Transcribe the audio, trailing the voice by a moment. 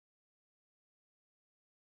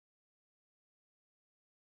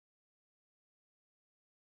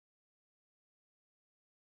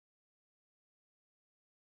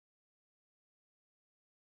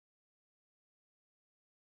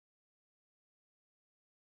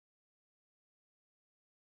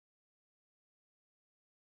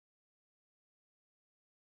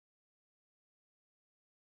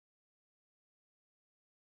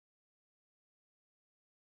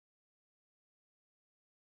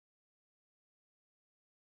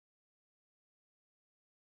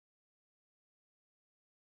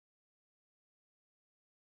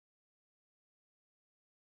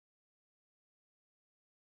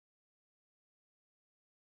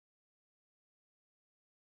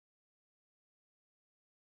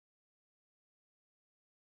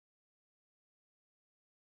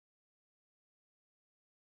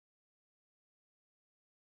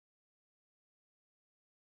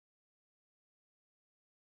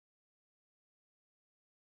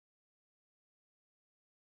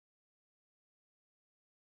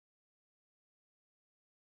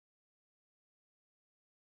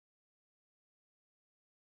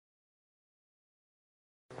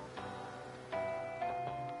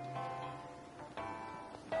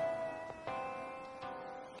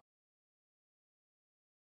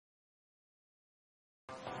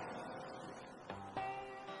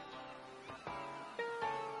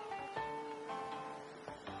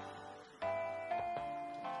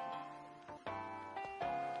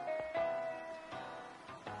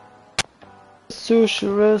sushi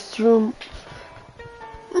restroom.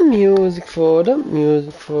 Music for them,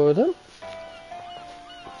 music for them.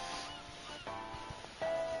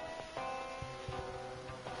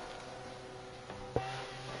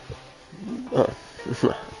 Oh,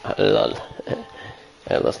 lol.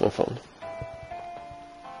 I lost my phone.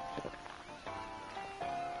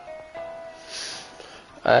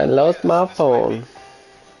 I lost my phone.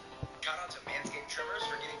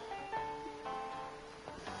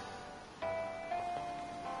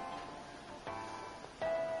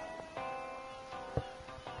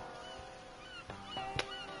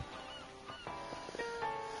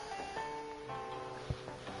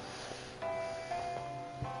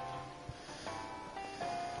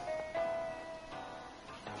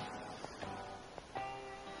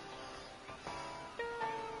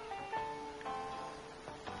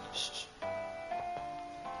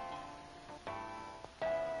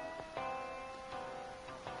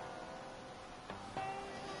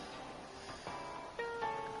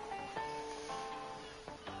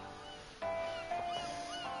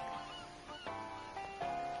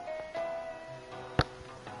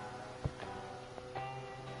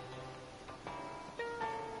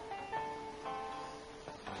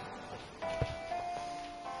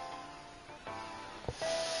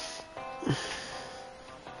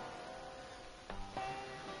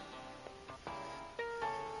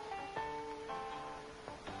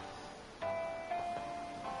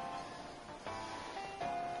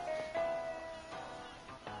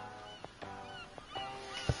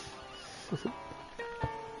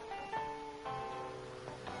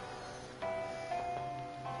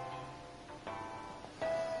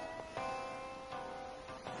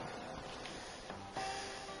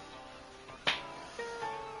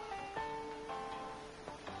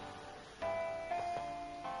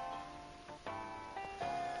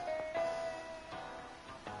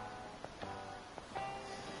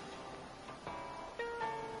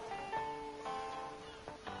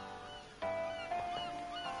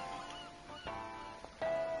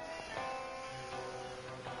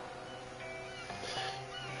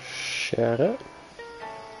 Share it.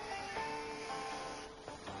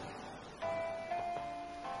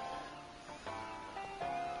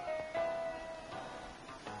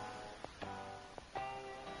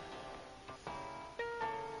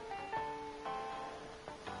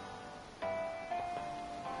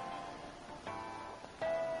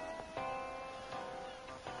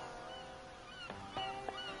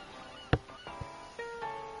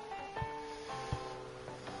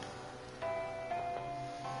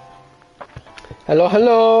 Hello,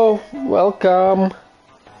 hello, welcome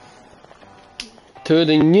to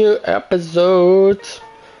the new episode.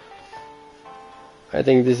 I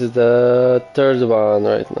think this is the third one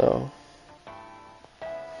right now.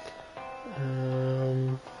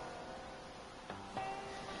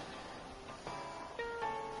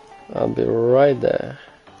 I'll be right there.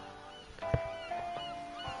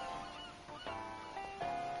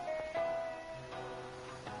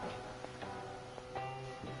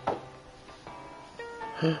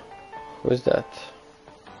 Who is that?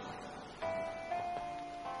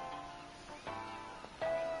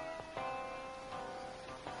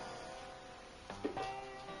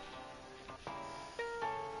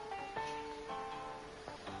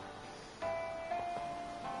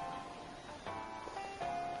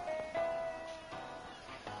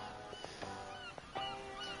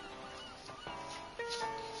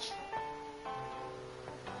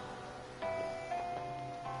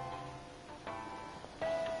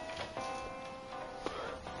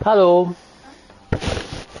 Hallo!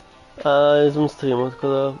 Izom streamu, tako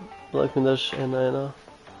da lahko mi daš ena.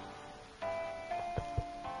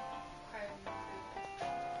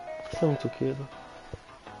 Samo tukaj jedo.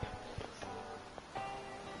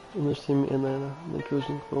 In daš ti mi ena, nekaj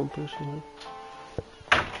užnik pa bom prišel.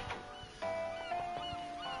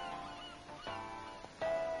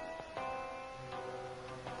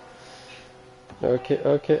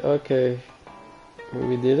 Okay.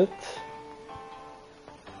 We did it.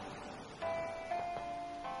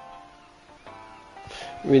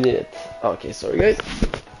 We did it. Okay, sorry guys.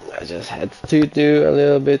 I just had to do a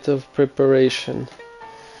little bit of preparation.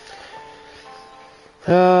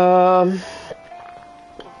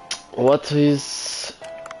 What is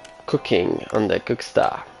cooking on the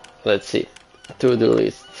Cookstar? Let's see. To-do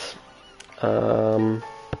list.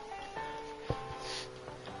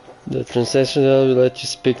 The translation will let you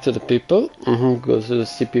speak to the people. Go to the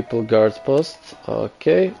see people guard post.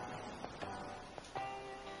 Okay.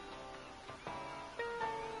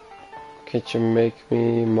 Can you make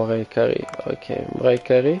me morai curry? Okay, morai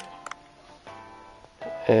curry.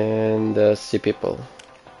 And see people.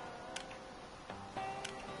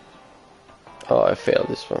 Oh, I failed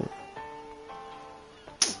this one.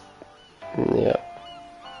 Yeah.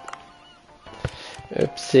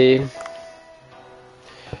 Oopsie.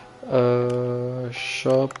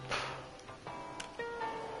 Shop.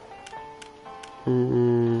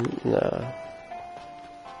 Nah.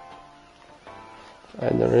 I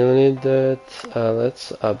don't really need that.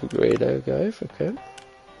 Let's upgrade our guy. Okay.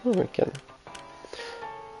 Oh, we can.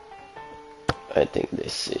 I think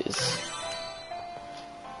this is.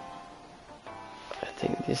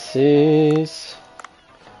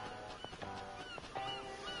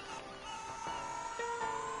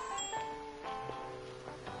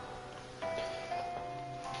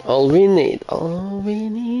 All we need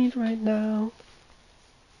right now.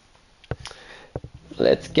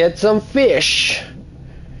 Let's get some fish.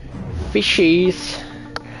 Fishies.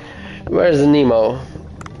 Where's Nemo?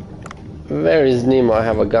 Where is Nemo? I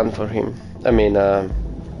have a gun for him. I mean, a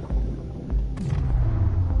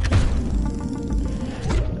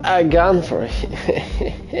gun for him.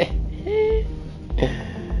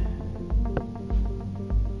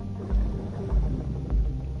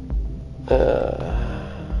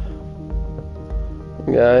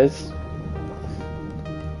 Guys,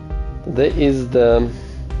 today is the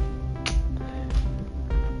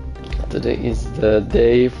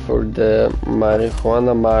day for the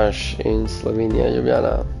marijuana march in Slovenia,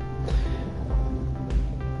 Ljubljana,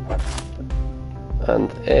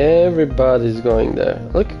 and everybody's going there.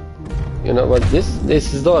 Look, you know what this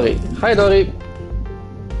is Dory. Hi Dory.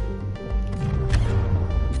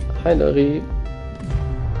 Hi Dory.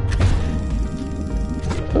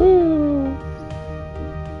 Ooh.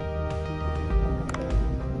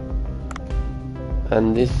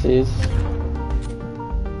 And this is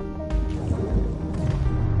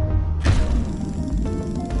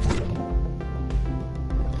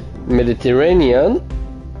Mediterranean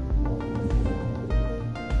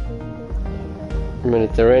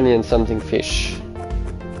something fish.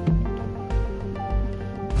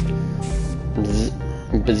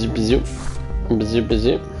 Busy.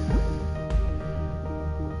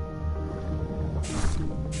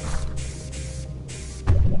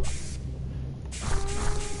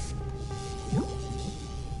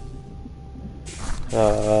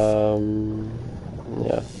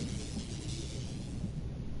 Yeah.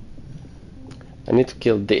 I need to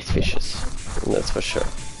kill these fishes, that's for sure.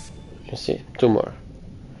 You see, two more.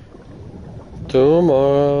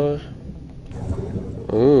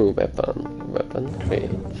 Ooh, weapon crate.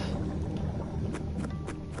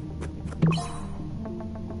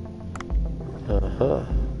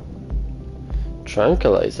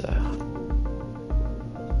 Tranquilizer.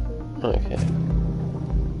 Okay.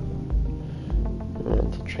 I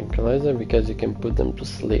want a tranquilizer because you can put them to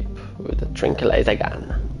sleep with a tranquilizer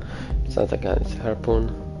gun. It's not a gun, it's a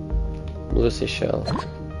harpoon. Blue seashell.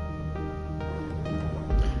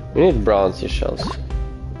 We need brown seashells.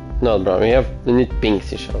 Not brown, we need pink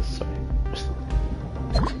seashells, sorry.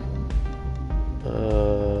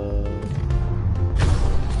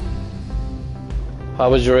 How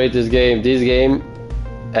would you rate this game? This game,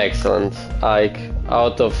 excellent. Like,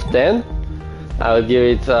 out of 10, I would give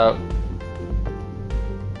it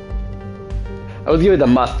a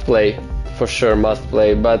must play. For sure, must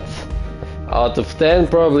play, but out of 10,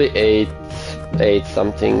 probably 8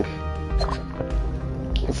 something.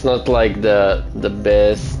 It's not like the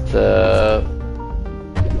best.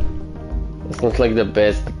 It's not like the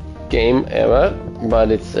best game ever, but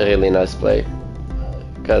it's a really nice play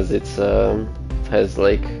because it has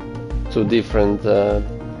like two different,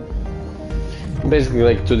 basically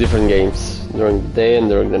like two different games during the day and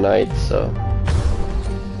during the night. So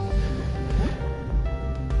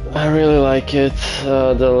I really like it.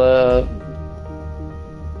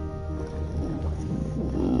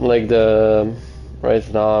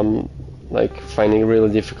 Right now I'm like finding it really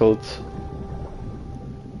difficult.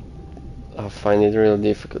 I find it really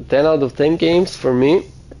difficult. 10 out of 10 games for me.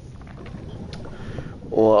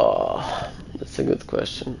 Wow, that's a good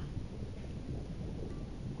question.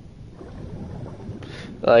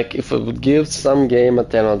 Like, if I would give some game a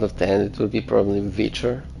 10 out of 10, it would be probably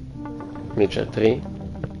Witcher 3.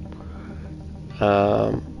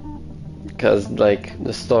 Because like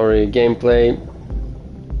the story, gameplay,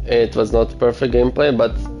 it was not perfect gameplay,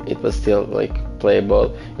 but it was still like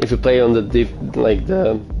playable. If you play on the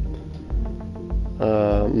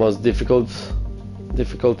most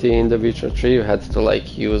difficulty in the Witcher 3, you had to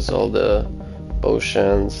like use all the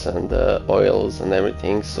potions and the oils and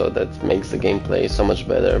everything, so that makes the gameplay so much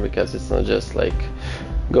better, because it's not just like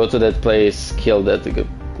go to that place, kill that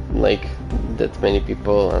many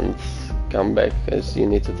people and come back, because you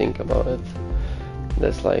need to think about it.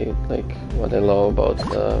 That's like what I love about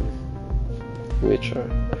Witcher.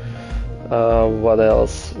 What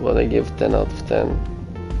else would I give 10 out of 10?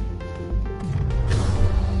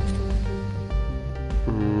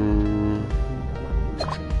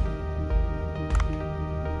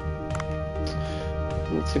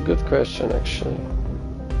 It's a good question, actually.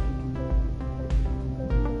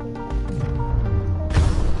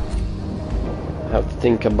 I have to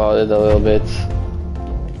think about it a little bit,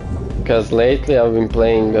 because lately I've been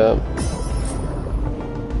playing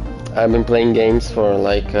games for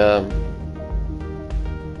like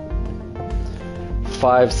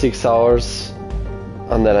 5-6 hours,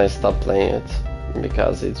 and then I stop playing it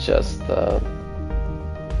because it's just I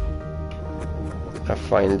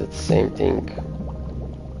find it the same thing.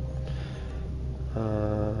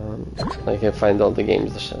 Like I find all the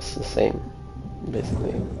games just the same,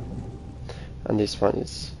 basically. And this one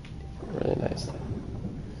is really nice.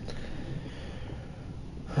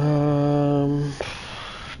 10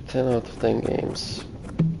 out of 10 games.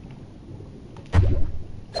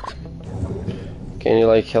 Can you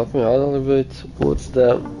like help me out a little bit? What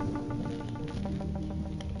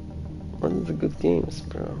are the good games,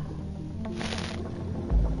 bro?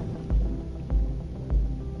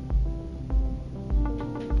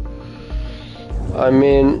 I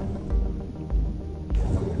mean,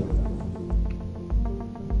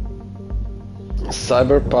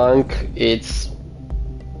 Cyberpunk, it's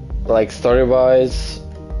like story-wise,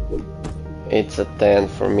 it's a 10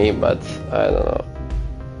 for me, but I don't know.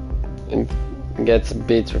 It gets a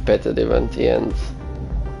bit repetitive at the end.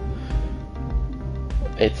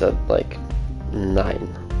 It's at like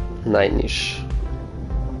 9-ish.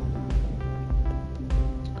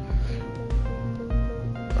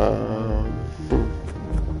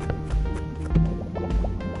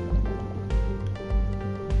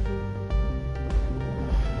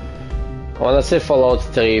 I wanna say Fallout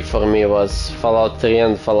 3 for me was Fallout 3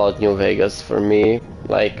 and Fallout New Vegas for me,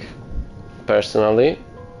 like, personally.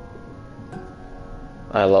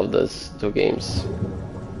 I love those two games.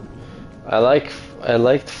 I liked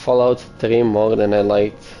Fallout 3 more than I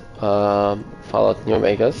liked Fallout New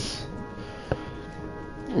Vegas,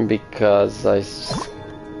 because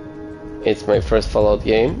it's my first Fallout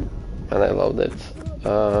game and I loved it.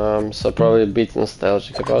 So probably a bit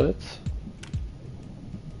nostalgic about it.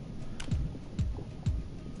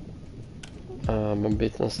 I'm a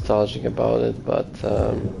bit nostalgic about it, but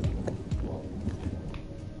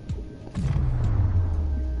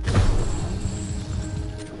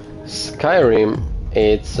Skyrim,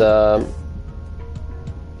 it's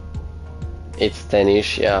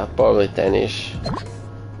 10-ish, yeah, probably 10-ish.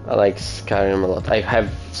 I like Skyrim a lot. I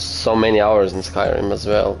have so many hours in Skyrim as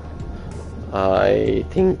well. I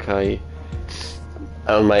think on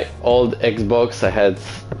my old Xbox I had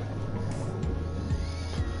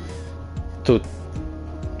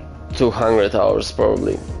 200 hours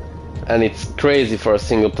probably, and it's crazy for a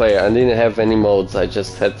single player. I didn't have any modes, I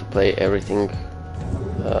just had to play everything,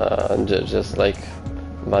 just like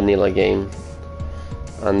vanilla game.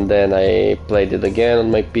 And then I played it again on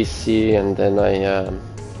my PC, and then I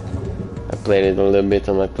played it a little bit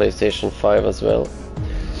on my PlayStation 5 as well.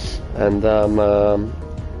 And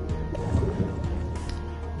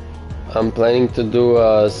I'm planning to do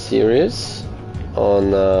a series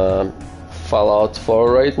on Fallout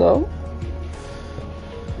 4 right now.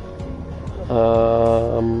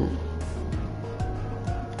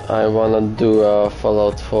 I wanna do a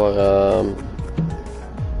Fallout 4.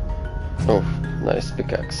 Oh, nice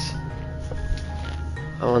pickaxe.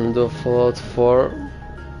 I wanna do a Fallout 4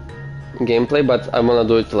 gameplay, but I wanna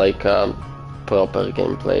do it like proper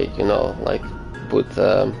gameplay, you know, like put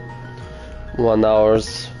 1 hour,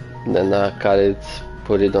 then cut it,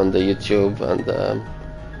 put it on the YouTube, and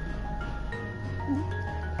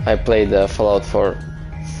I played Fallout 4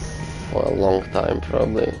 for a long time,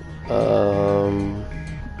 probably.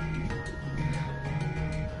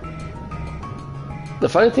 The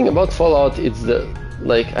funny thing about Fallout is that,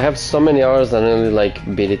 like, I have so many hours and I only like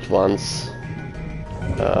beat it once.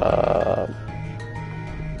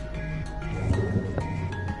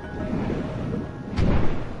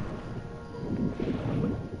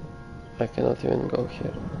 I cannot even go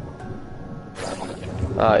here.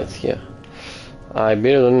 Ah, it's here. I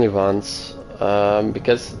beat it only once,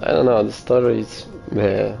 because, I don't know, the story is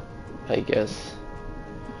meh, I guess.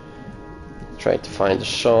 Try to find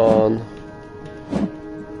Sean.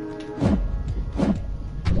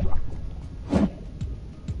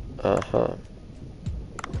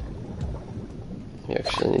 You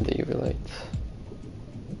actually need the UV light.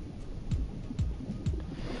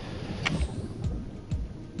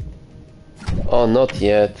 Oh, not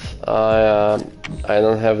yet. I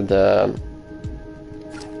don't have the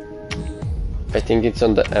I think it's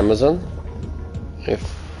on the Amazon, if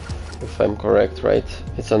I'm correct, right?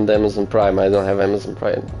 It's on the Amazon Prime. I don't have Amazon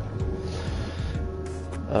Prime,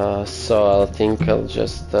 so I think I'll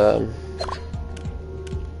just I'll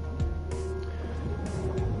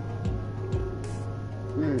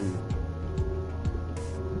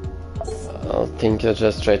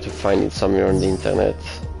just try to find it somewhere on the internet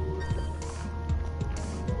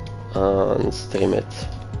and stream it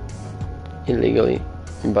illegally.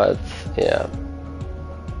 But yeah,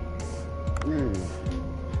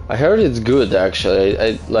 I heard it's good actually.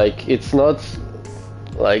 I like it's not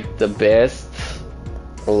like the best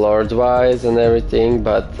lore wise and everything,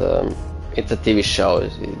 but it's a TV show.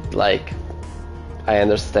 Like I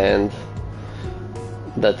understand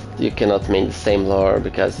that you cannot make the same lore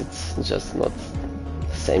because it's just not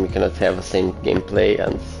the same. You cannot have the same gameplay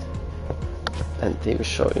and TV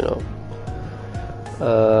show, you know.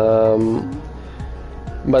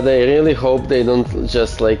 But I really hope they don't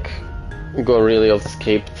just like go really off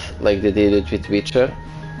script like they did it with Witcher,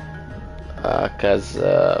 because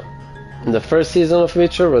the first season of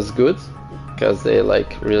Witcher was good because they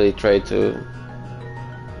like really tried to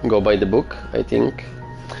go by the book, I think,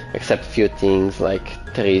 except a few things like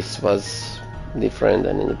Triss was different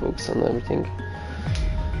than in the books and everything.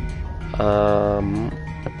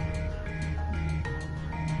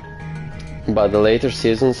 But the later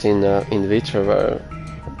seasons in Witcher were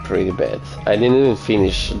pretty bad. I didn't even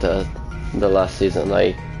finish the last season.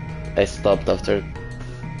 I stopped after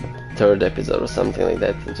third episode or something like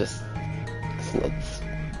that. It's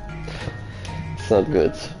not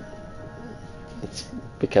good. It's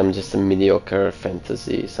become just a mediocre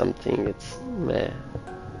fantasy something. It's meh.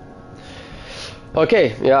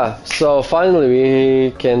 Okay, yeah. So finally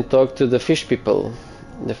we can talk to the fish people,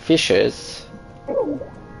 the fishes.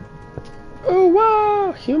 Oh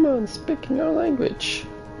wow, humans speaking our language.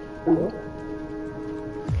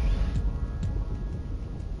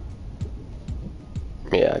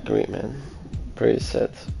 Yeah, I agree, man. Pretty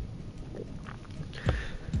sad.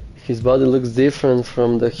 His body looks different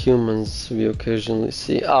from the humans we occasionally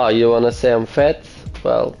see. Ah, you wanna say I'm fat?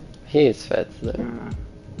 Well, he is fat there.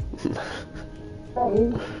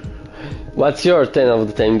 What's your 10 out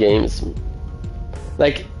of 10 games?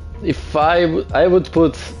 Like, if I would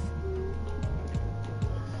put...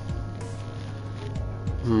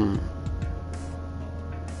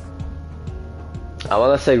 I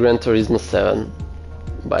wanna say Gran Turismo 7,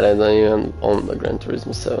 but I don't even own the Gran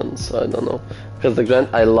Turismo 7, so I don't know. Because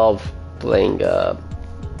I love playing driving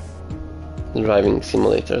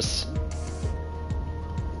simulators.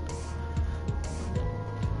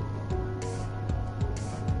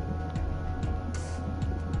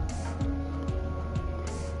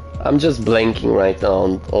 I'm just blanking right now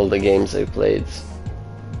on all the games I played.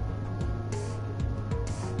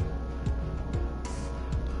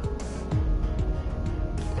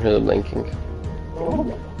 Really blanking.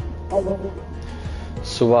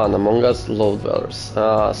 Suvan, Among Us, Low Dwellers.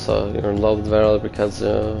 Ah, so you're a Low Dweller because...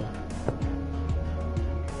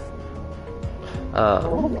 Ah,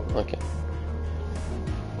 okay.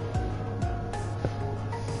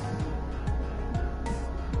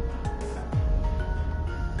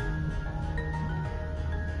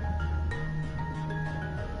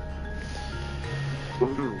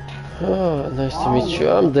 Oh, nice to meet you.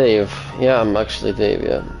 I'm Dave. Yeah, I'm actually Dave,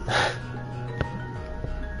 yeah.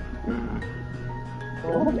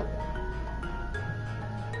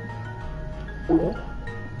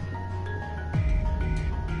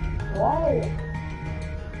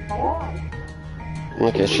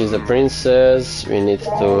 Okay, she's a princess. We need to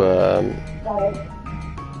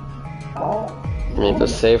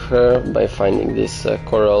save her by finding these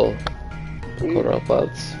coral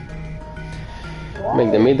pods.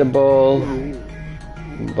 Make them eatable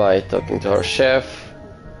by talking to our chef.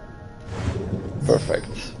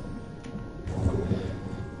 Perfect.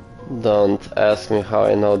 Don't ask me how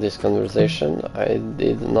I know this conversation. I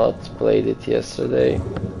did not play it yesterday.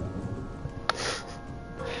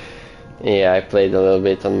 Yeah, I played a little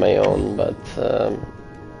bit on my own, but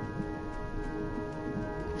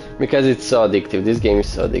because it's so addictive. This game is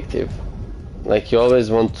so addictive. Like, you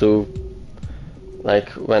always want to,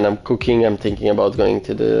 like, when I'm cooking, I'm thinking about going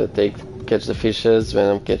to catch the fishes. When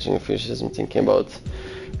I'm catching the fishes, I'm thinking about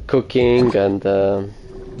cooking and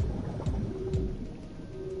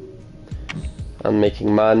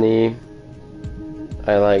making money.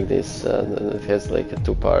 I like this. It has like a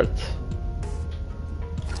two-part.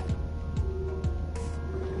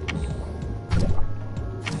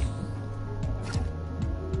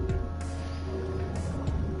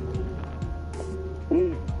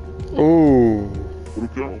 Ooh.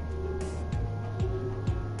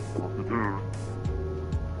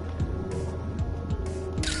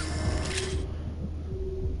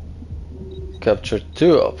 capture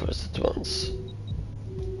 2 operas at once.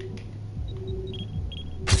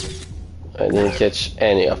 I didn't catch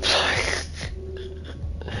any opera.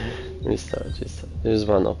 Restart. There's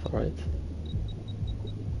 1 opera, right?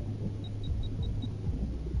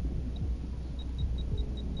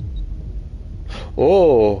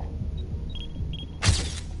 Oh!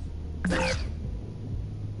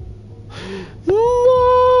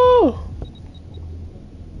 No!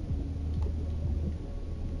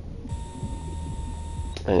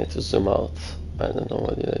 I need to zoom out. I don't know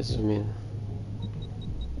what did I zoom in.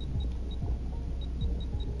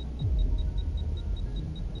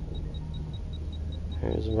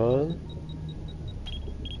 Here's 1.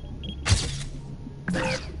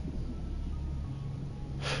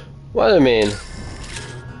 What do you mean?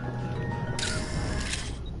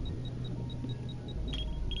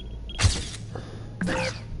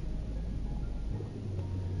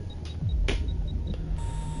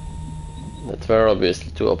 That were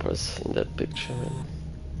obviously 2 operas in that picture.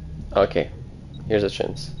 Okay, here's a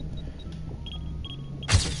chance.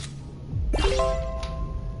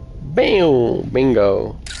 Bam!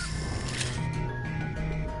 Bingo!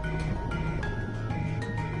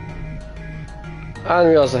 And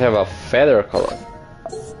we also have a feather color.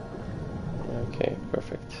 Okay,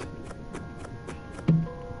 perfect.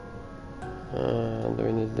 Do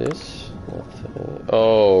we need this?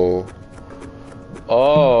 Oh.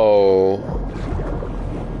 Oh.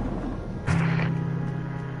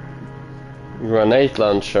 Grenade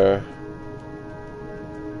launcher.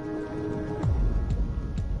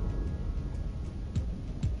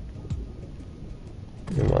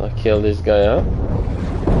 You wanna kill this guy, huh?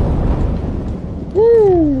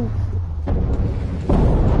 Woo!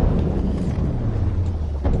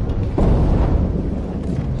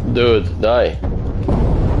 Dude, die.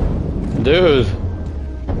 Dude!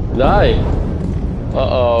 Die!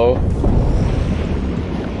 Uh-oh.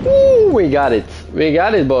 Woo! We got it. We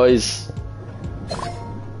got it, boys.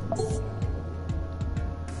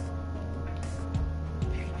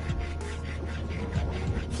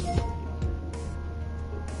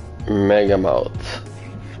 Mega mouth.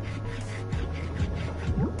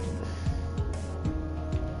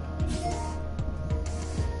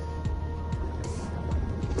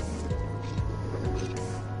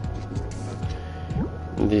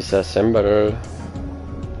 Disassembler.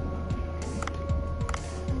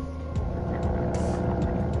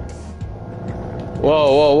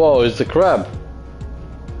 Whoa, whoa, whoa, it's a crab.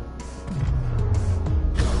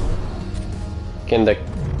 Can the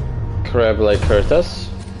crab like hurt us?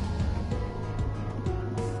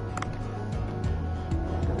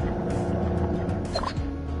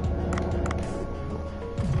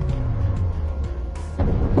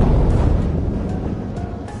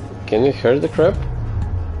 Can we hurt the crab?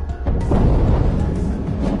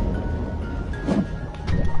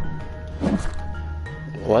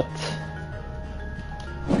 What?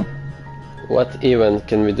 What even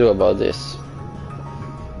can we do about this?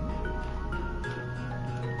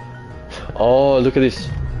 Oh, look at this.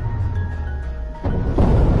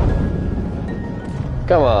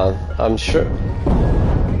 Come on, I'm sure.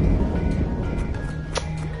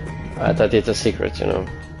 I thought it's a secret, you know.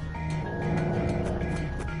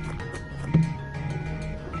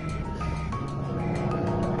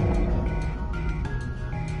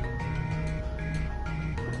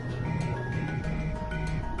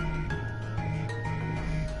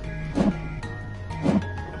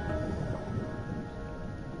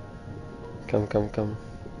 Come, come, come.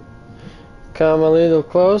 Come a little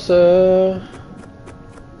closer.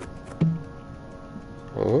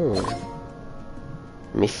 Ooh.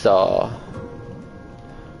 Miso.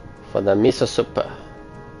 For the miso soup.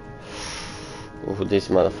 Ooh, these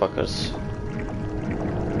motherfuckers.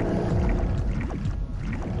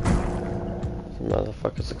 These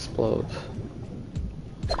motherfuckers explode.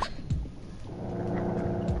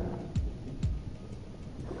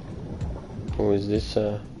 Who is this?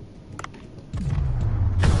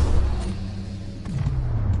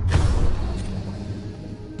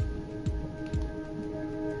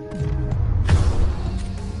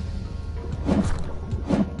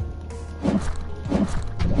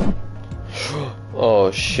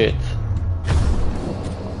 Oh shit.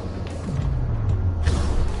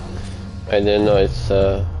 I didn't know it's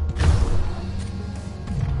Ow.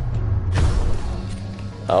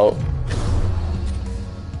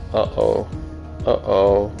 Uh-oh.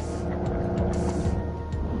 Uh-oh.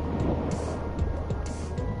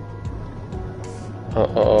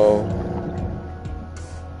 Uh-oh.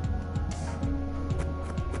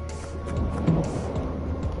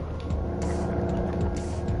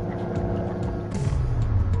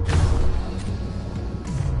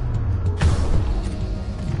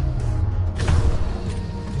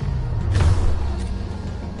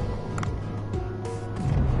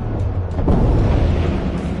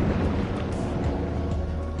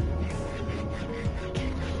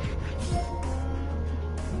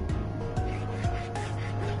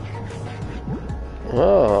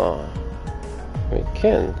 Oh, we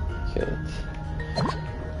can kill it.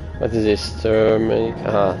 What is this? Turmeric?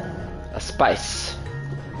 Ah, a spice.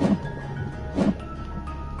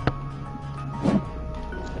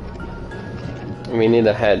 We need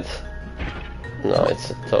a head. No,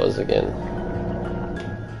 it's a toes again.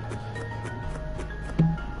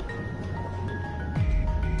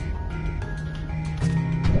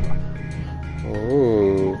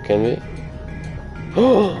 Ooh, can we?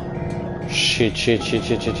 Oh! Shit.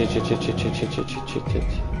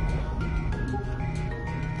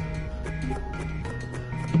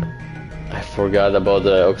 I forgot about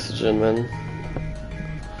the oxygen, man.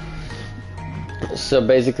 So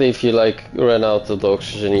basically, if you like run out of the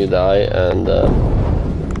oxygen, you die,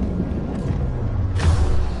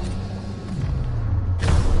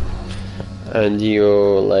 and you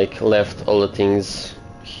like left all the things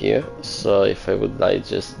here. So if I would die,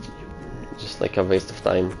 just like a waste of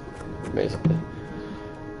time, basically.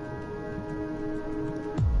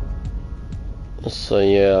 So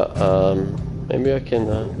yeah, maybe I can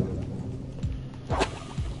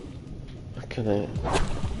I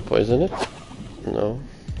poison it? No.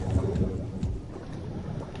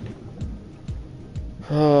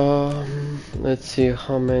 Let's see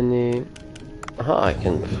how many. I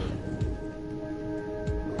can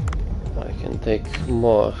take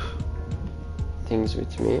more things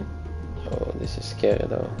with me. Oh, this is scary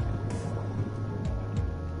though.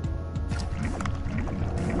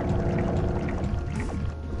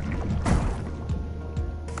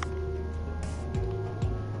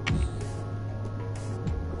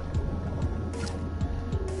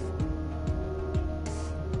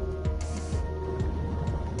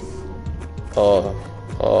 Oh,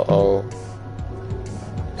 uh-oh.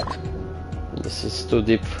 This is too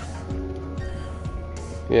deep.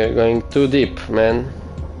 We are going too deep, man.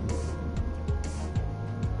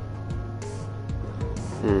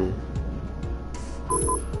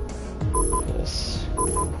 Yes.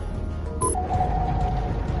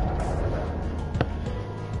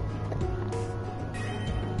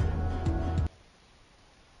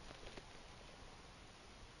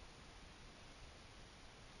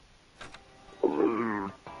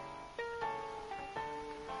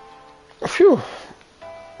 Phew.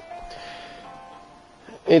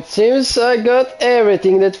 It seems I got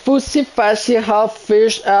everything that fishy half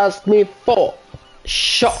fish asked me for.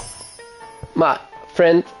 Sure, my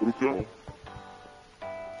friend.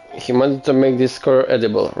 He wanted to make this core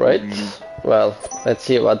edible, right? Well, let's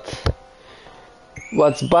see what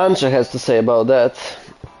Bancha has to say about that.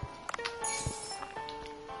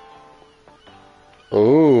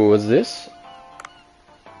 Ooh, what's this?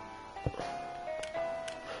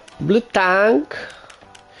 Blue tank.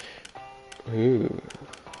 Ooh.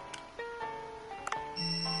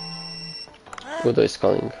 Udo is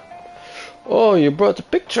calling. Oh, you brought a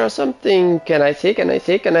picture or something. Can I see? Can I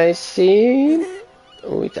see? Can I see?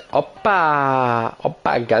 Oh, it's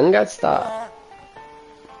Oppa Ganga Star.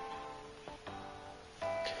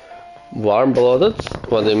 Warm-blooded?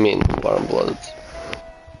 What do you mean, warm-blooded?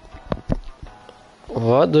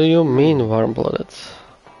 What do you mean, warm-blooded?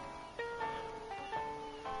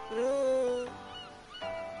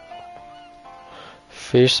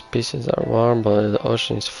 Fish species are warm-blooded. The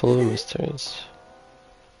ocean is full of mysteries.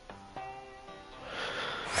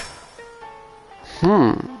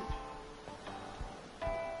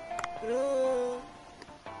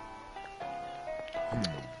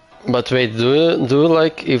 But wait, do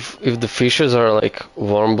like if the fishes are like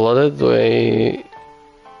warm-blooded, do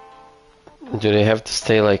they have to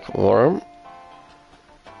stay like warm?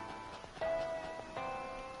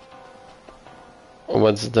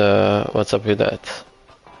 What's up with that?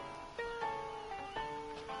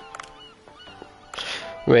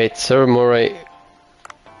 Wait, serve more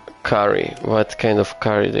curry. What kind of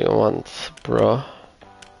curry do you want, bro?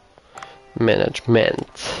 Management.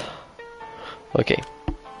 Okay.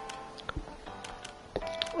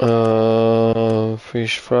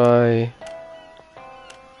 Fish fry.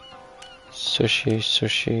 Sushi.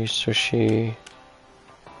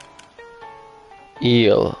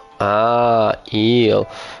 Eel. Eel.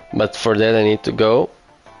 But for that I need to go.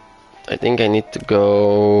 I think I need to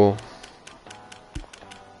go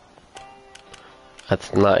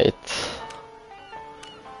at night.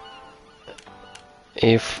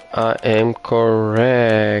 If I am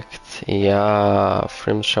correct. Yeah,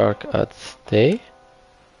 frame shark at day.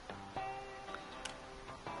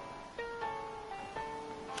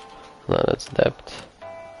 No, that's depth.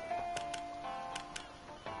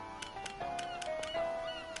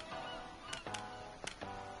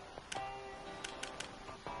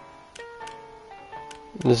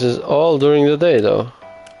 This is all during the day though.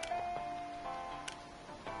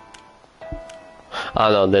 Oh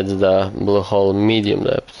no, that's the blue hole medium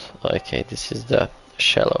depth. Okay, this is the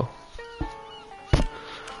shallow.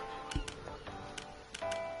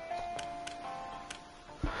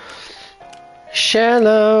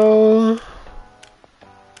 Shallow.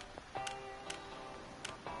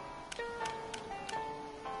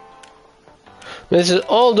 This is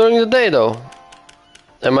all during the day though.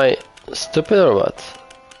 Am I stupid or what?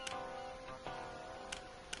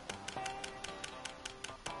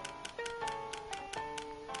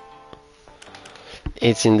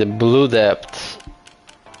 It's in the blue depth.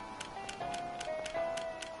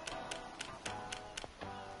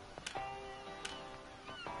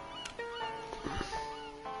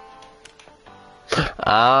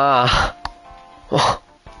 Ah.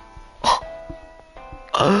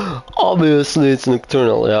 Obviously it's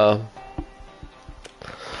nocturnal, yeah.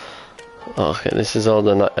 Okay, this is all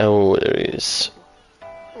the night. Oh, there is.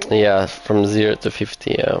 Yeah, from 0 to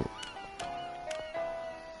 50, yeah.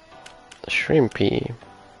 Shrimpy.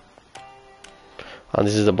 Oh,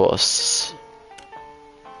 this is the boss.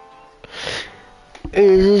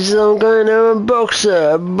 This is some kind of a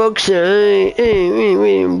boxer. Box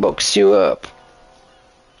you up.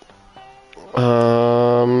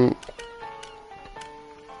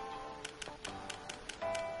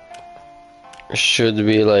 Should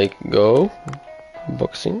we like go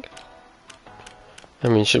boxing? I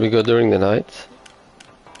mean, should we go during the night?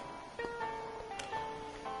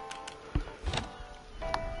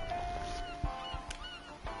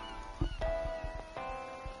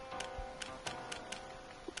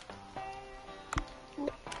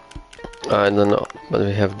 I don't know, but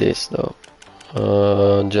we have this though.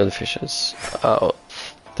 Jellyfishes out.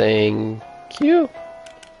 Thank you.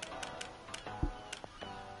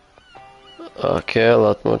 Okay, a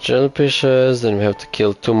lot more jellyfishes. Then we have to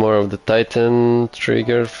kill 2 more of the Titan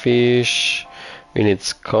triggerfish. We need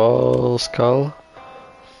skull.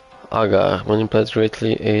 Agar multiplies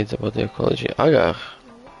greatly, aids about the ecology. Agar.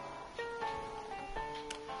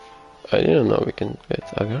 I didn't know we can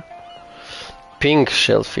get agar. Pink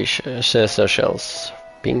shellfish, seashells.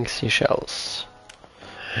 Pink seashells.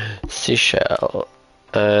 Seashell.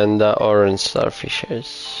 And orange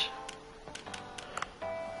starfishes.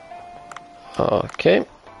 Okay.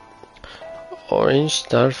 Orange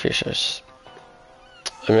starfishes.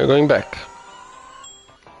 And we're going back.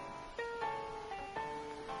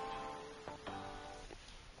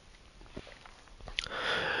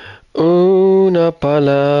 Una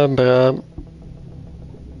palabra.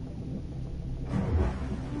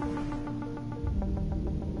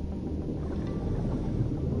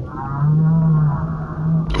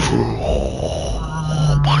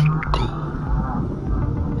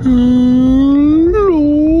 Hello,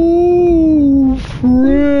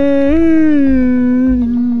 friends.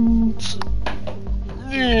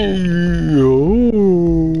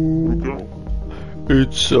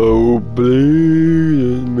 It's so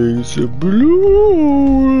blue, it makes the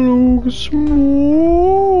blue look smaller.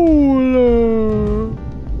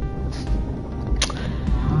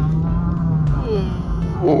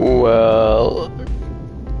 Well,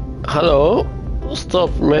 hello.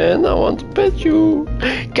 Stop, man, I want to pet you.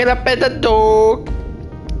 Can I pet the dog?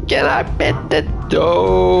 Can I pet the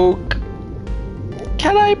dog?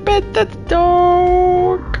 Can I pet the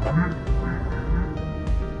dog?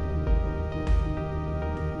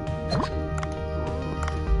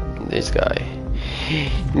 This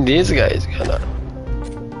guy is gonna...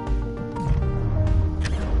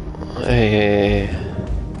 Hey.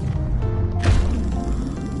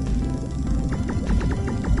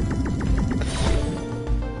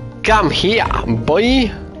 Come here,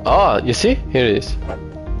 boy! Oh, you see? Here it is.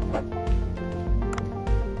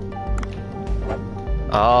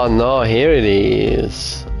 Oh no, here it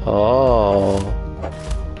is. Oh.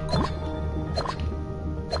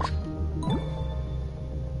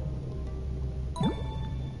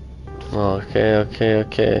 Okay.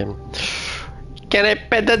 Can I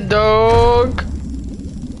pet the dog?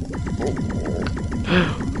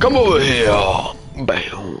 Come over here!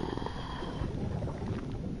 Bam!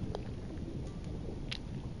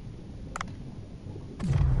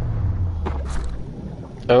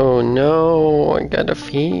 Oh no, I got a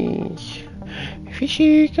fish.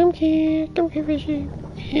 Fishy, come here, fishy.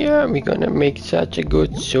 Yeah, we're gonna make such a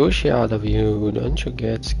good sushi out of you. Don't you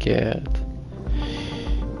get scared.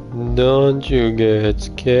 Don't you get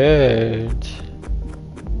scared.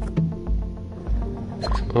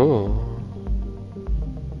 Oh.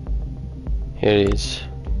 Here it is.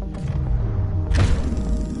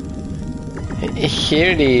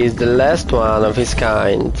 Here it is, the last one of his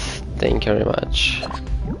kind. Thank you very much.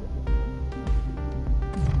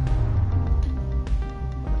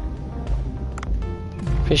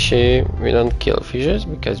 Fishy, we don't kill fishes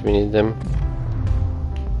because we need them.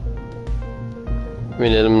 We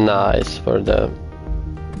need them nice for the.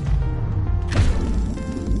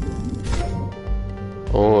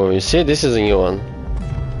 Oh, you see, this is a new one.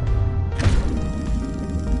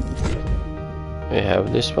 We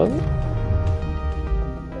have this one.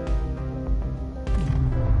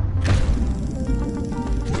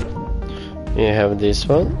 We have this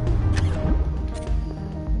one.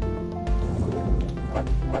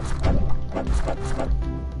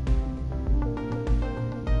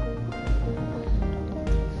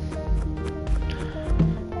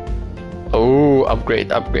 Oh, upgrade,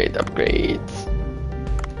 upgrade, upgrade.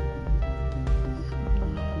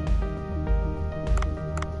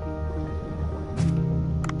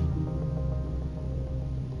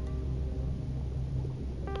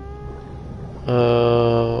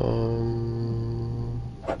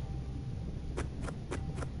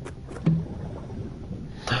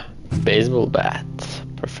 Baseball bat,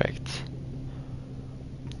 perfect.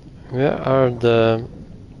 Where are the...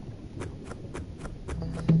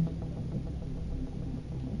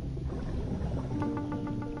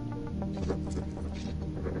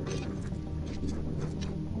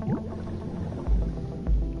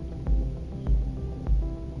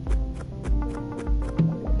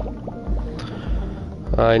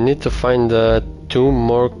 I need to find two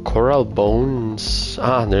more coral bones.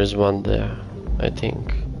 Ah, there's one there, I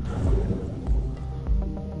think.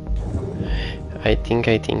 I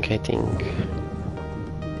think.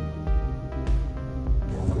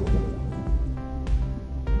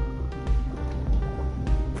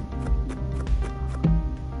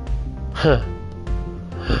 Huh.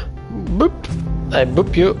 Boop! I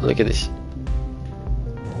boop you. Look at this.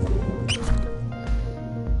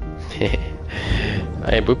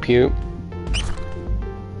 I boop you.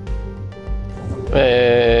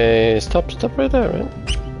 Stop right there, man.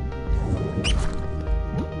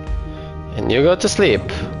 And you go to sleep.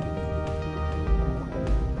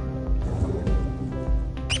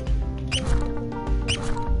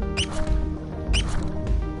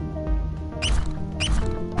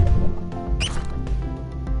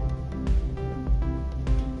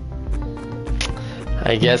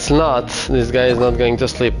 I guess not. This guy is not going to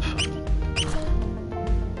sleep.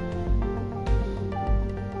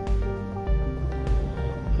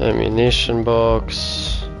 Ammunition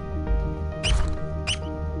box.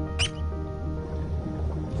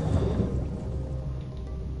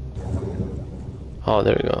 Oh,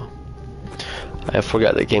 there we go. I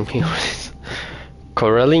forgot the game here.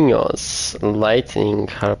 Corallinos, lightning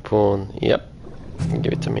harpoon. Yep,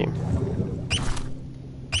 give it to me.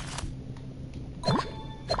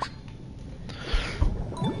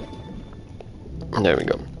 There we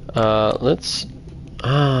go. Let's.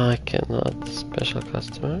 I cannot. Special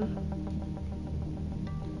customer.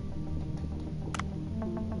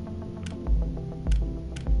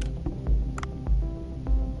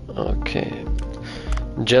 Okay.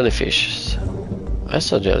 Jellyfish. I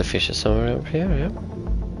saw jellyfish somewhere up here, yeah?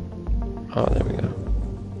 Oh, there we go.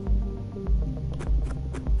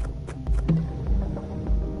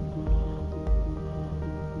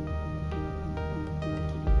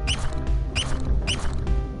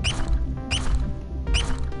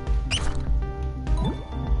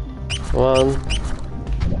 One,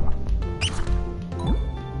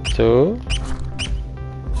 two,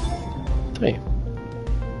 three.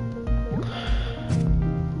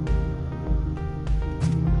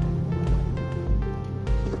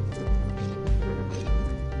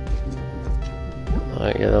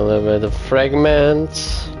 I get a little bit of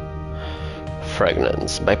fragments.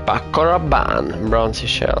 Fragments by Paco Rabanne. Brown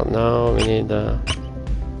seashell. Now we need a.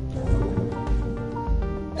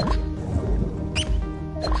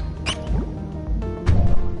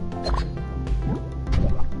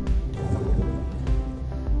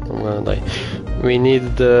 We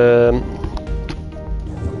need the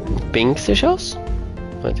pink seashells?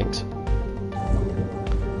 I think so.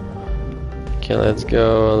 Okay, let's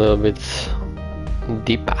go a little bit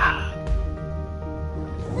deeper.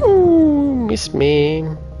 Ooh, miss me.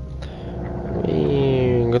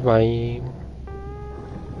 Goodbye.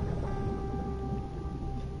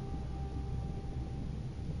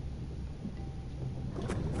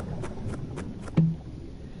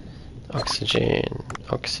 Oxygen.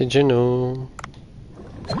 Oxygeno.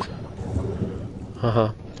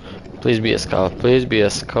 Please be a skull. Please be a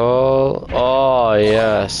skull. Oh,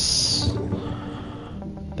 yes.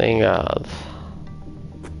 Thank God.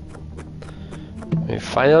 We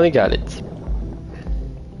finally got it.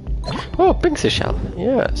 Oh, pink seashell.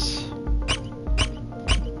 Yes.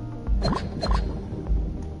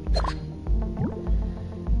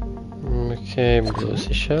 Okay, blue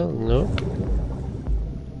seashell, nope.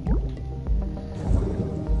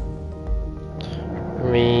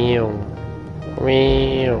 Meow.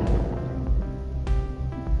 Meow.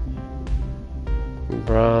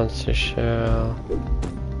 Brown seashell.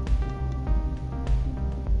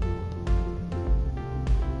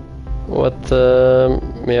 What?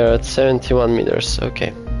 We are at 71 meters,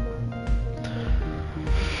 okay.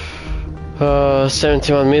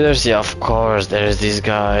 71 meters, yeah, of course, there is this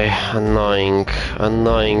guy. Annoying,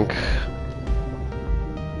 annoying.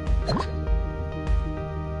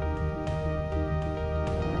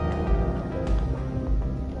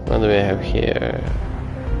 What do we have here?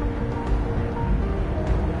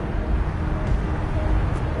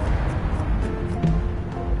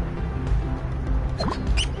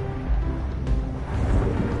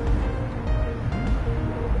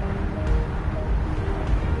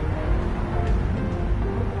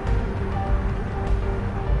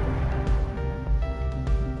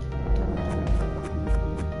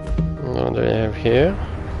 What do we have here?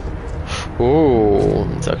 Ooh,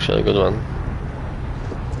 it's actually a good one.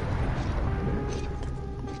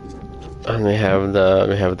 And we have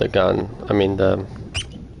the gun. I mean the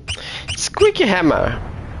squeaky hammer.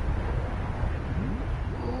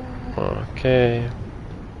 Okay.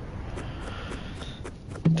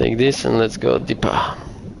 Take this and let's go deeper.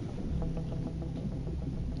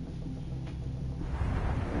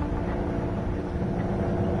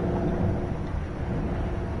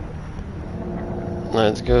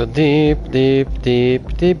 Let's go deep, deep,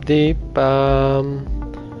 deep, deep, deep.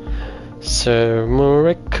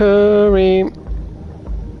 Curry.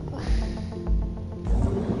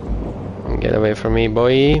 Get away from me,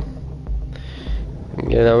 boy.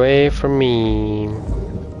 Get away from me.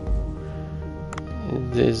 Is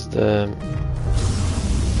this the...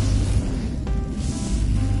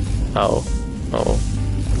 Oh. Oh.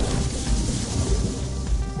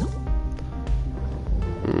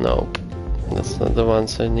 Nope. That's not the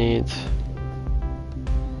ones I need.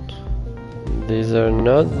 These are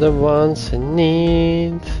not the ones I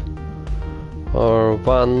need or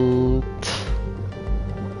want.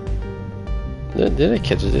 Did I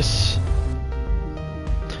catch this?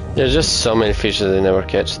 There's just so many fish that I never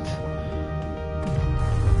catched.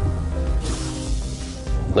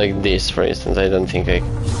 Like this, for instance, I don't think I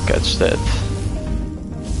catch that.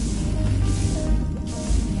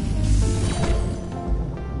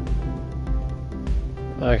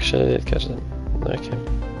 Actually, I did catch them. Okay.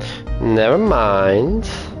 Never mind.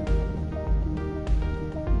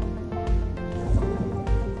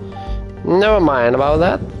 Never mind about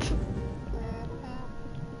that.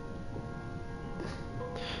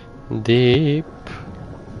 Deep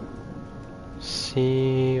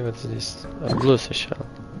sea. What's this? A blue seashell.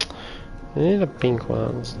 I need the pink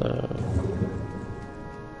ones though.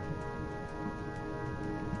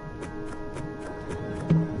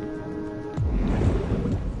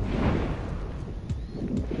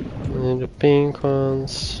 The pink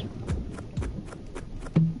ones.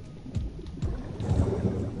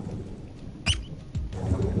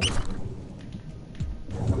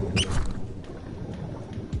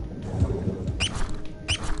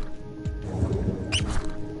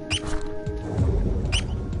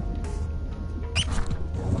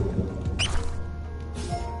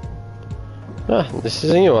 Ah, this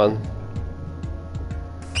is a new one.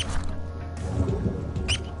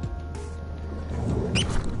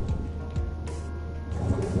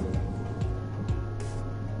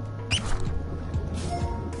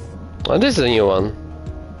 Oh, this is a new one.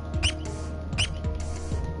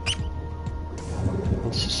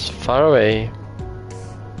 It's just far away.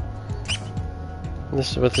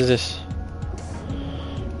 What is this?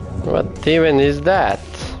 What even is that?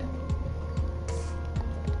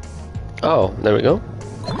 Oh, there we go.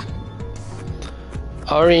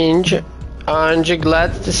 Orange, aren't you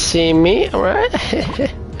glad to see me? Alright.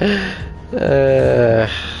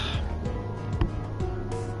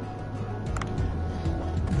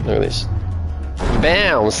 Look at this.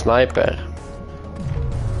 Bam! Sniper.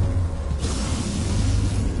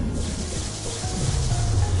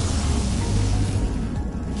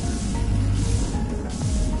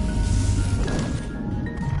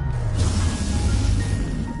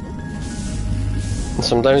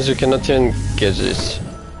 Sometimes you cannot even catch this.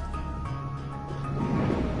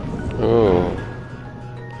 Oh.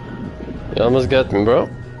 You almost got me, bro.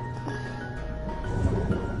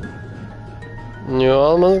 You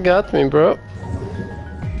almost got me, bro.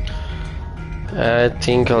 I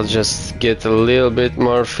think I'll just get a little bit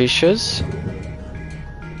more fishes.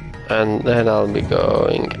 And then I'll be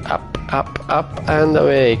going up, up, up and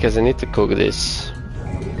away, because I need to cook this.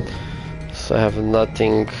 So I have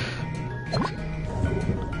nothing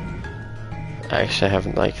Actually, I have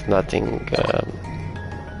like nothing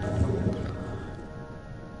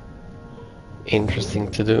interesting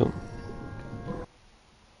to do.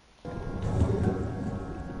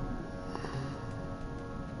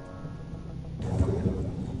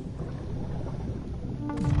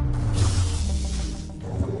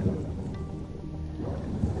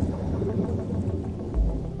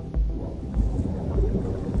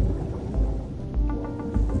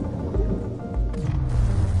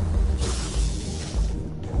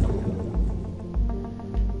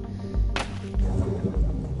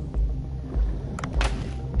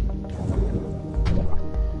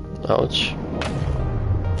 Ouch.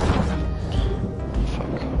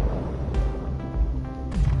 Fuck.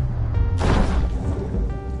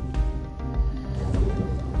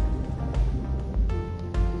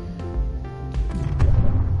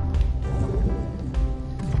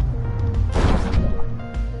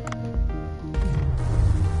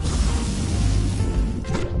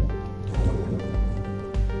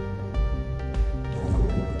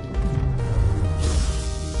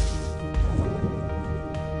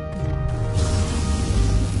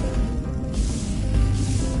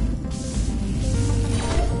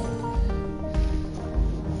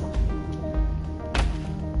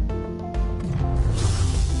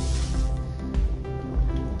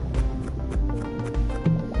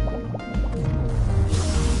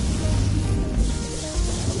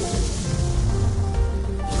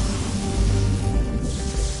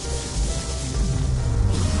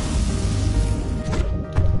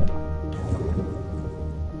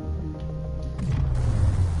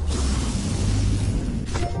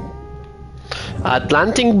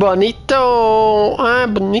 Atlantic bonito, ah,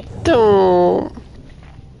 bonito.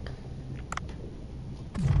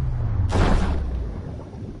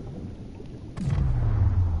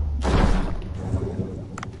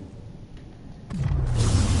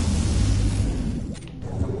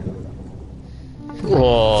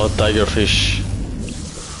 Oh, tigerfish.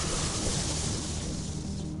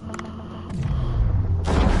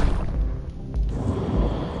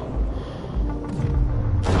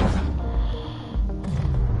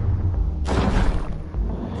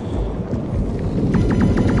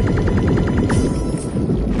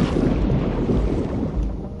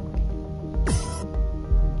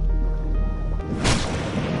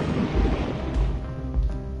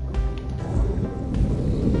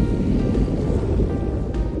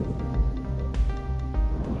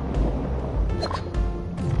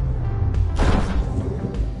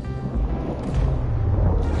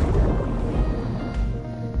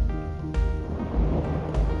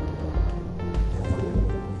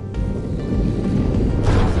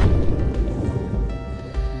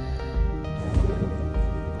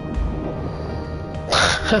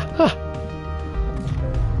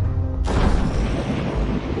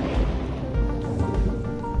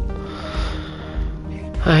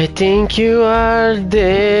 I think you are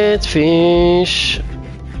dead fish.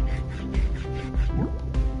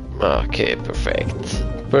 Okay, perfect.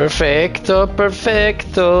 Perfecto,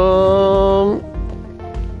 perfecto.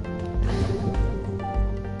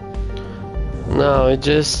 Now I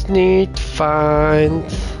just need to find.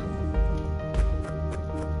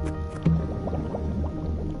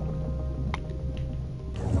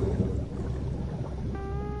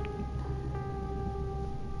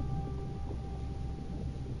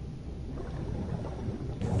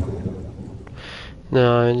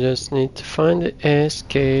 Now I just need to find the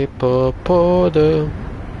escape pod.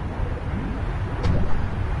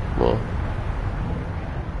 Well.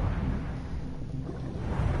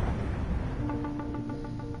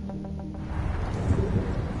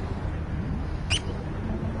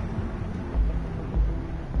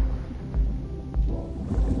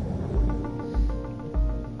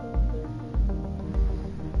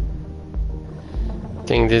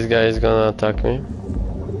 Think this guy is gonna attack me.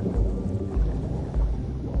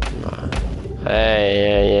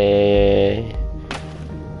 Hey.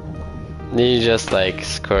 He just like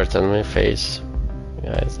squirt on my face.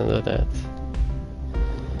 Guys, don't do that.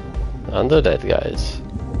 Don't do that, guys.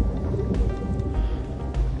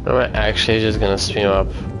 Am I actually just gonna stream up?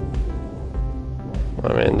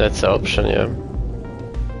 I mean, that's the option, yeah.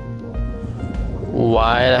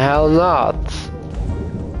 Why the hell not?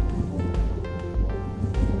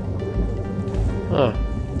 Oh.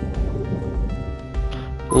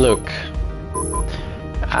 Look.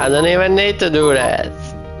 I don't even need to do that.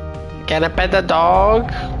 Can I pet the dog?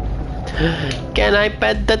 Can I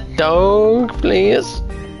pet the dog, please?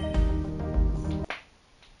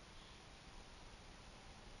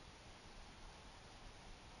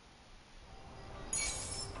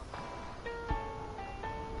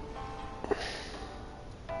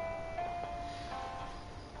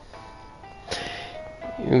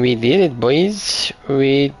 We did it, boys.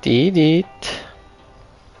 We did it.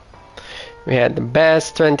 We had the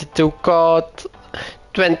best 22 caught,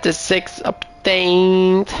 26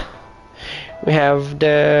 obtained. We have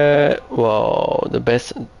the, wow, the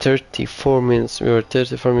best 34 minutes. We were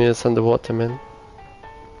 34 minutes underwater, man.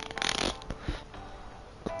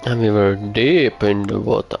 And we were deep in the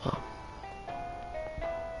water.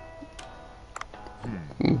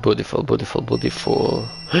 Beautiful, beautiful, beautiful.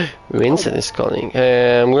 Vincent is calling.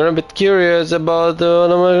 I'm gonna be curious about the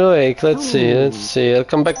Anamari Lake. Let's see. I'll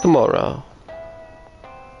come back tomorrow.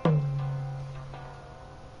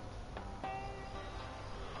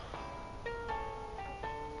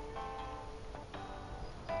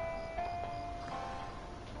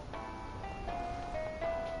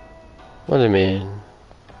 What do you mean?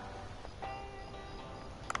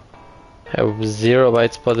 Have 0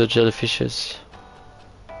 white spotted jellyfishes.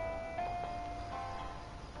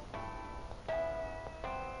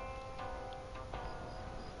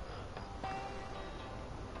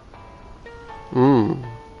 Hmm.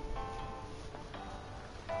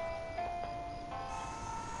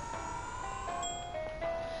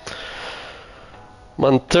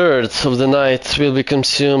 1/3 of the night will be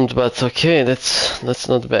consumed, but okay, that's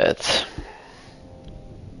not bad.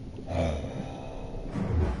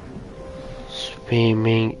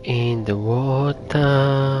 Swimming in the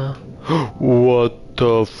water. What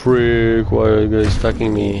the freak? Why are you guys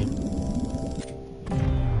attacking me?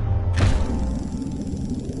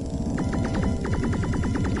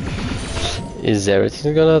 Is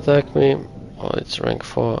everything gonna attack me? Oh, it's rank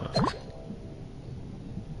 4.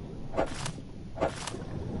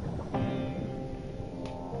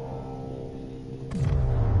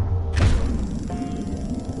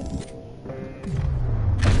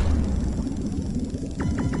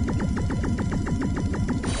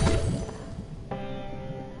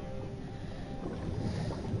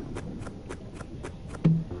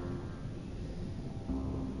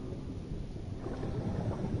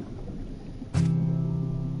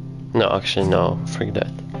 No, actually no, freak that.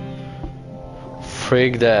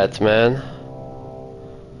 Freak that, man.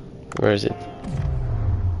 Where is it?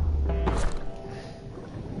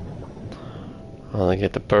 I wanna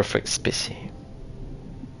get the perfect species.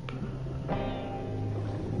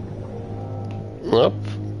 Nope.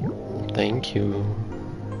 Thank you.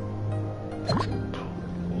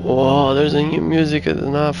 Whoa, there's a new music for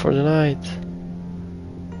the night.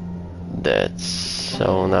 That's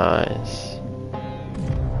so nice.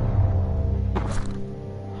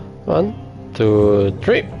 1, 2,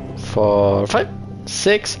 3, 4, 5,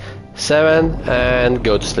 6, 7, and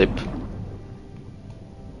go to sleep.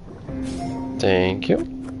 Thank you.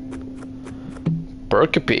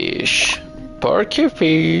 Porcupine.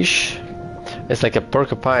 Porcupine. It's like a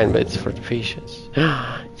porcupine, but it's for the fishes.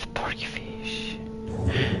 It's porcupine.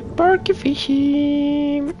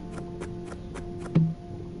 Porcupine.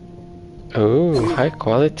 Oh, high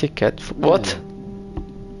quality cat food. What?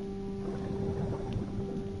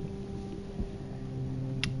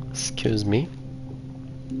 Excuse me.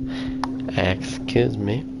 Excuse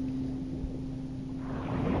me.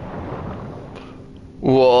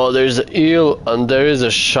 Whoa, there's an eel and there is a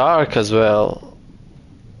shark as well.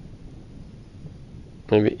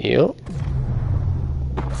 Maybe eel?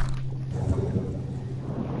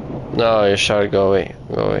 No, your shark, go away.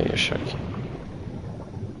 Go away, your shark.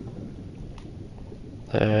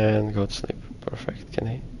 And go to sleep. Perfect, can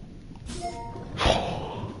he?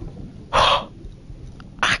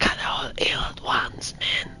 I got all eel at once,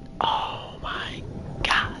 man. Oh my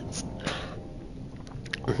god.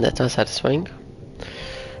 That was satisfying.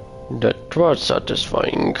 That was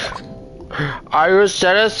satisfying. Are you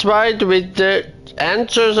satisfied with the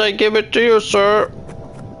answers I gave it to you, sir?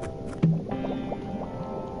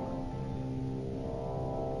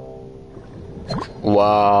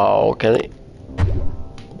 Wow, can I?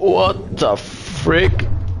 What the frick?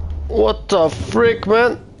 What the frick,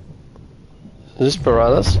 man? Is this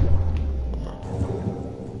piranhas?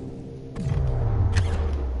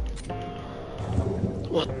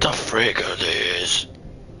 What the frick are these?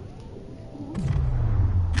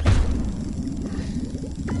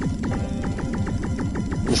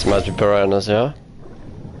 This must be piranhas, yeah?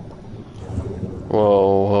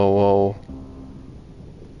 Whoa, whoa, whoa.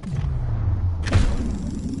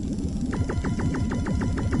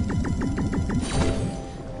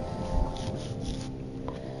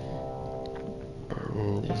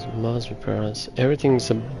 These must be piranhas. Everything's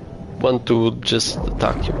a want to just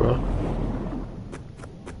attack you, bro.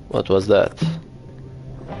 What was that?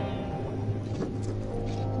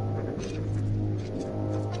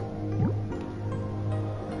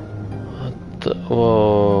 What the,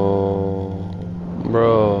 whoa,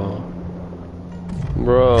 bro.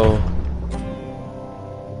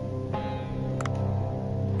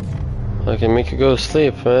 I can make you go to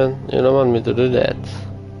sleep, man. You don't want me to do that.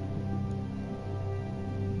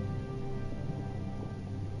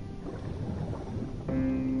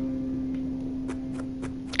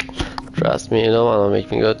 Trust me, you don't wanna make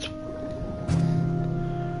me go to...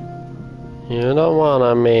 You don't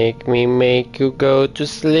wanna make you go to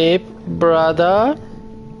sleep, brother?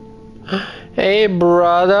 Hey,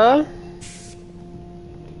 brother?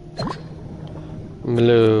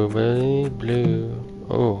 Blue, baby, blue.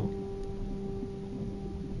 Oh.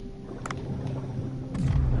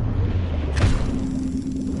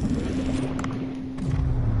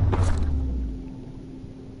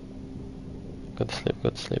 Go to sleep, go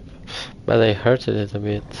to sleep. But I hurted it a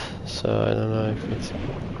bit, so I don't know if it's...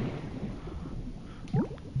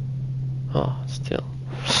 Oh, still.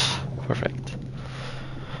 Perfect.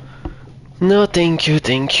 No, thank you,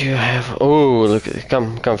 thank you. I have... Oh, look at it.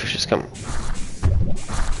 Come, come, fishes, come.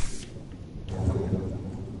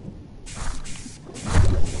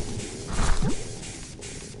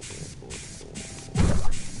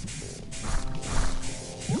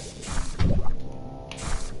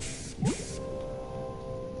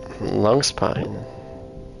 Long spine.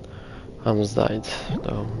 Almost died,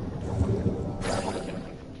 though.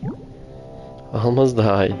 Almost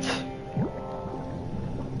died.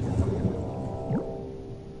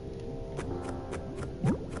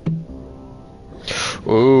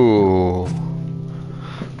 Ooh.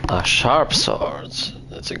 A sharp sword.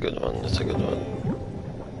 That's a good one, that's a good one.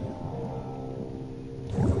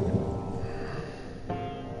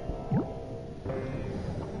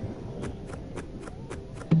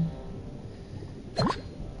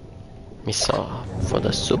 Miso for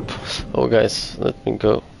the soup. Oh guys, let me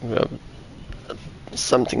go grab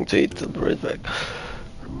something to eat. I'll be right back.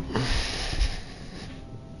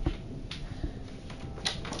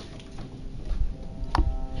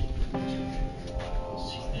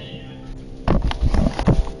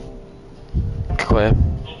 Quoi?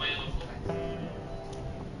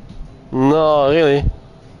 No, really?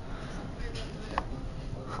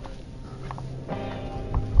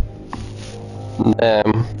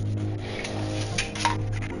 Damn.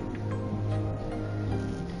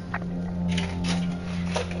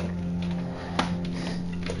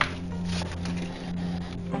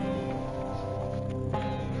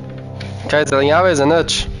 Kaj, zelenjava je za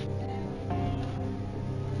nič.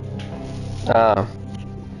 Ah.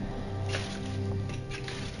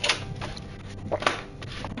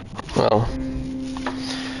 Well,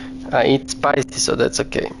 I eat spicy, so that's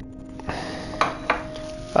okay.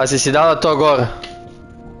 A si dala to gor?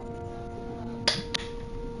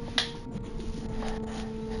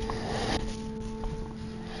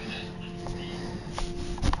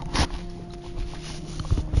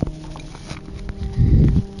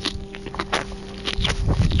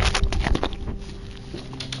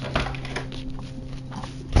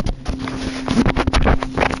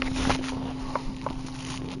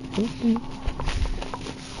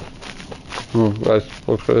 Nice,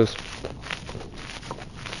 looks nice.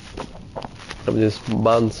 Have these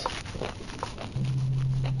buns.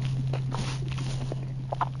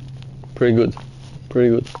 Pretty good, pretty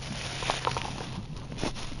good.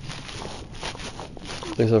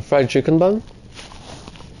 There's a fried chicken bun.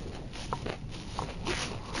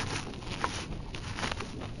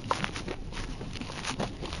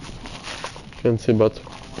 Can't see, but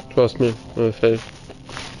trust me, I say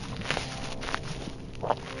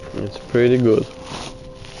it's pretty good.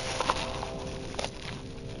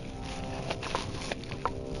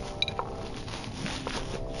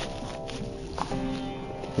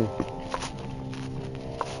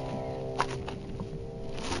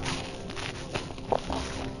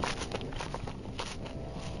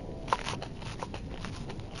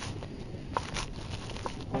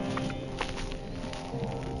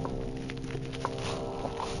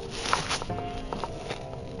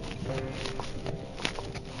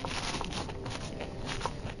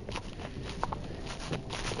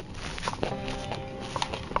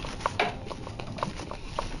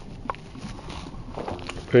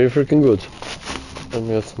 Pretty freaking good. Let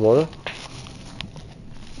me get some water.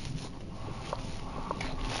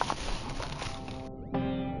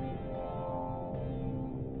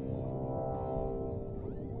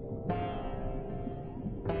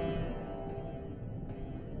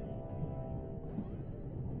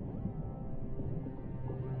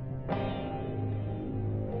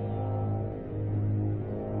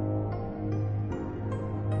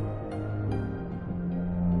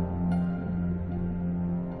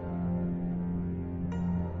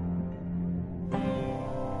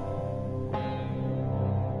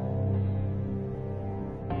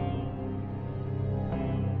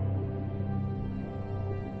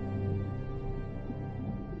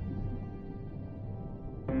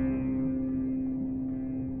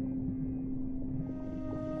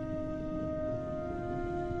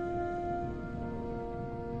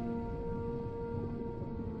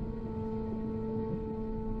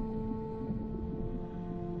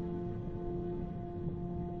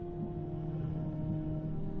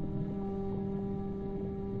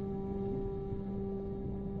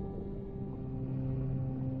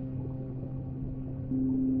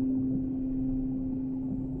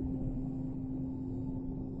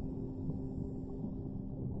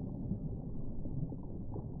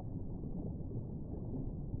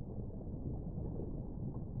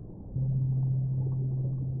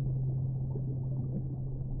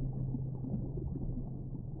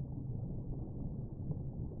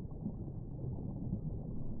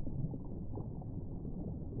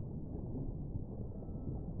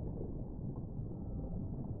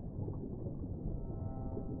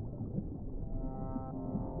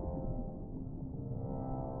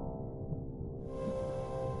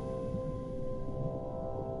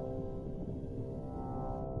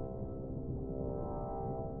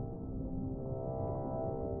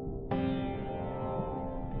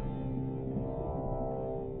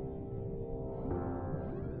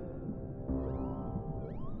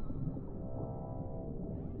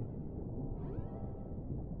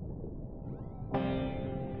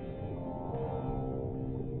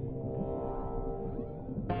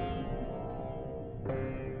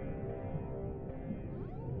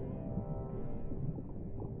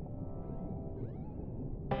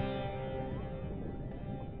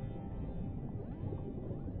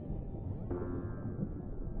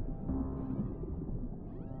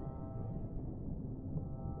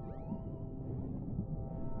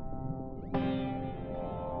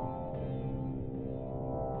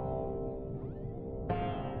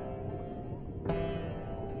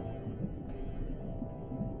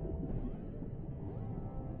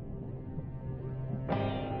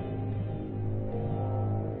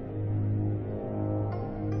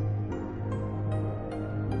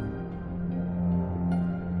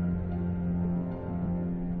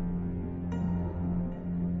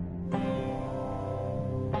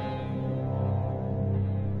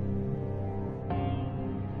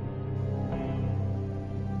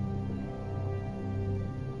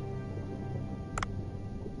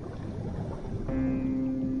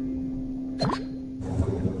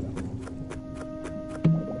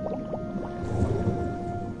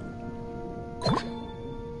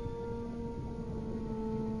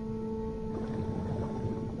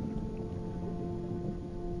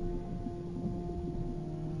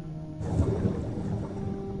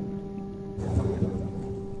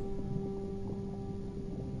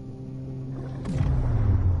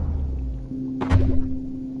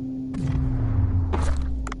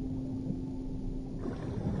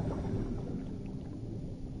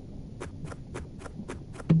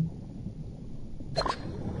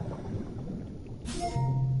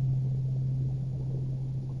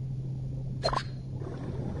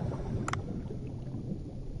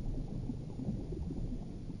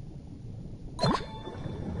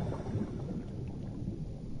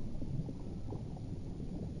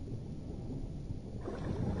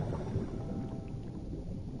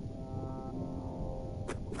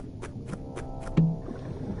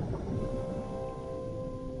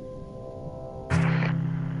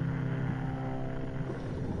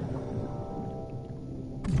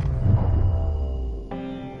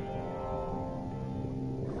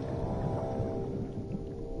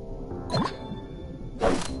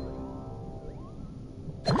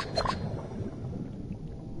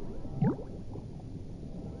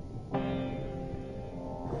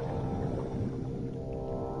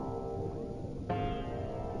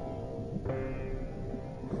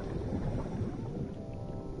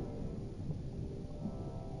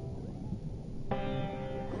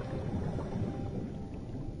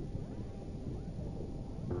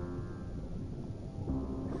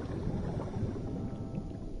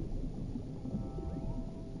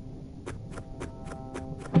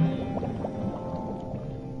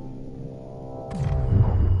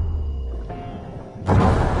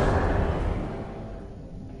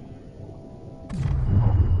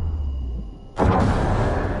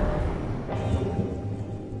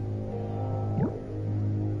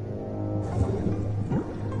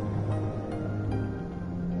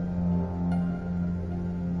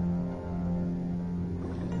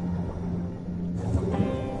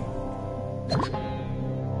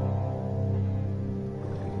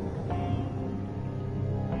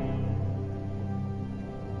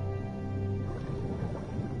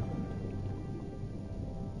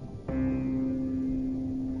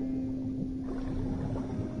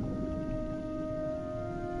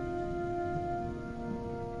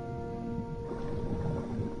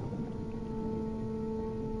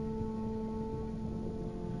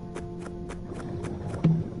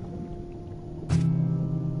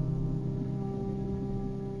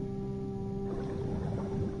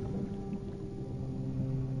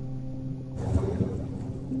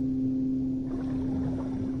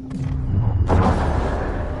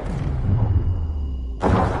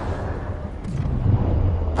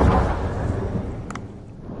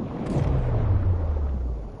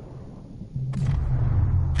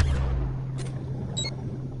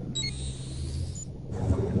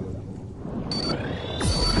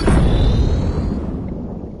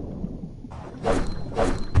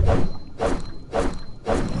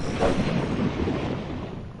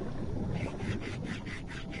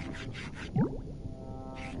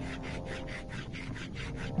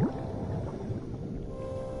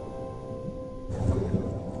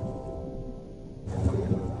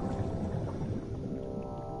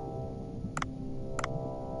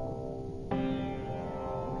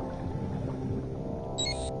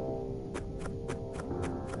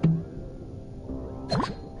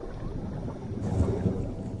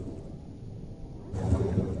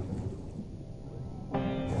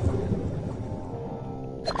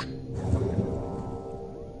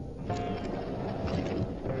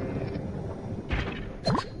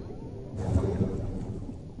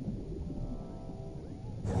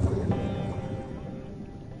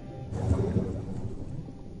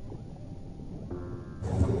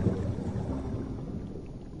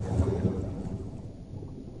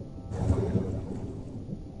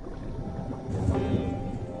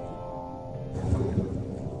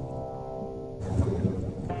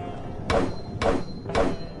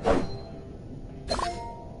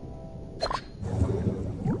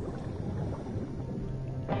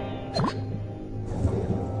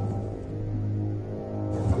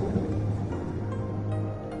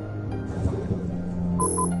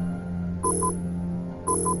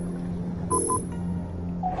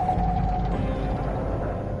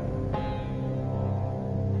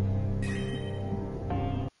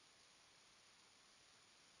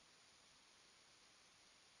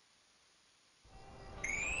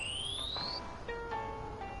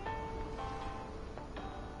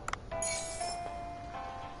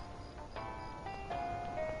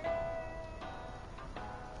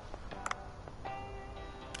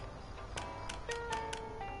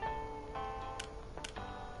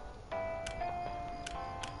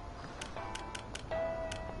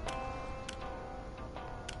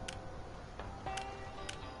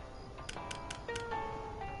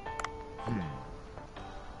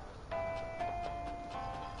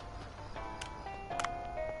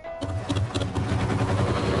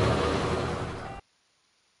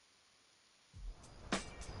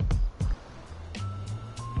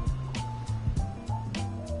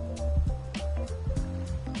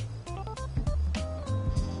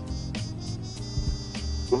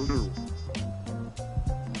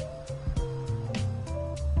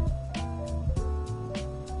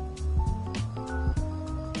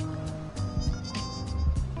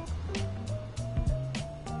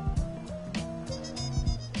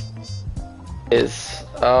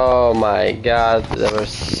 Oh my god, there were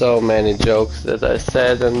so many jokes that I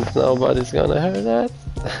said and nobody's gonna hear that.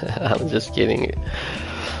 I'm just kidding.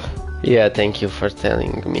 Yeah, thank you for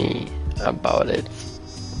telling me about it.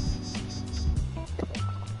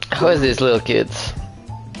 Who is this little kid?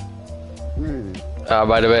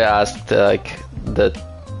 By the way, I asked like the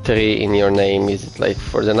 3 in your name. Is it like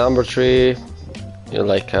for the number 3? You're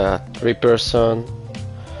like a 3 person,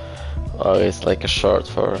 or it's like a short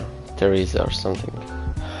for Teresa or something?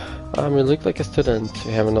 You look like a student.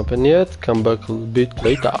 You haven't opened yet. Come back a little bit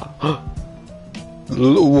later.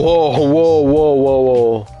 Whoa, whoa, whoa, whoa,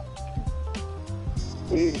 whoa.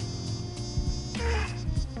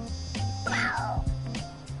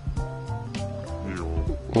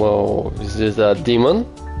 Whoa, is this a demon?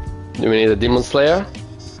 Do we need a demon slayer?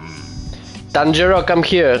 Tanjiro, come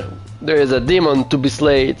here. There is a demon to be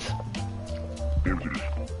slayed.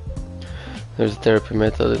 There's a therapy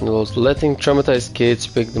method that involves letting traumatized kids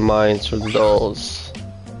pick the mind through the dolls.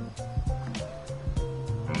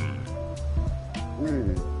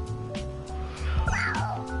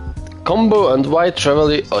 Combo and White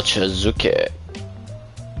Traveler Ochazuke.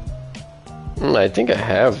 I think I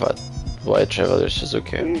have a White Traveler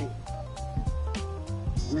Ochazuke.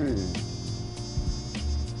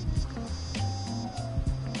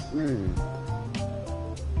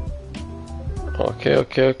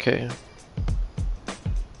 Okay.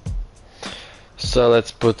 So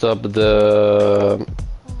let's put up the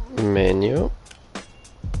menu.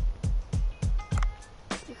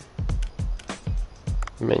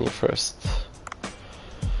 Menu first.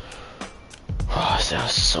 Oh, there are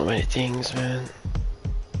so many things, man.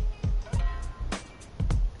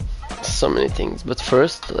 So many things, but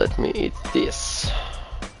first let me eat this.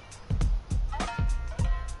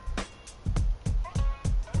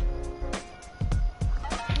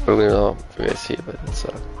 I don't know if you guys see it, but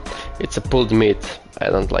it's a pulled meat. I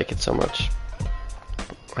don't like it so much.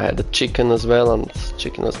 I had the chicken as well, and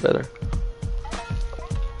chicken was better.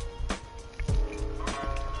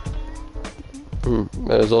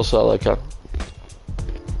 There's also like a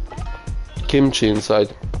kimchi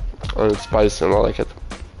inside, and it's spicy and I like it.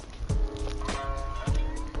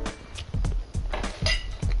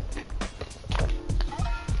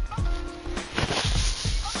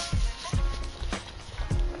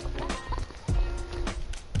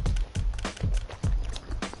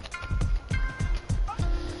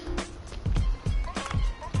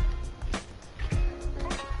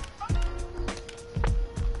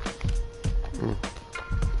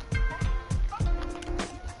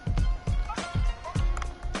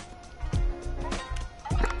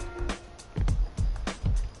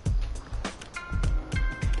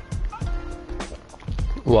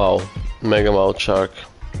 Wow, mega mouth shark.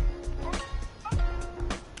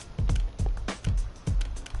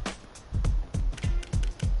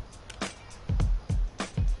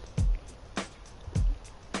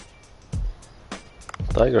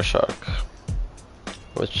 Tiger shark,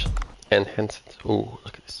 which enhanced it. Ooh,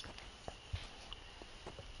 look at this.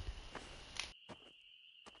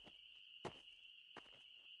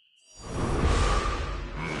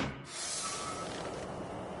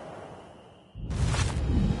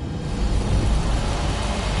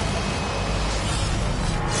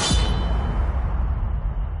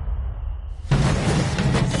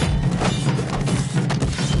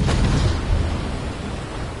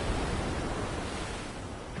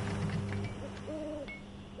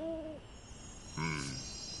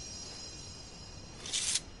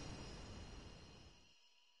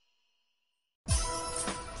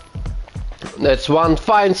 That's one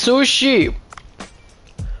fine sushi!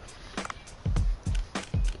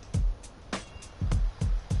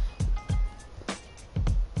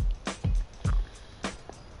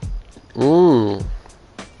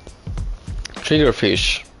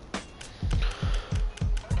 Triggerfish.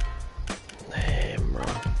 Damn, bro.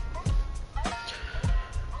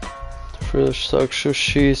 Fresh sock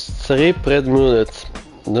sushi, strip red mullet.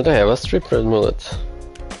 Did I have a strip red mullet?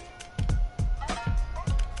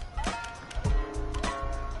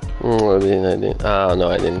 I didn't. Ah, no,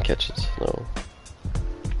 I didn't catch it. No.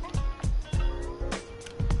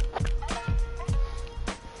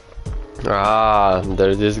 Ah,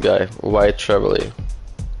 there's this guy, White Traveler.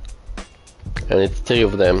 And it's 3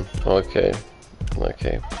 of them. Okay.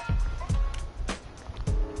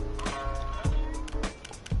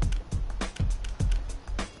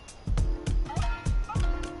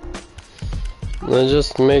 Let's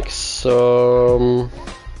just make some...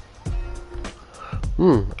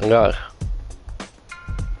 agar.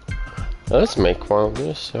 Let's make one of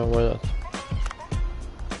this, yeah, why not?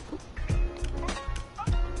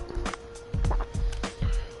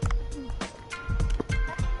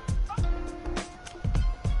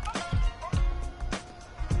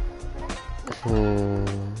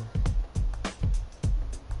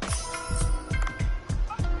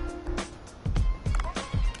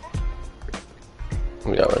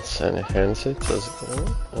 Yeah, let's enhance it as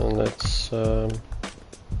well. And let's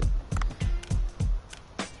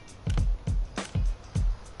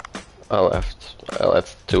I'll add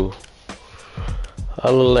 2.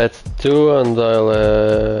 I'll add 2 and I'll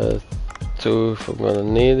add 2 if I'm gonna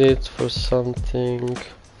need it for something.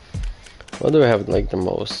 What do I have like the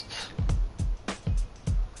most?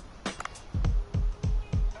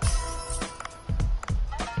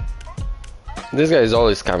 This guy is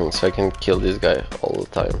always coming, so I can kill this guy all the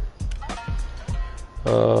time.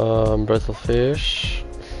 Brittle fish.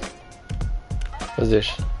 What's this?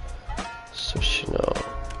 Sushi, no.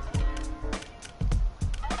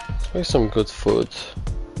 Let's make some good food.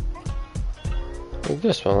 Like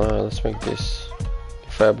this one, let's make this.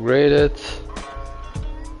 If I upgrade it,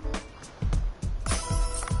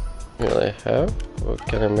 will I have? Or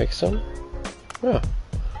can I make some? Yeah.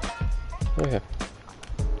 Okay.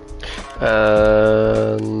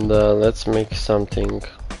 And let's make something.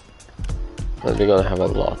 And we're gonna have a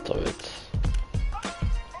lot of it.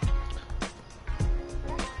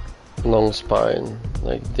 Long spine,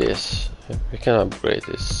 like this. We can upgrade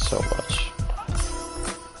this so much.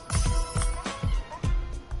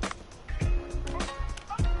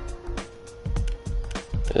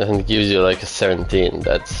 And it gives you like a 17,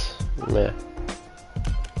 that's meh.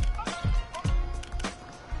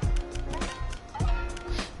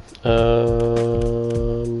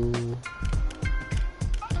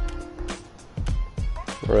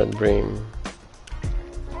 Red bream.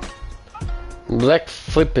 Black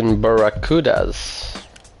flipping barracudas.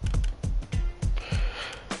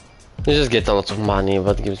 You just get a lot of money.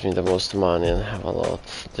 What gives me the most money and have a lot?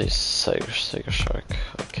 This tiger shark.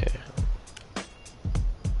 Okay.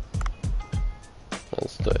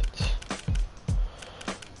 Let's do it.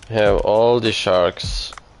 Have all the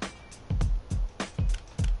sharks.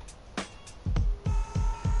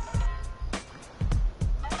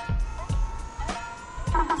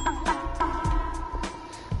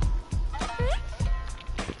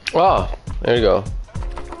 Oh, there you go.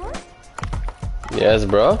 Yes,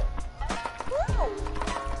 bro.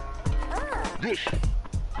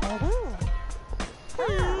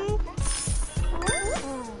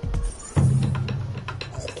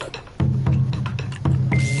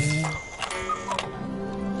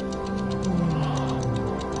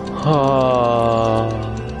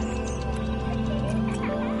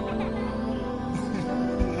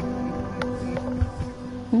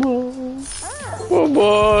 Oh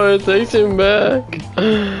boy, it takes him back.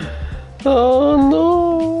 Oh no.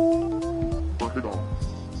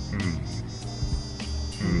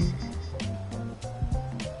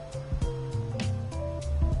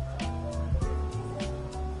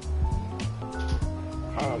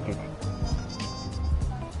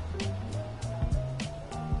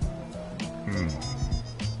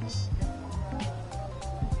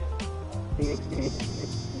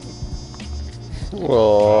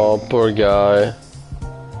 Oh, poor guy.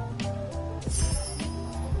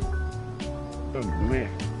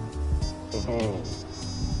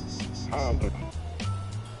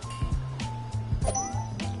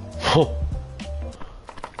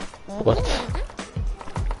 What?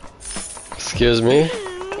 Excuse me?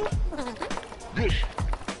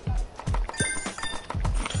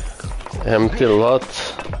 Empty lot.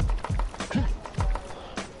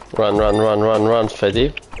 Run, run, run, run, run,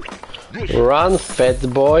 fatty. Run, fat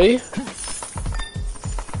boy.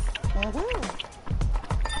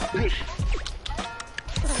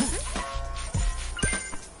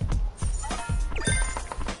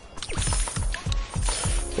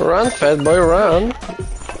 Run, fat boy, run.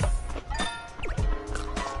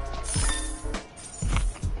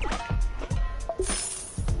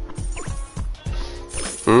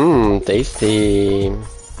 Mmm, tasty.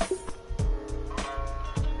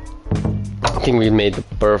 I think we made the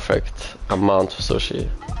perfect amount of sushi.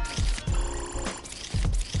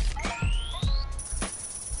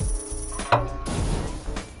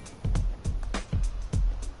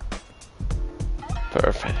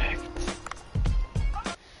 Perfect.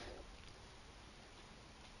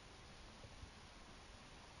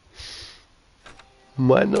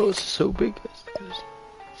 My nose is so big.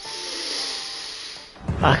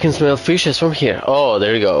 I can smell fishes from here. Oh,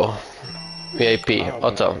 there you go. VIP,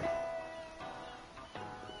 Otto.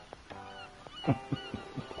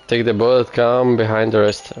 Take the bullet, come behind the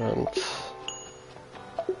restaurant.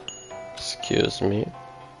 Excuse me.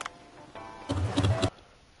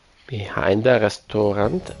 Behind the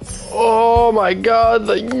restaurant. Oh my god,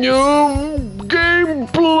 the new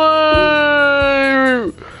gameplay!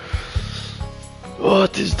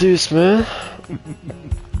 What is this, man?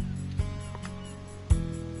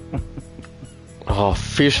 Oh,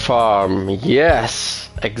 fish farm, yes!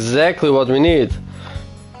 Exactly what we need.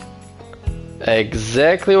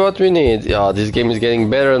 Exactly what we need. Yeah, this game is getting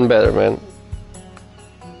better and better, man.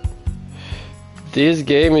 This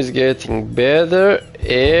game is getting better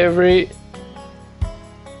every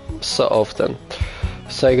so often.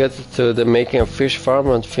 So I got to the making a fish farm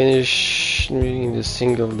and finished in the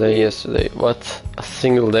single day yesterday. What? A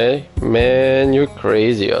single day? Man, you're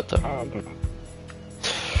crazy, Otto.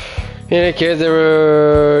 In any case,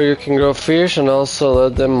 you can grow fish and also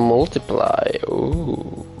let them multiply.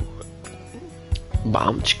 Ooh.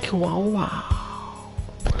 Bam chicka wow wow.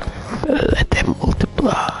 Let them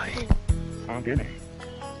multiply.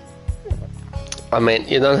 I mean,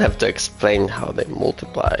 you don't have to explain how they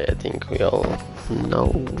multiply. I think we all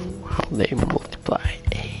know how they multiply.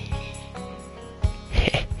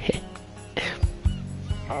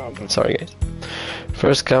 Sorry, guys.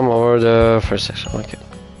 First come over the first section. Okay.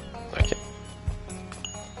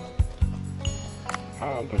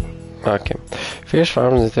 Okay. Fish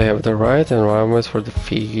farms need to have the right environment for the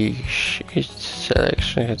fish. Each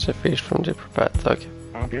selection gets a fish from different path. Okay.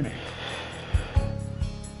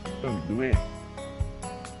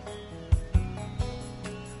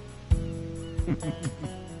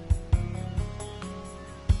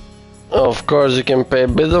 Of course, you can pay a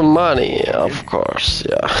bit of money. Of course,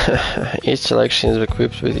 yeah. Each selection is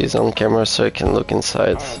equipped with its own camera so you can look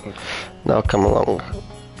inside. Now come along.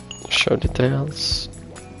 Show details.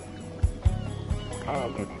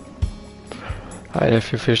 Hide a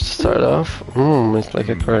few fish to start off. It's like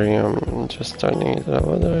aquarium. Just turning it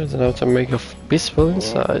over. It's now to make a peaceful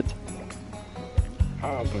inside.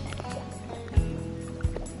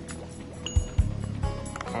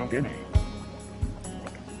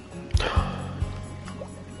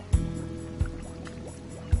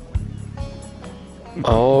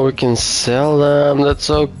 Oh, we can sell them. That's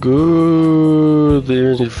so good.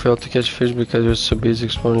 Even if you fail to catch fish because you're so busy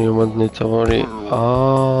exploring, you won't need to worry.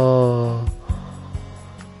 Oh.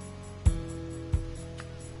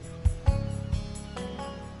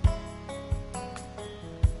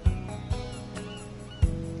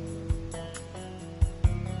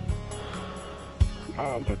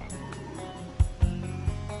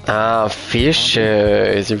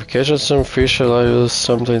 Fishes. If you catch some fish, you'll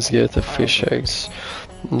sometimes get the fish eggs.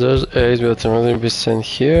 Those eggs will automatically be sent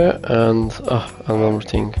here, and another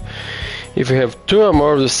thing. If you have two or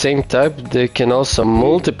more of the same type, they can also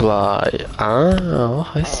multiply.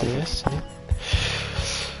 I see.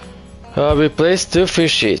 We placed 2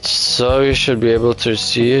 fish each, so you should be able to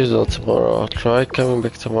receive it tomorrow. Try coming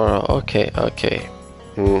back tomorrow. Okay.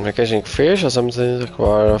 Catching fish or something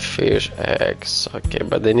require fish eggs. Okay,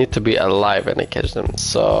 but they need to be alive when I catch them.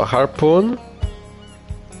 So harpoon.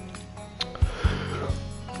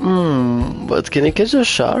 But can you catch a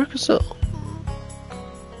shark? So.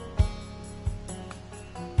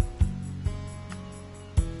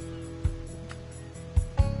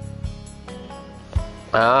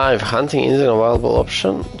 If hunting isn't a viable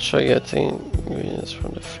option, try getting ingredients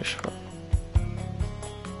from the fish farm.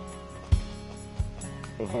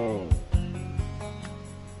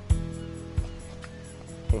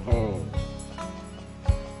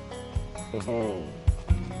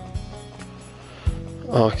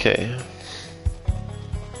 Okay.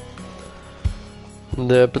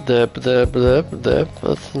 Dep at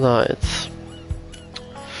night.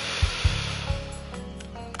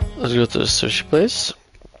 Let's go to the sushi place.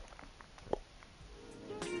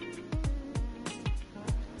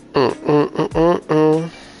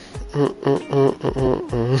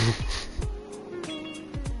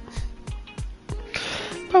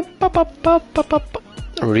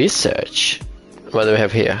 Research. What do we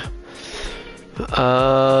have here?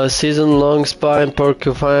 Season long spine,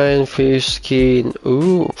 porcupine, fish skin.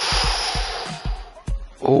 Ooh,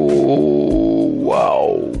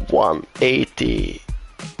 wow, 180.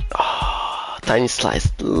 Tiny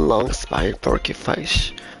sliced long spine porcupine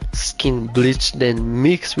skin bleached, then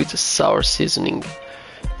mixed with a sour seasoning.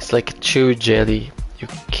 It's like a chewy jelly you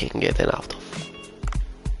can't get it out of.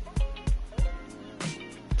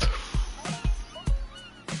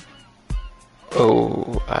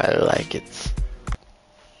 Oh, I like it.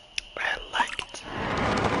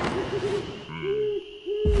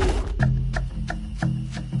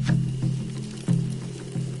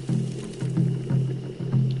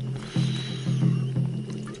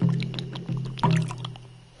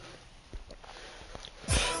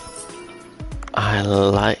 I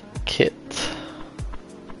like it.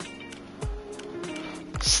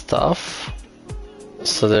 Stuff.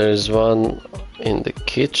 So there is one in the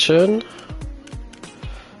kitchen.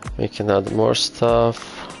 We can add more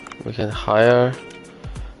stuff. We can hire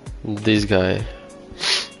this guy.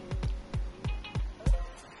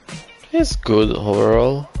 It's good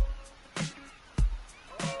overall.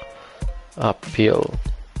 Appeal.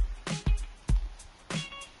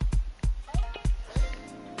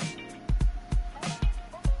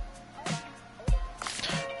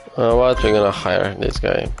 What we're gonna hire this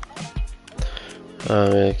guy?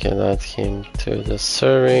 We can add him to the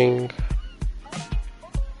serving,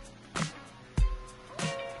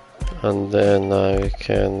 and then we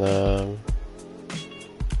can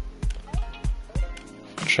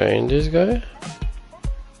train this guy.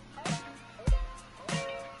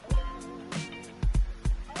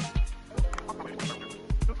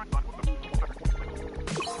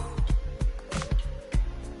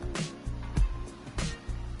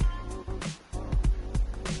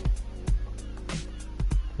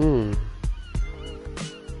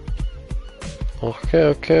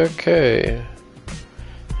 Okay.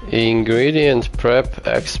 Ingredient prep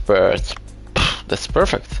expert. That's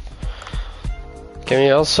perfect. Can we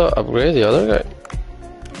also upgrade the other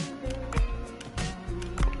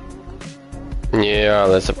guy? Yeah,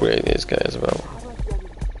 let's upgrade this guy as well.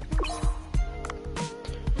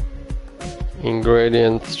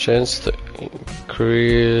 Ingredient chance to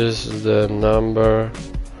increase the number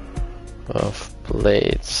of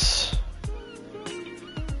plates.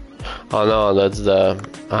 Oh no, that's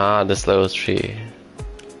that's level 3.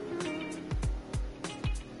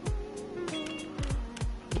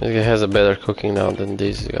 He has a better cooking now than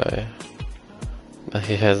this guy. But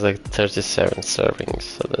he has like 37 servings,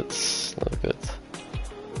 so that's not good.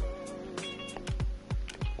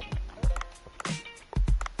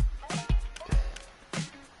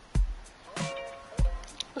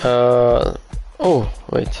 Oh,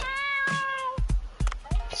 wait.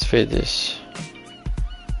 Let's feed this.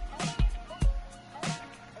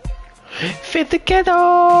 Feed the cat!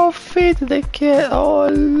 Oh, feed the cat! Oh,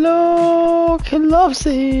 look! He loves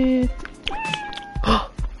it!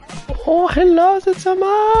 Oh, he loves it so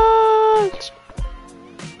much!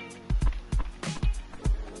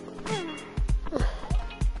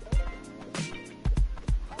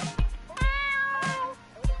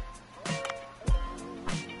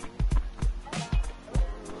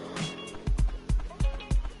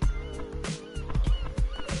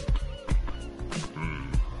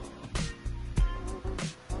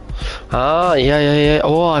 Ah, yeah.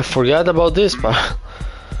 Oh, I forgot about this part.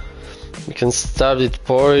 We can start with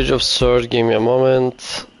porridge of sort. Give me a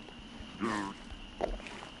moment.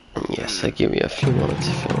 Yes, I give you a few moments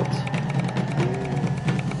if you want.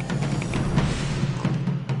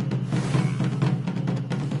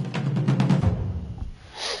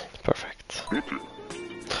 Perfect.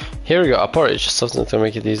 Here we go, a porridge. Something to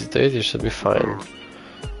make it easy to eat. You should be fine.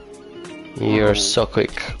 You're so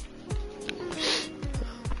quick.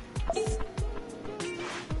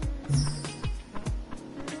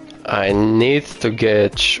 I need to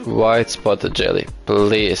get white spotted jelly,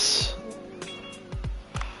 please.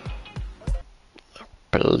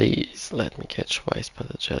 Please let me catch white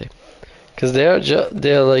spotted jelly, cause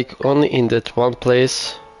they're like only in that one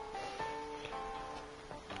place.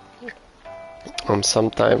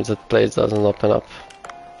 Sometimes that place doesn't open up.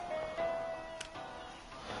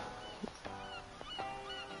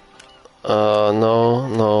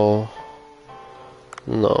 No.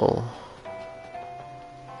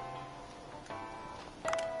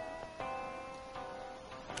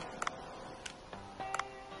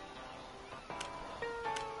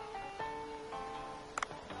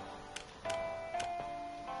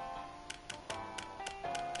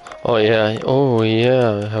 Oh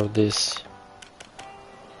yeah, I have this.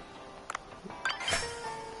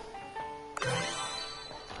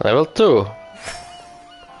 Level 2.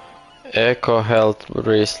 Eco Health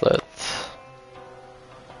Bracelet.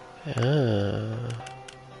 Yeah.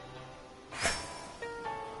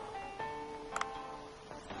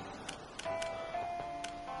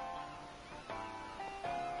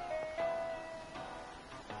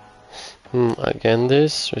 Again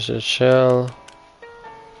this, research shell.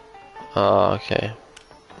 Ah, okay.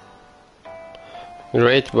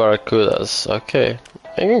 Great barracudas, okay.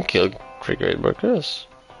 I can kill 3 great barracudas.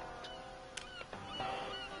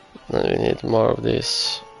 Then we need more of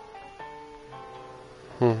this.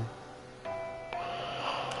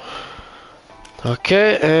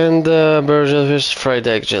 Okay, and bird jellyfish, fried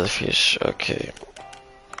egg jellyfish, okay.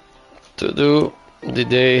 Today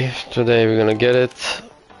we're gonna get it.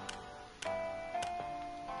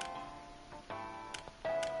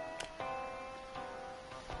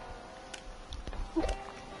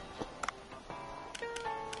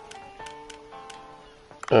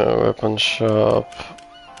 Weapon shop.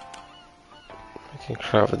 I can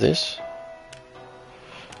craft this.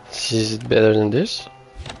 Is it better than this?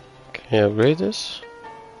 Can I upgrade this?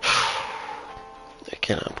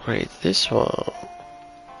 upgrade this one.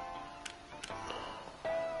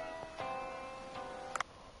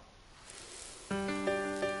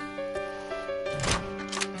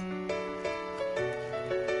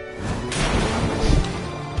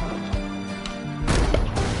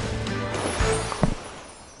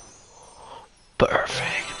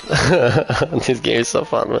 Perfect. This game is so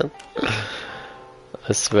fun, man.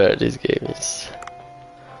 I swear this game is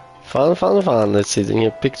fun, fun, fun. Let's see the new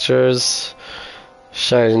pictures.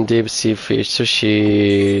 Shining deep sea fish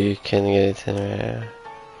sushi. Can you get it in there?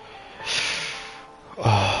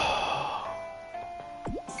 Oh.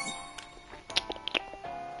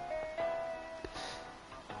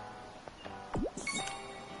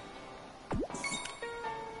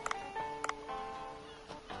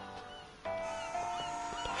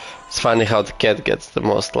 It's funny how the cat gets the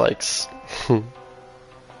most likes.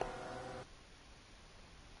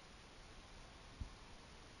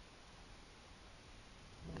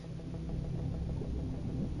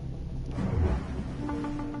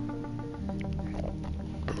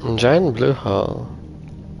 Giant blue hole.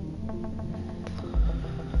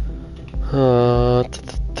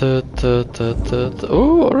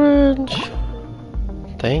 Ooh, orange.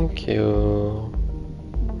 Thank you.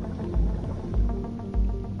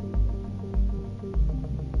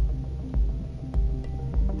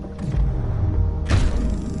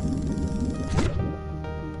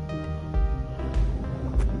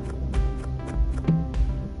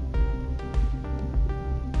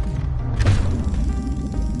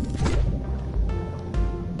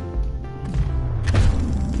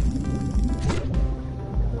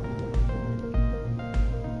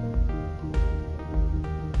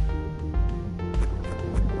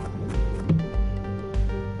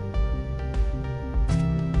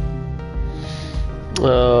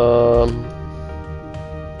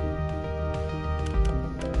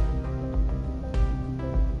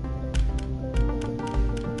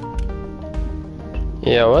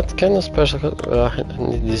 Yeah, what kind of special? I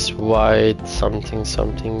need this white something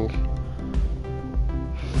something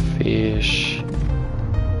fish.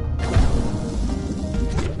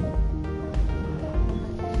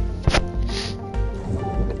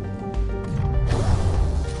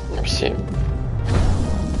 Let's see.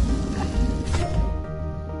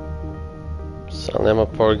 Salema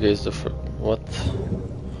porgy is the what?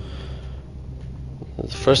 The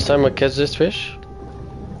first time I catch this fish?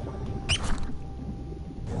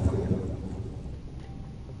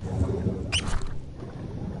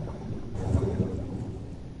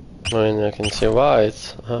 I mean, I can see why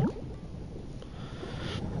it's, huh?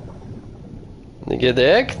 Did you get the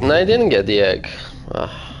egg? No, I didn't get the egg.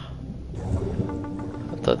 Ah.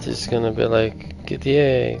 I thought it's gonna be like, get the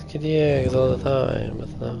eggs all the time, but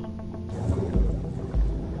no.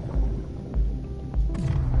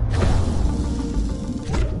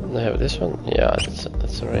 I have this one? Yeah,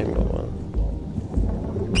 that's a rainbow one.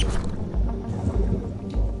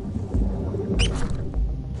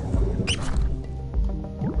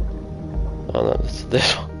 Oh no, that's the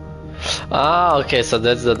dead one. Ah, okay, so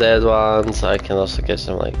that's the dead one, so I can also catch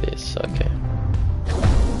them like this, okay.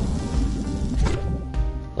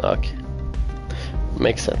 Okay.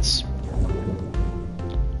 Makes sense.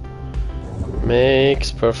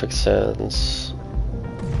 Makes perfect sense.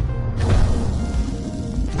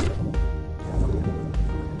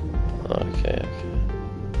 Okay.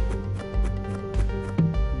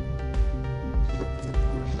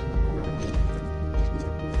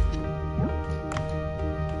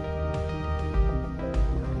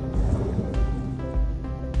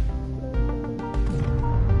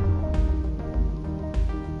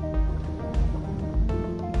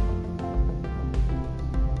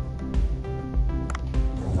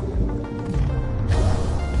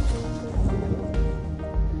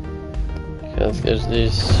 Let's get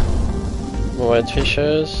these white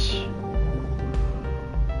fishes.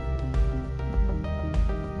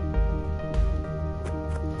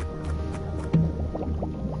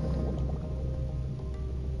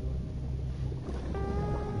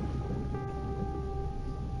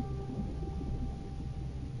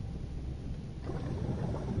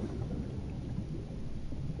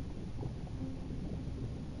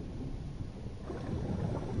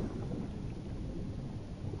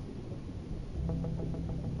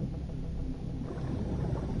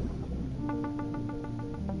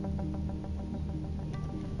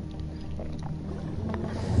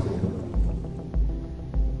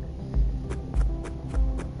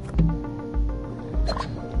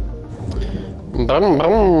 Brum,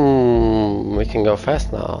 brum. We can go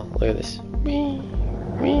fast now. Look at this. Wee,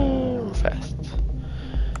 wee, fast.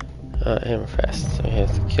 I am fast. So we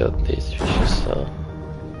have to kill these fishes. So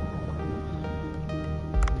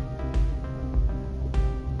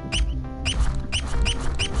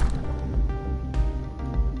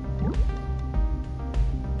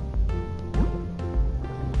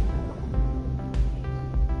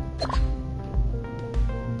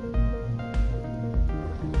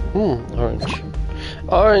Orange.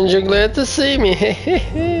 Orange, you're glad to see me.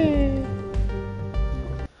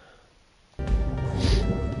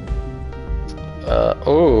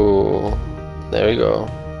 Oh, there we go.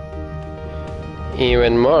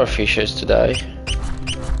 Even more fishes to die.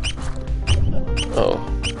 Oh.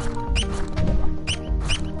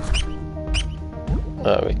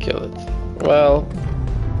 Oh, we killed it. Well.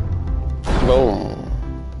 Boom.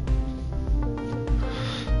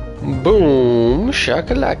 Boom.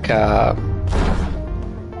 Shakalaka.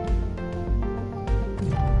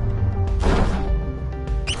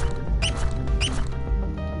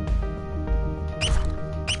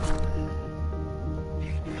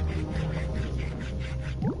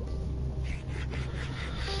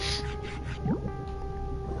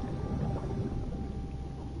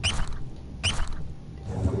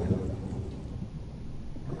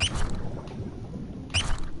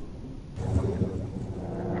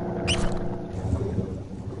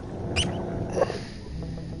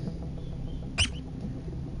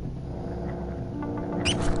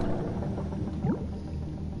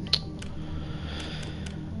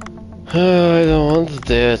 I don't want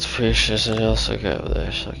dead fish, anything else I have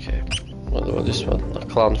there, okay. What about this one? A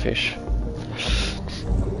clownfish.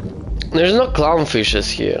 There's no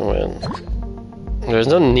clownfishes here, man. There's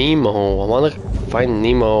no Nemo. I wanna find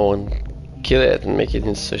Nemo and kill it and make it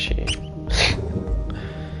in sushi.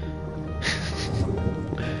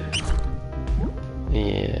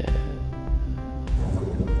 Yeah.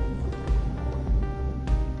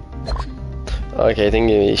 Okay, I think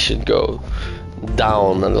we should go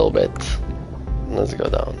down a little bit. Let's go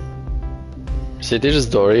down. See, there's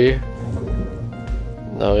Dory.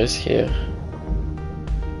 Now he's here.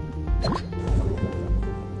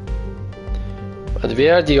 But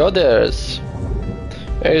where are the others?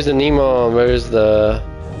 Where is the Nemo? Where is the...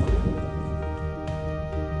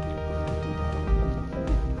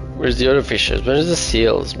 Where's the other fishes? Where's the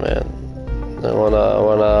seals, man? I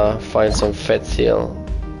wanna find some fat seal.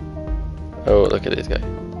 Oh, look at this guy.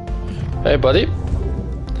 Hey, buddy.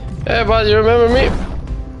 Hey, buddy, you remember me?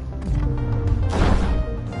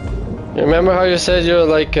 You remember how you said you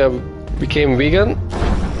like became vegan?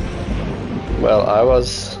 Well, I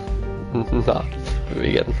was not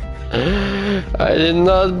vegan. I did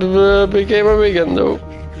not became a vegan though.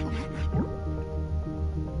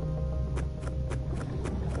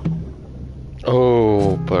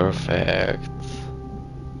 Oh, perfect.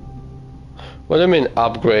 What do you mean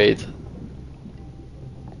upgrade?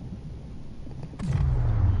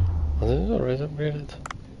 Was it already upgraded?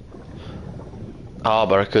 Ah,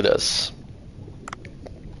 barracudas.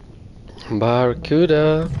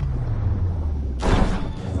 Barracuda.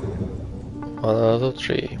 1 out of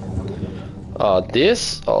 3. Ah,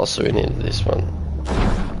 this also we need this one.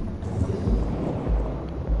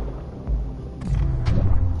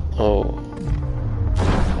 Oh.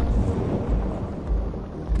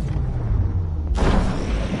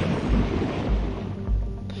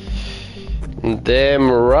 Damn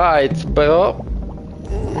right, bro.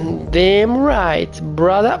 Damn right,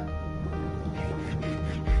 brother.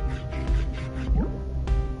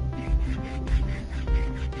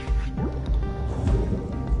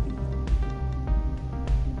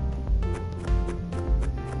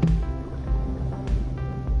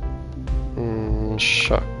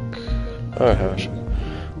 Shuck. Oh, I have a shuck.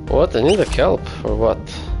 What? I need a kelp for what?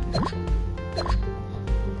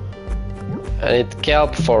 I need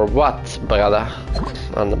kelp for what, brother?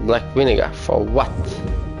 And the black vinegar for what?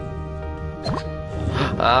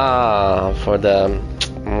 Ah, for the...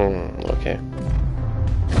 okay.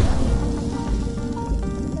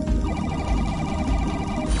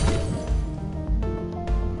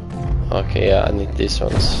 Okay, yeah, I need these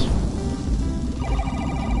ones.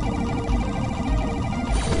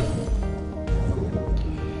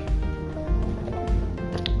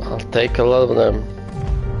 I'll take a lot of them.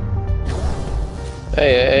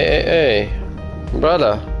 Hey,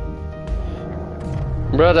 brother.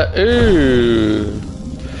 Brother, ooh.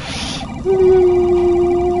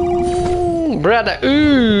 Brother,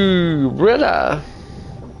 ooh, brother.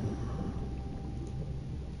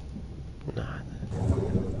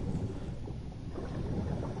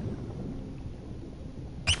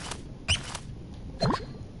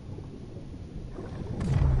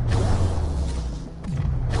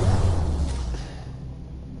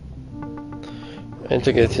 I need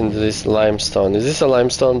to get into this limestone. Is this a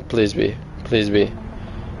limestone? Please be. Please be.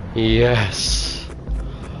 Yes.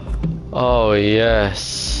 Oh,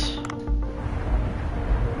 yes.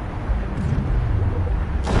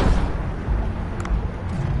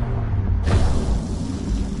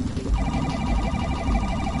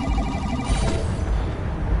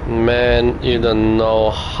 Man, you don't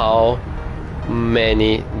know how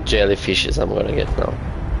many jellyfishes I'm gonna get now.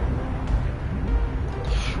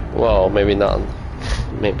 Well, maybe none.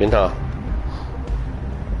 Maybe not.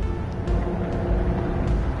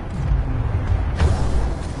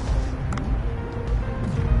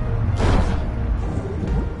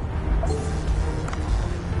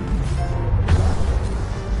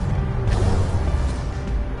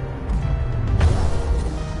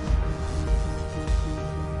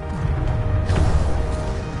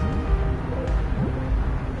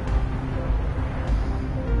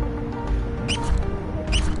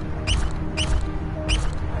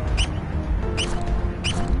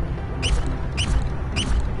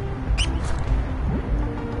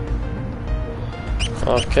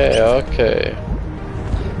 Okay, okay.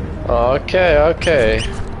 Okay, okay.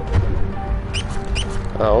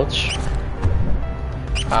 Ouch.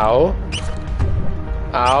 Ow.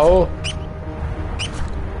 Ow.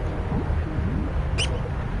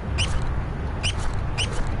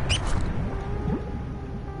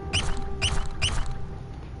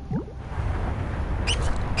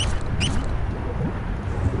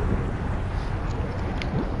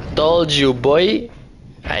 Told you, boy.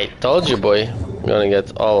 I told you, boy. I'm gonna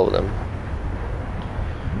get all of them.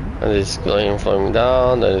 And it's going falling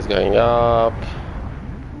down, then it's going up.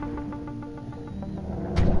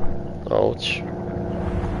 Ouch.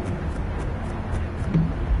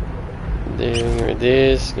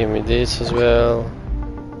 Give me this as well.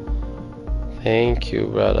 Thank you,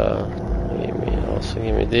 brother.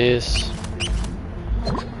 Give me this.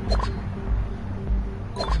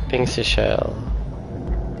 Pingsy shell.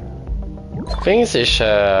 Pingsy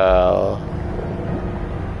shell.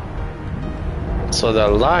 So the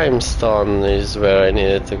limestone is where I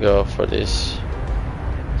needed to go for these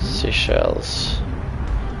seashells.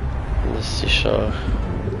 The seashore.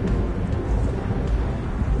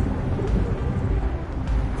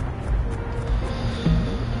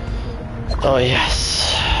 Oh yes.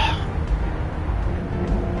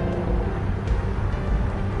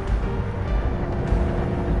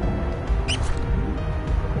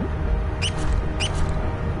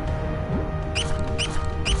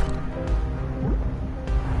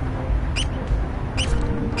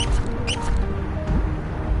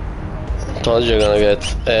 Told you you're gonna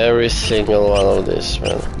get every single one of these,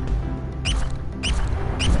 man.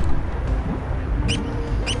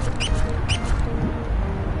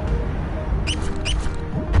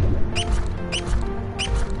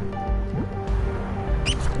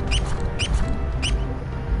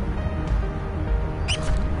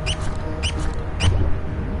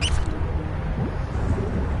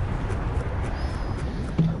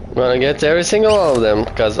 I'm gonna get every single one of them,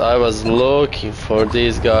 because I was looking for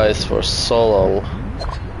these guys for so long.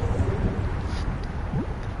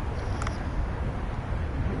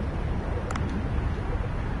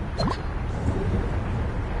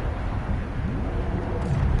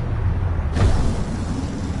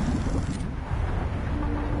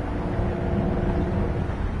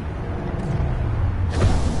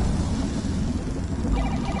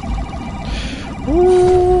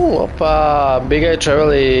 Ooh, opa, big eye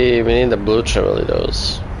trevally, we need the blue trevally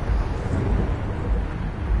those.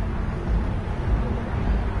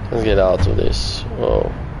 Let's get out of this.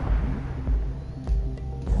 Whoa.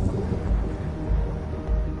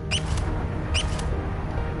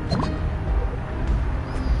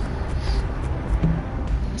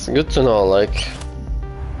 It's good to know, like.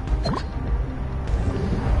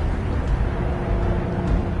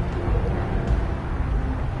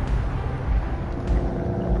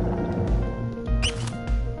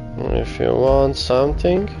 If you want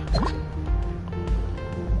something,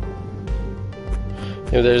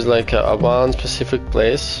 if there's like a one specific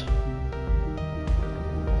place,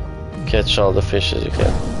 catch all the fishes you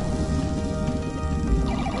can.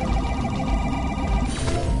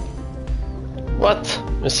 What?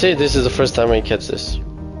 You see, this is the first time I catch this.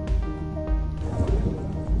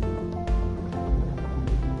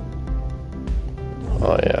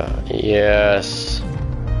 Oh yeah, yes.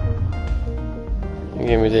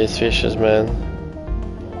 Give me these fishes, man.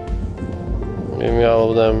 Give me all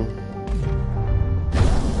of them.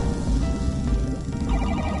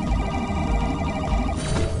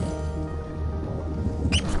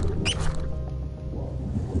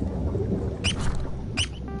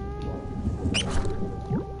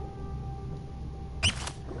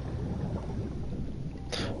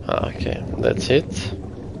 Okay, that's it.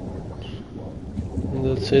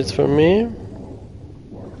 That's it for me.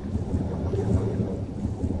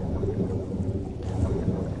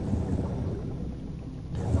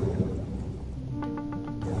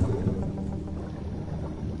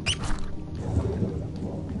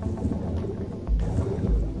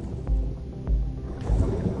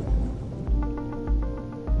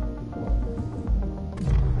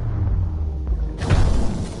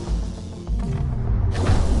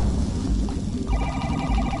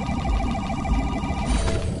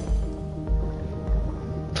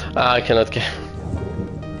 Ah, I cannot get.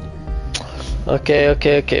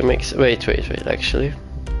 Okay. Makes. Wait.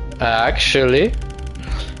 Actually,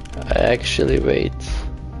 wait.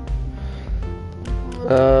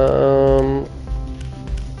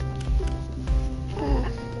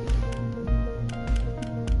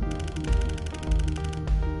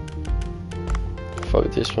 Fuck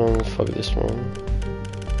this one.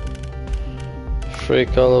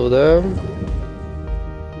 Freak all of them.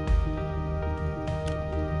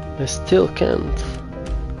 I still can't.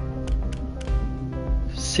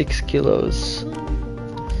 6 kilos.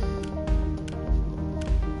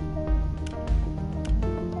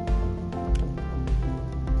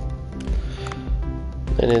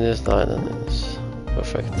 I need this, no, I don't need this.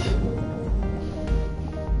 Perfect.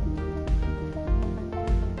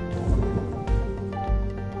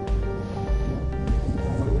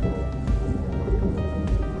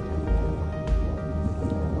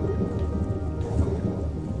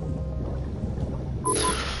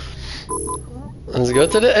 Let's go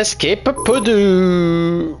to the escape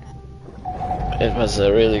pudu. It was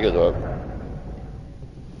a really good one.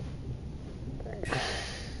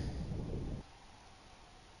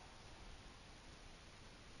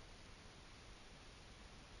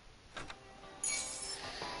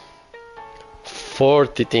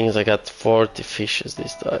 "40 things, I got 40 fishes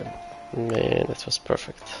this time. Man, that was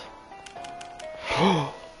perfect.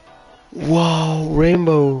 Wow,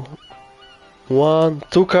 rainbow.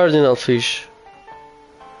 2 cardinal fish.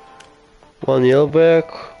 1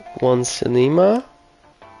 yellowback, 1 selima,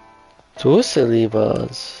 2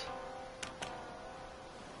 selimas.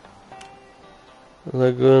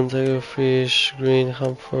 Lagoon, tigerfish, green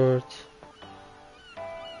comfort.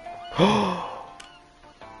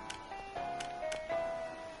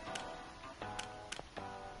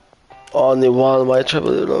 Only 1 white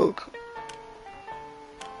traveling log.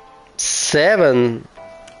 7.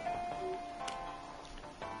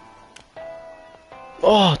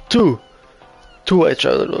 Oh, 2. 2 white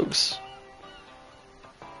traveling logs.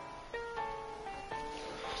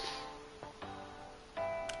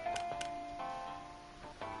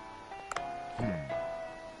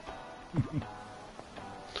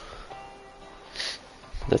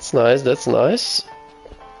 That's nice.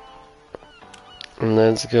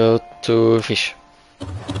 Let's go to fish.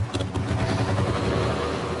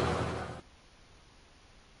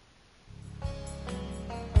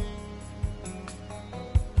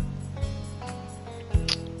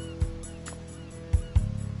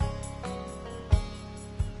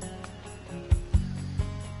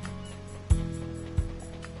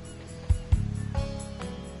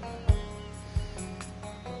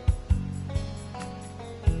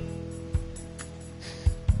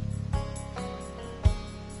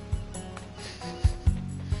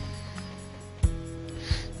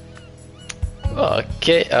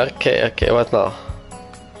 Okay, what now?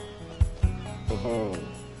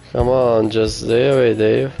 Come on, just stay away,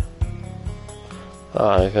 Dave.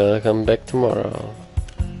 I gotta come back tomorrow.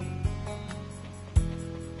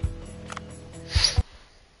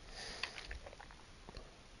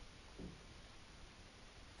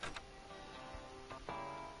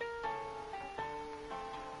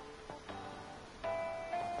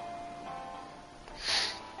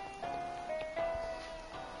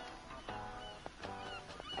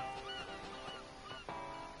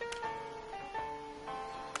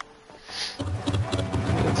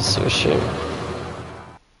 Sushi.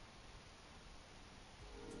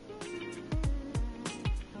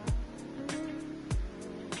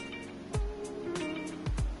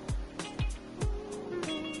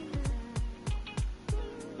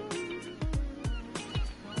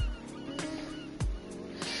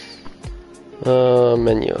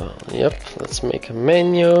 Menu. Yep, let's make a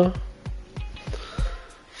menu.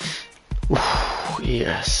 Ooh,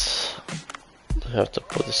 yes. I have to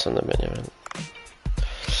put this on the menu.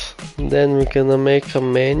 Then we're gonna make a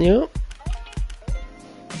menu.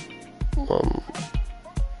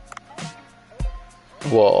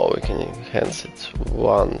 Whoa, we can enhance it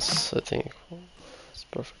once, I think. It's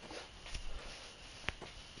perfect.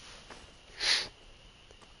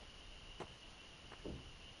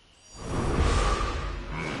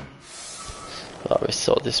 Oh, we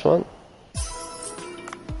saw this one.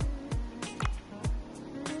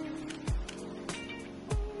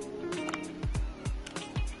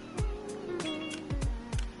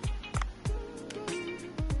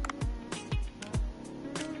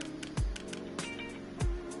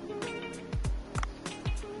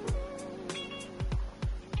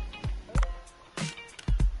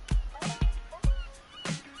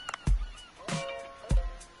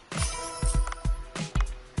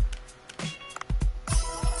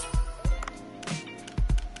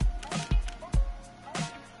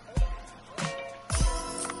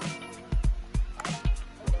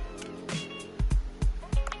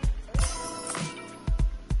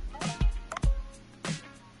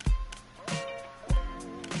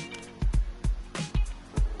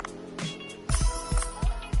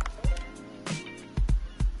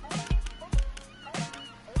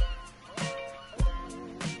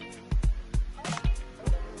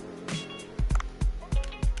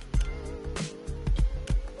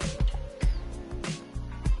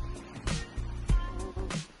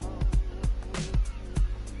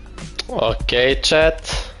 Okay,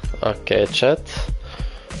 chat. Okay, chat.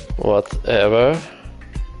 Whatever.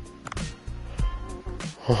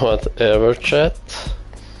 Whatever, chat.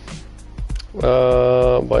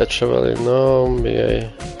 White Chevrolet, no.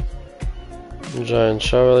 BA. Giant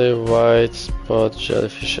Chevrolet, white spot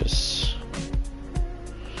jellyfishes.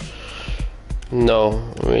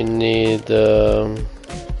 No, we need.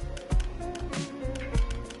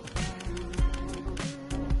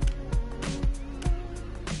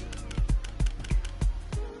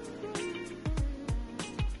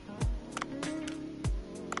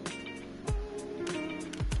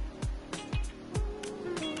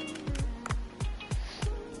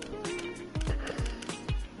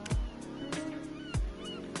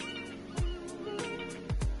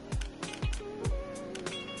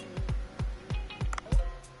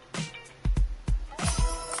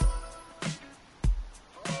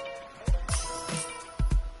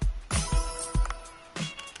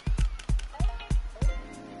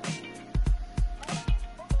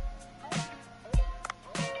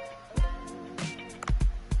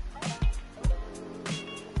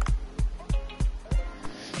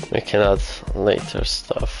 We can add later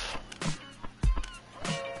stuff.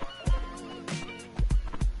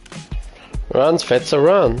 Run, Fetzer,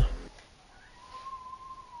 run!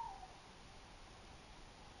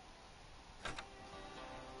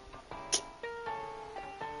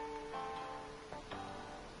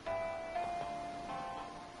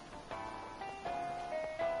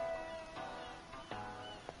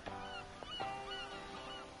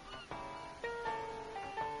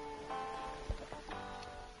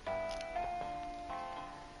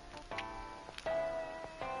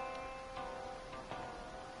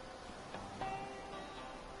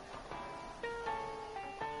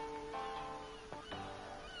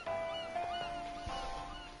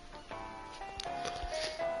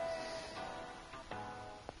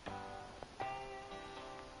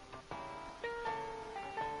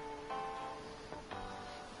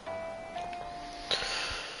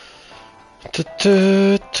 I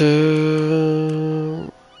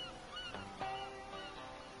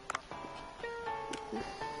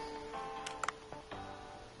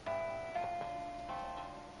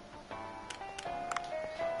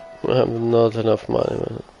have not enough money,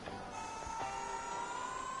 man.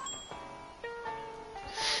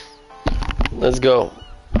 Let's go.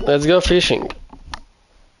 Let's go fishing.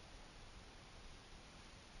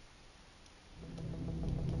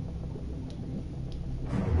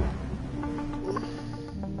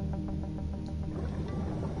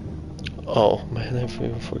 Oh man, I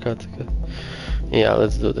even forgot to get. Yeah,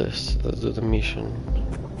 let's do this. Let's do the mission.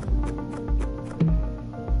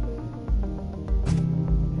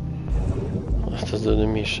 Let's do the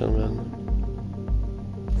mission, man.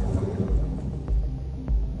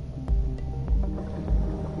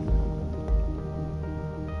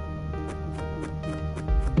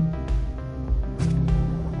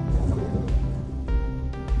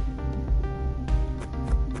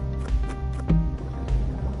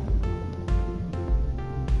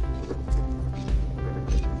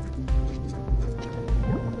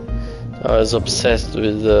 I was obsessed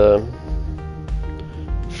with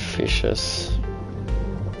fishes.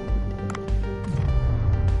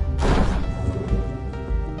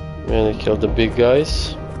 And I killed the big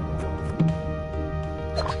guys.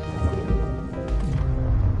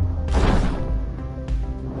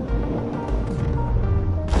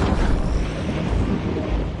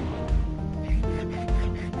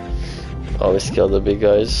 Always kill the big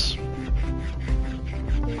guys.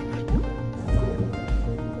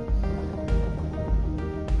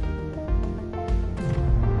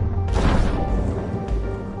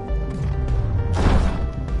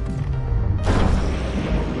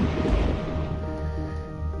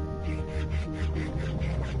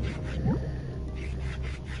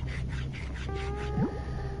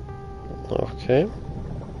 Okay.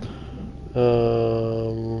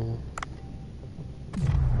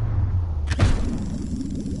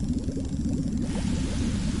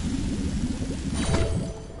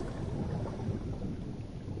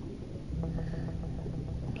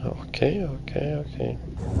 Okay.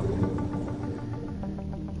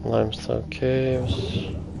 Limestone caves.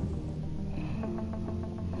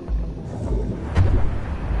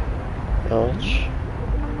 Ouch.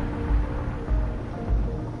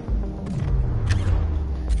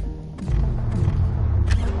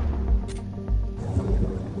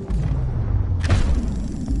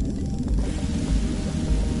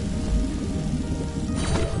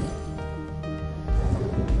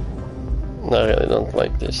 I really don't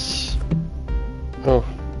like this. Oh.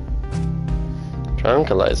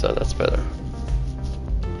 Tranquilizer, that's better.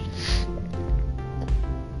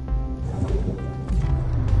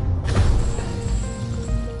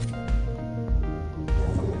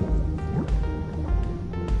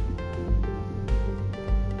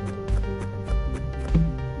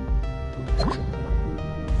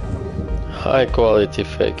 High quality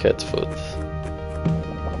fake cat food.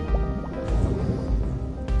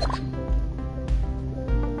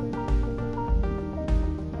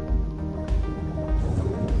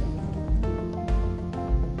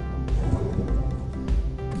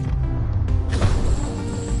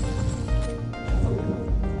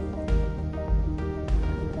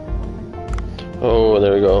 Oh,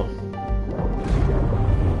 there we go.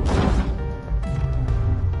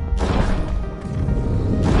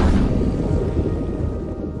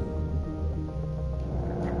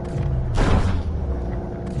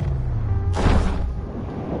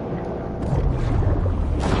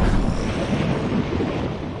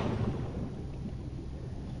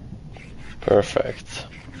 Perfect.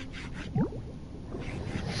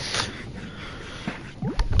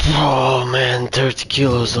 Oh man, 30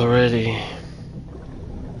 kilos already.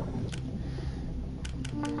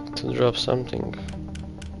 To drop something.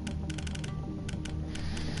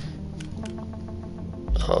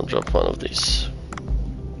 I'll drop one of these.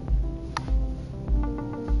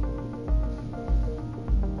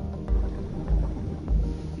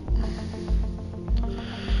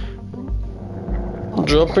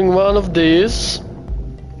 Dropping one of these.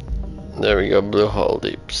 There we go, blue hole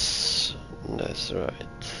dips. That's right.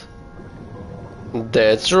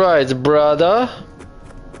 That's right, brother.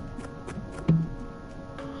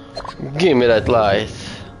 Give me that light.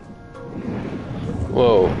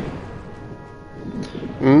 Whoa.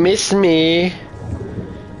 Miss me.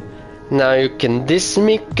 Now you can diss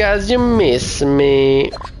me 'cause you miss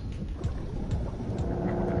me.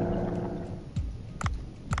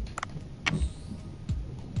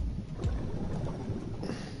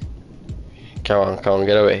 Come on,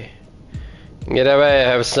 get away. Get away, I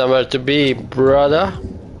have somewhere to be, brother.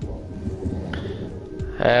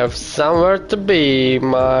 Have somewhere to be,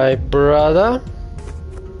 my brother.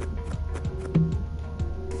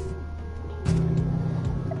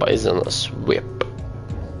 Poisonous whip.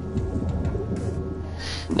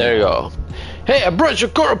 There you go. Hey, I brought you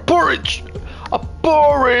a porridge. A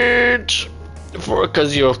porridge.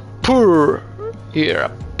 Cause you're poor. You're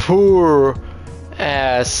a poor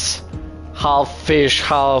ass. Half fish,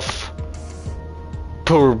 half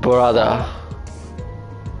poor brother.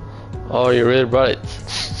 Oh, you really brought it.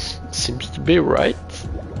 Seems to be right.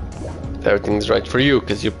 Everything's right for you,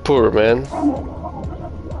 cause you're poor, man.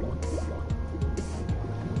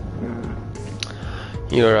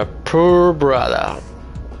 You're a poor brother.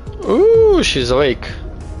 Ooh, she's awake.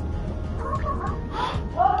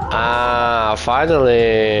 Ah,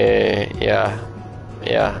 finally. Yeah.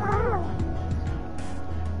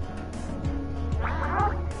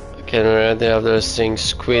 Can already have those things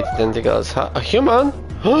squid tentacles. Huh? A human?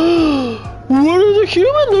 What is a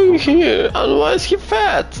human doing here? And why is he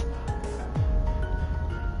fat?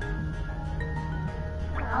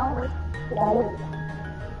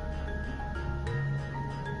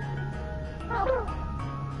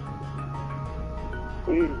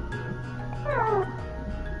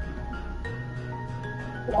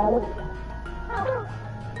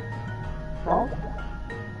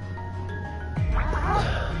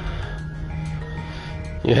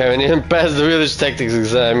 You haven't even passed the village tactics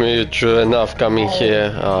exam. You're true enough coming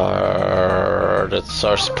here. That's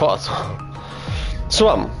our spot.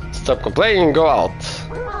 Swam, stop complaining, go out.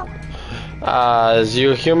 As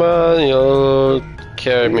you human, you'll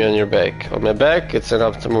carry me on your back. On my back, it's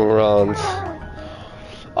enough to move around.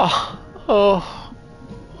 Oh.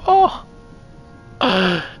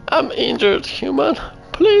 I'm injured, human.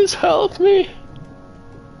 Please help me.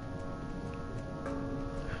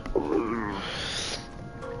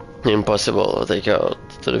 Impossible. I'll take you out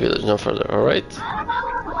to the village, no further, alright?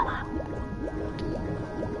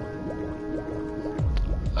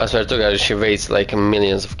 I swear to God, she weighs like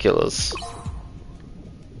millions of kilos.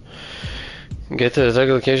 Get to the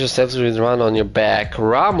target location, steps with run on your back.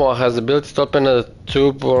 Ramo has the ability to open the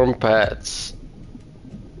two warm pads.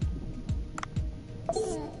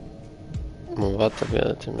 What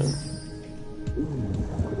ability, man?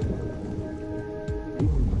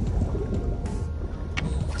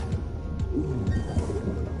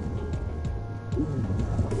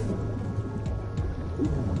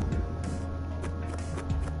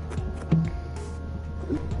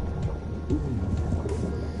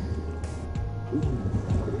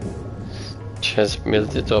 She has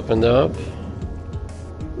ability to open them up.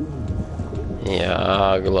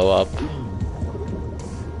 Yeah, glow up.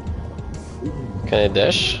 Can I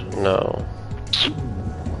dash? No.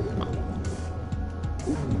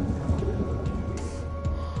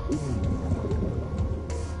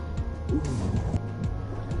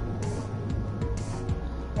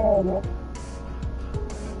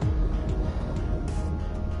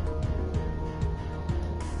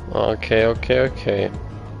 Okay, okay, okay.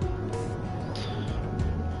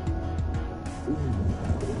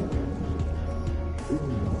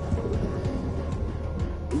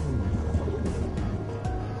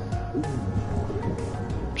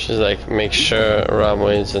 She's like, make sure Ramo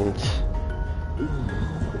isn't.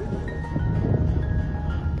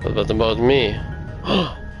 But what about me?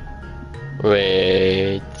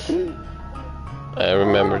 Wait. I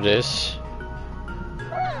remember this.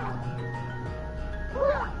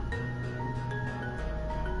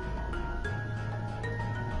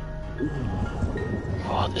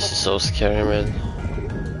 Oh, this is so scary, man.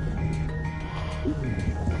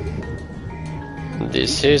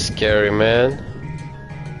 This is scary, man.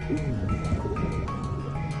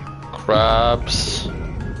 Crabs.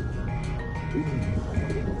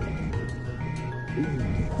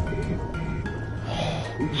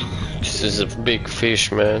 This is a big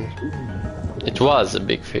fish, man. It was a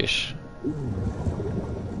big fish.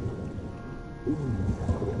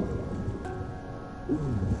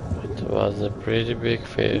 It was a pretty big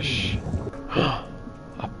fish.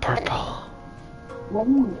 A purple.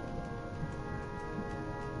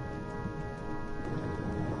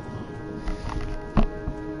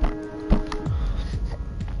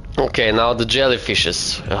 Okay, now the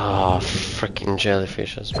jellyfishes. Ah, freaking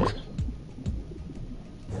jellyfishes, man.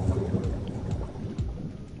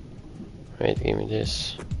 Wait, give me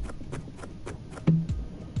this.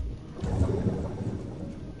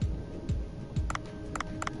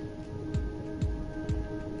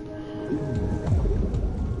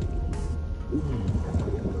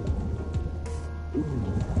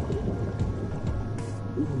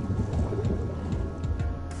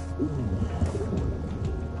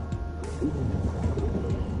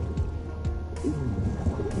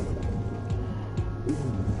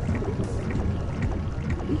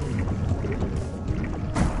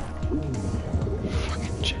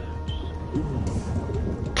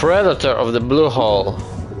 Predator of the blue hole.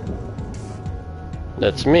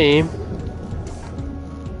 That's me.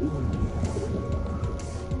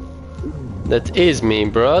 That is me,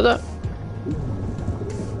 brother.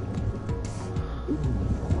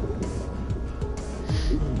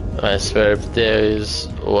 I swear if there is...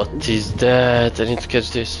 What is that? I need to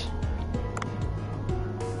catch this.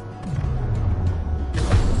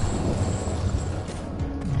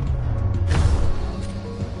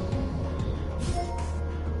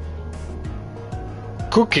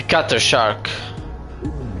 Cookie cutter shark.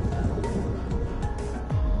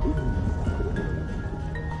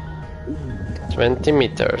 $20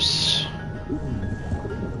 meters.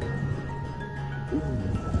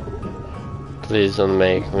 Please don't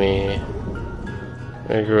make me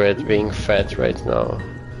regret being fat right now.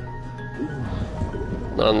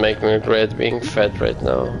 Don't make me regret being fat right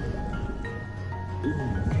now.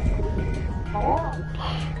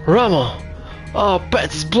 Rama! Our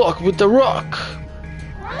pet is blocked with the rock!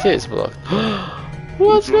 It is blocked.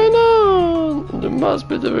 What's going on? There must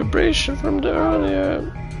be the vibration from the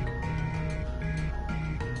earlier.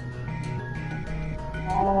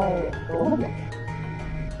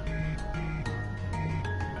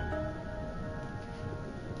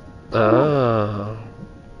 Ah.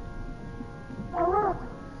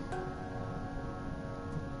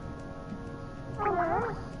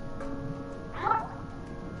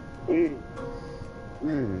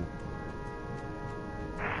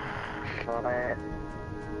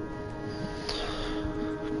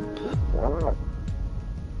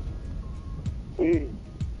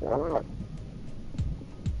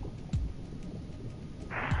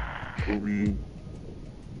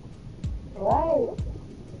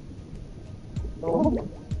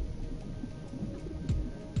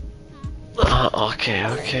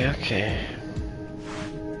 Okay.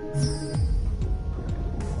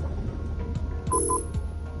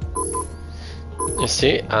 You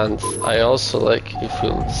see, and I also like, if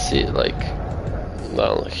you'll see, like,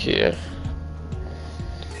 down here,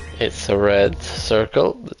 it's a red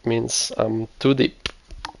circle. That means I'm too deep.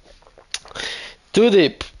 Too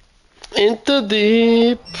deep. Into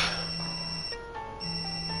deep.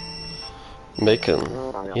 Bacon.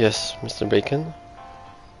 Yes, Mr. Bacon.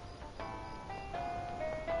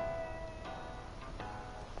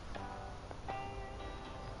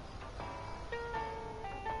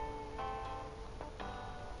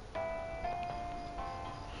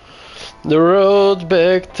 The road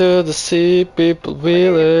back to the Sea People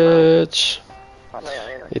Village.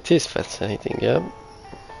 It is fascinating, yeah.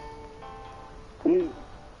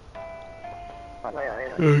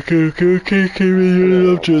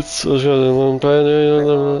 Okay, objects.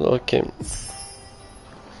 Okay.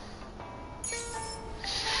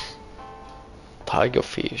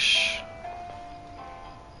 Tigerfish.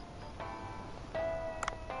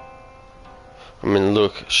 I mean,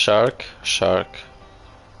 look, shark, shark.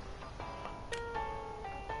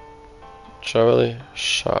 Traveling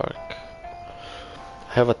shark.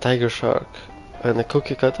 I have a tiger shark and a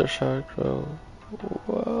cookie cutter shark, bro.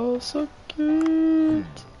 Wow, so cute.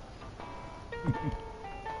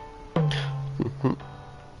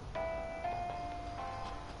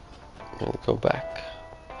 I'll go back.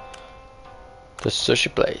 The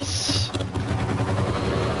sushi place.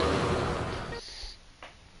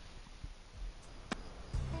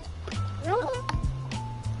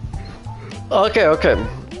 Okay, okay.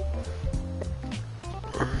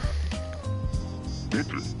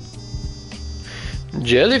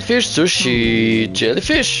 Jellyfish sushi.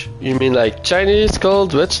 Jellyfish? You mean like Chinese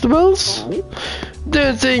called vegetables? Do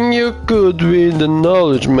you think you could win the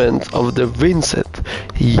acknowledgement of the Vincent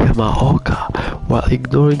Yamaoka while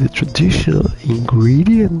ignoring the traditional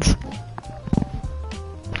ingredients?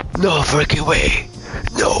 No freaking way!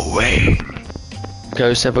 No way!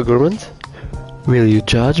 Guys, have a government? Will you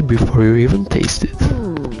judge before you even taste it?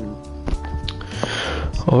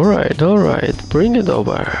 Alright, bring it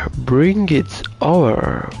over,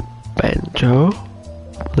 Banjo.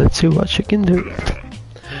 Let's see what you can do.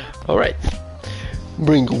 Alright,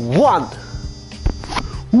 bring one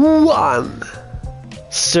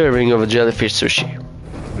serving of a jellyfish sushi.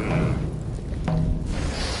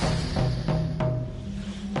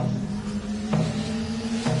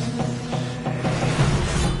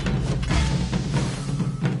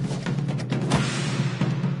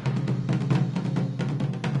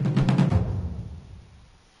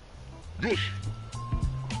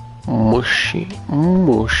 Mushy,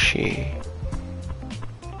 mushy.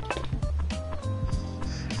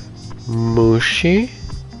 Mushy.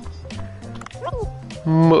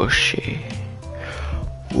 Mushy.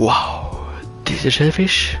 Wow, this is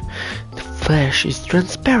jellyfish. The flesh is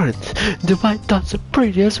transparent. The white dots are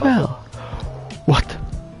pretty as well. What?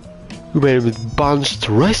 You made it with bunched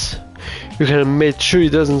rice? You can have made sure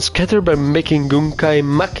it doesn't scatter by making gunkai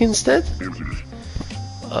mak instead?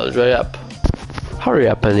 I'll dry up. Hurry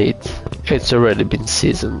up and eat. It's already been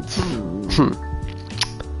seasoned.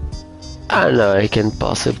 I know it can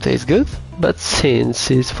possibly taste good, but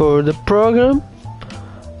since it's for the program,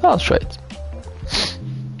 I'll try it.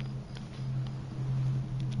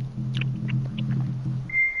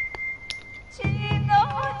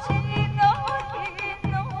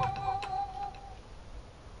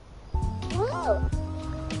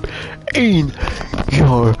 In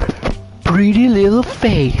your pretty little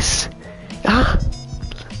face. Ah,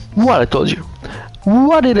 what I told you?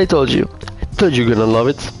 What did I told you? I told you you're gonna love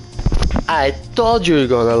it. I told you you're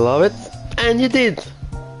gonna love it, and you did.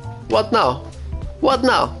 What now? What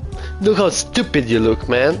now? Look how stupid you look,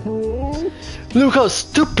 man. Look how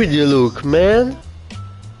stupid you look, man.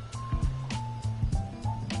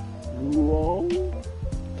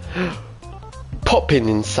 Popping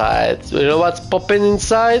inside. You know what's popping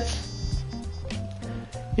inside?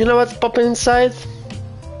 You know what's popping inside?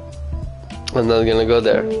 I'm not gonna go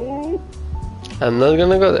there. I'm not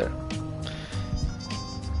gonna go there.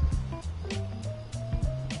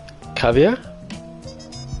 Caviar?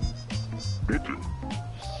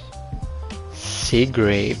 Sea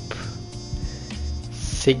grape.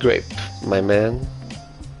 Sea grape, my man.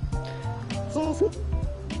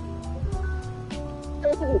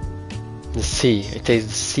 The sea, I taste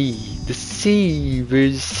the sea. The sea, where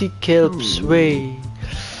the sea kelps sway.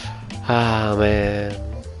 Ah, man.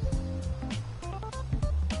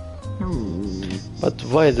 But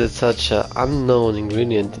why is it such an unknown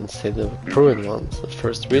ingredient instead of a proven one? The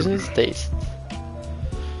first reason is taste.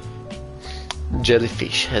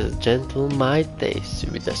 Jellyfish has a gentle, mild taste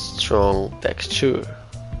with a strong texture,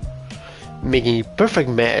 making a perfect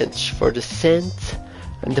match for the scent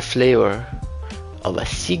and the flavor of a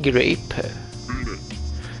sea grape. The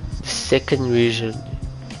second reason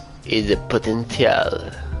is the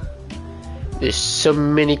potential. There's so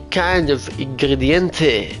many kinds of ingredients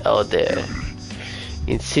out there.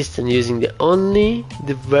 Insist on using the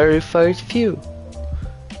verified few.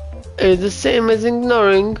 It's the same as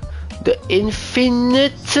ignoring the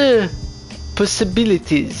infinite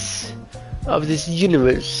possibilities of this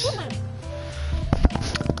universe.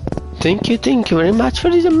 Thank you very much for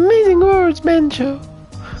these amazing words, Banjo.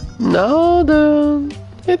 Now then,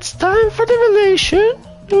 it's time for the revelation.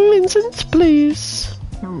 Vincent, please.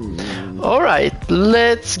 Alright,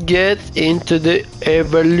 let's get into the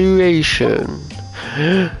evaluation.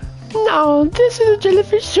 Now, this is a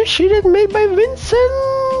jellyfish sushi that's made by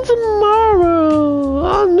Vincent Marvel,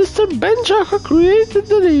 and Mr. Benjack created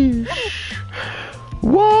the dish.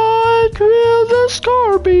 What will the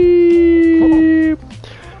score be?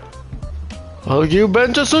 I'll give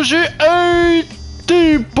Bento Sushi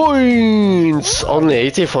 80 points! Only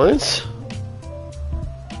 80 points?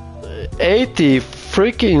 80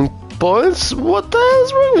 freaking points? What the hell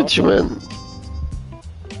is wrong with you, man?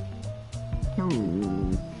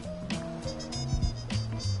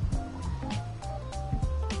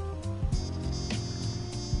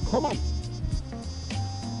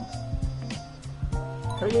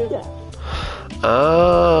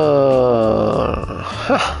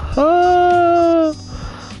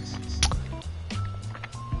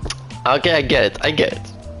 Okay, I get it.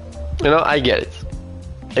 You know, I get it.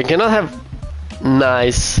 I cannot have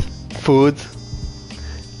nice food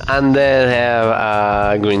and then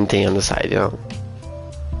have green tea on the side, you know.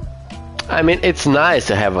 I mean, it's nice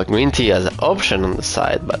to have a green tea as an option on the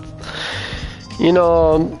side, but you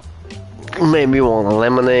know, maybe you want a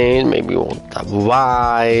lemonade, maybe you want a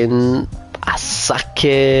wine, a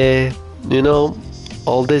sake, you know,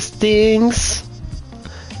 all these things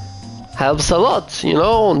helps a lot, you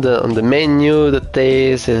know, on the menu, the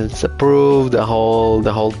taste, it's approved, the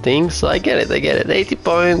whole thing. So I get it. 80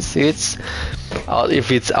 points. It's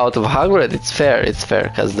if it's out of 100, it's fair,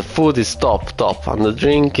 because the food is top, and the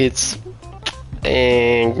drink it's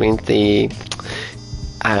green tea.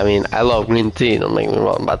 I mean, I love green tea, don't make me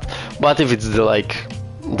wrong, but if it's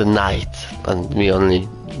the night and we only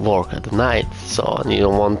work at the night, so and you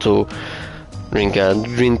don't want to drink a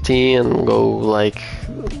green tea and go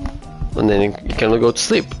and then you cannot go to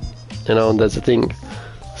sleep, you know, that's the thing.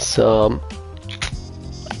 So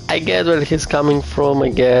I get where he's coming from.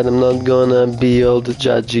 Again, I'm not gonna be all the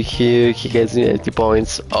judgy here. He gets 80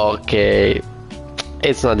 points, okay,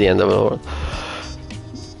 it's not the end of the world.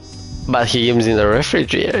 But he gives me the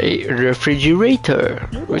refrigerator,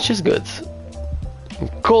 which is good.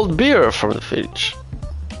 Cold beer from the fridge.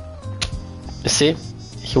 You see,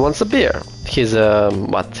 he wants a beer. He's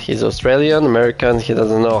he's Australian, American. He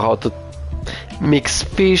doesn't know how to mix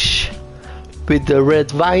fish with the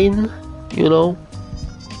red wine, you know.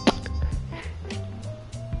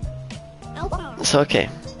 It's okay.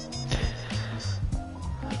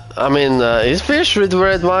 I mean, is fish with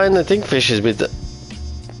red wine? I think fish is with the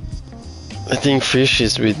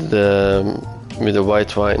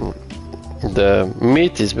white wine. The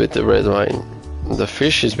meat is with the red wine. The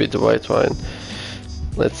fish is with the white wine.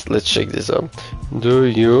 Let's check this out. Do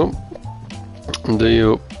you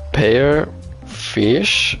pair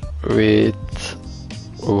fish with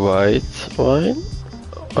white wine,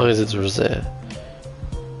 or is it rosé?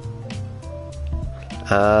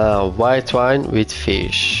 White wine with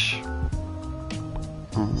fish.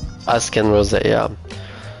 Ask and rosé, yeah.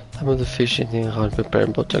 Some of the fish eating how to prepare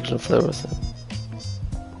both texture flavors.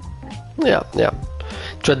 Yeah.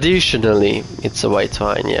 Traditionally, it's a white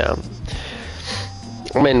wine, yeah.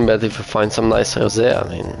 I mean, but if you find some nice rosé, I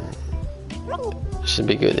mean, it should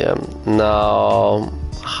be good, yeah. Now,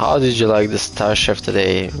 how did you like the Star Chef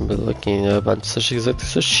today? We're looking at a bunch of such exotic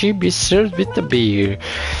sushi be served with a beer.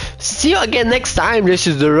 See you again next time. This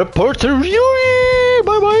is the reporter.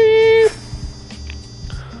 Bye bye.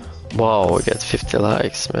 Wow, we got 50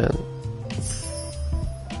 likes, man.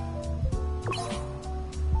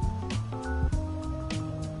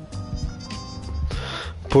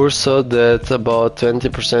 Pour so that about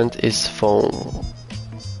 20% is foam.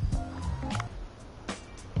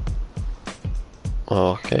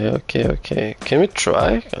 Okay. Can we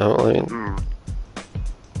try? I mean,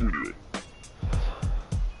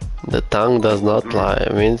 the tongue does not lie.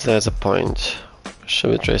 I mean, there's a point.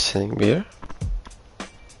 Should we try selling beer?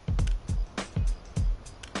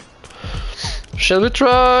 Shall we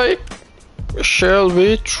try?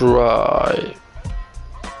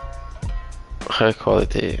 High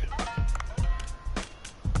quality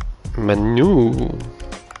menu.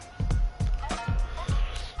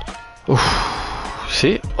 Oof.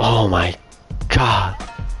 See? Oh my god.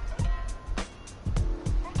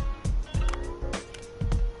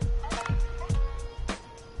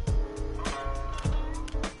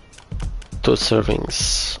 Two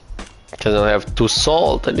servings. Because I have too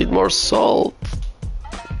salt. I need more salt.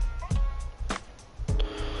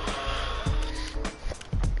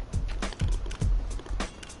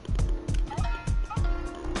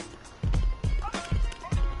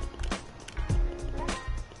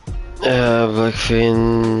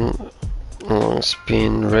 Blackfin, long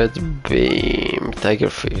spin, red beam,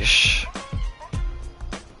 tigerfish.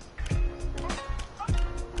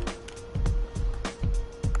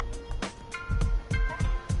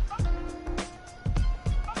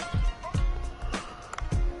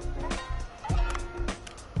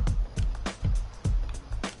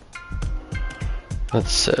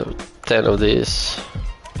 Let's have 10 of these.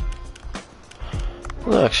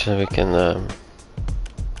 Well, actually, we can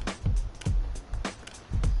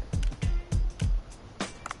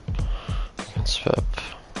Swap.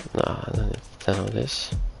 No, I don't need 10 of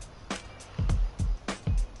this.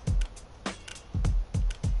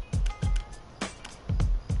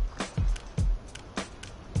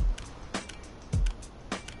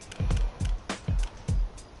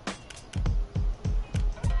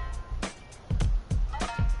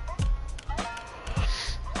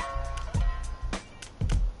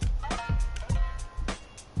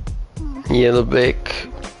 Yellow back,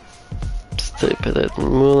 stipulated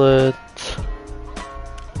mullet,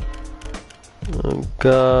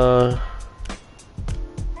 gar,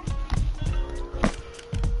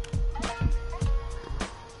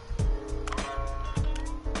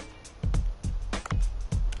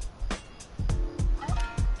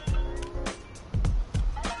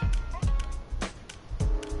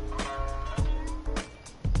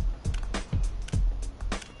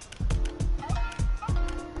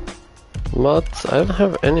 but I don't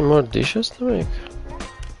have any more dishes to make.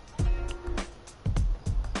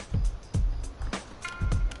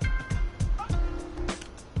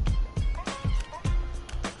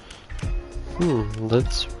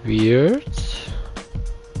 That's weird.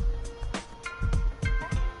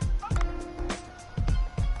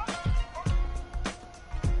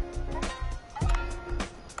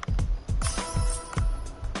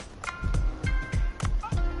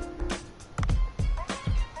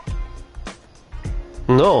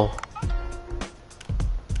 No,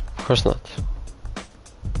 of course not.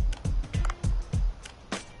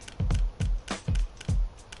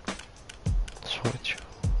 What's wrong with you?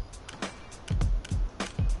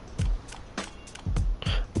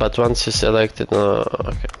 But once you select it, no,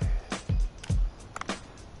 okay.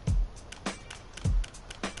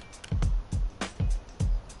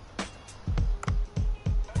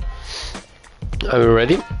 Are we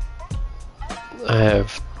ready? I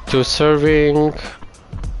have 2 serving.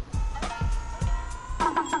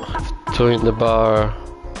 2 in the bar.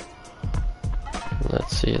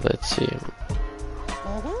 Let's see.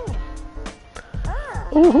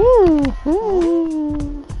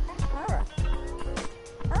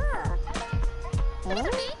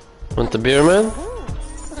 Want the beer, man?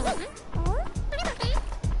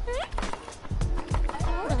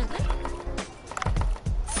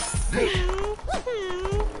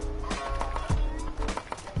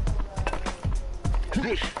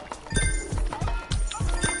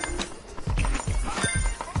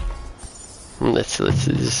 Let's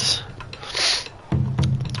do this.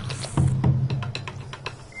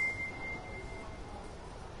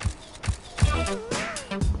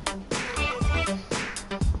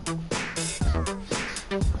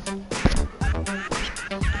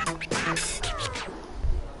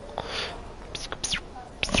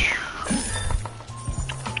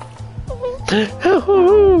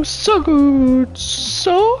 Oh, so good,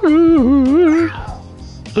 so good.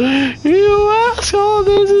 You ask all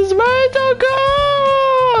this is made so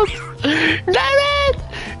good. Damn it,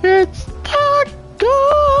 it's not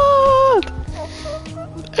good.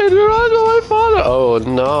 It reminds me of my father. Oh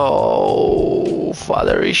no,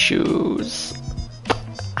 father issues.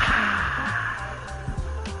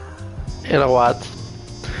 You know what?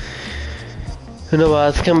 You know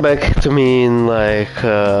what? Come back to me in like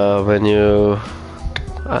when you,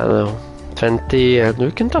 I don't know, 20, and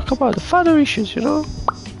we can talk about the father issues, you know?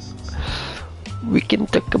 We can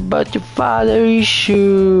talk about your father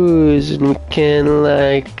issues, and we can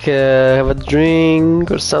like have a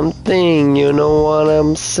drink or something, you know what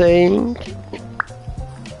I'm saying?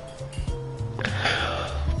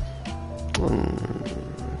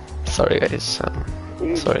 Sorry guys,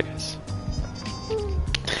 sorry guys.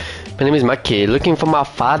 My name is Maki, looking for my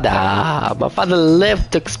father. My father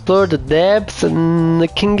left to explore the depths and I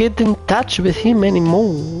can't get in touch with him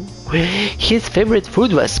anymore. His favorite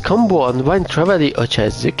food was combo and wine travali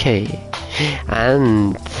ochazuke.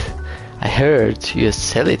 And I heard you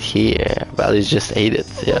sell it here. Well, you just ate it,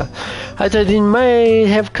 yeah. I thought it might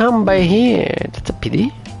have come by here. That's a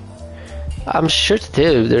pity. I'm sure to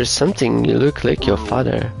tell you there's something you look like your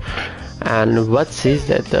father. And what is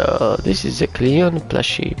that? This is a Cleon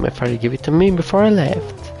plushie. My father gave it to me before I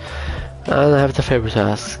left. And I have the favor to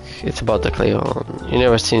ask. It's about the Cleon. You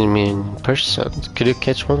never seen me in person. Could you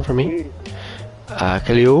catch one for me?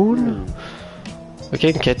 Cleon? We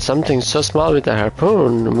can catch something so small with a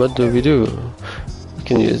harpoon. What do? We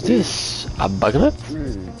can use this. A bug net?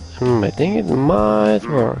 I think it might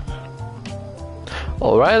work.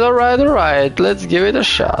 Alright. Let's give it a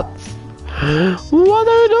shot. What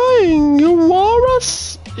are you doing, you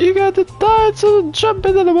walrus? You got it tied, so jump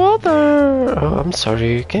into the water. Oh, I'm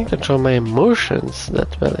sorry, you can't control my emotions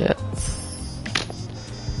that well yet.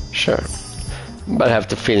 Sure, but I have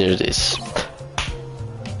to finish this.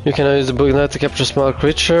 You can use the book now to capture small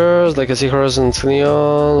creatures like a seahorse and cleon.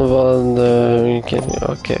 Well, you can.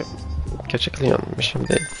 Okay. Catch a cleon. Mission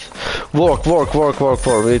date. Work.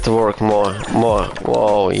 We need to work more.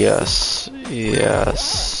 Whoa, yes.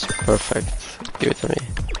 Yes. Perfect. Give it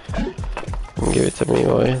to me,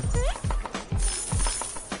 boy.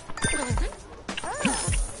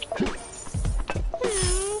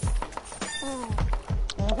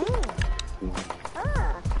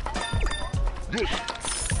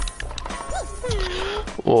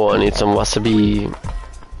 Oh, I need some wasabi.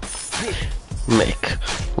 Make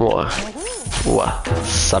more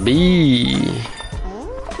wasabi.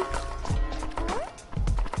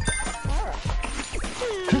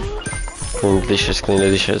 Clean the dishes. Clean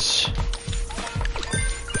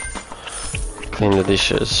the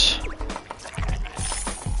dishes.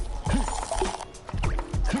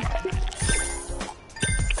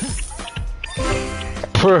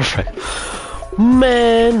 Perfect.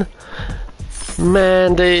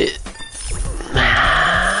 Man, they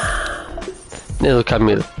look at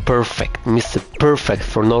me, perfect, Mr. Perfect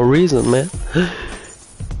for no reason, man.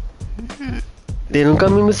 They look at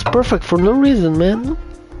me, Mr. Perfect for no reason, man.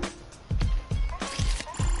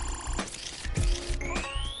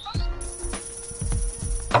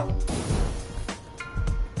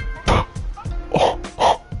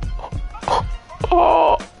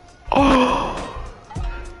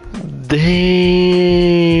 Damn!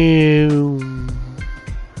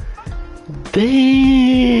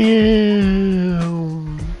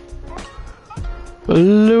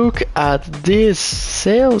 Look at this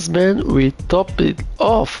salesman. We topped it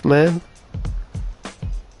off, man.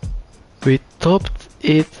 We topped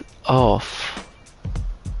it off.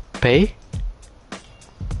 Pay?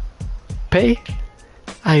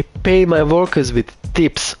 I pay my workers with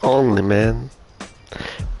tips only, man.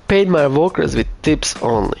 Paid my workers with tips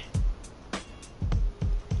only.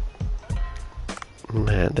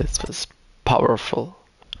 Man, that was powerful.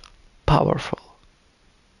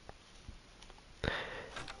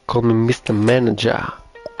 Call me Mr. Manager.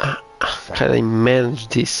 Can I manage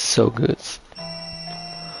this so good?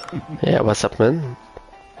 Yeah, what's up, man?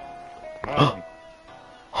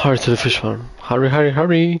 Hurry to the fish farm.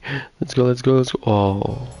 Hurry. Let's go.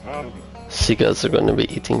 Oh. Seagulls are gonna be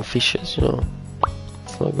eating fishes, you know.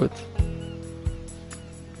 It's not good.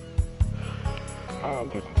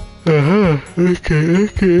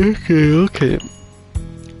 Okay.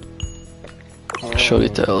 Show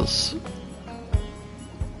details.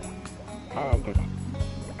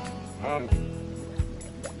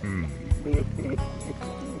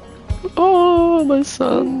 Oh, my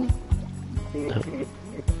son.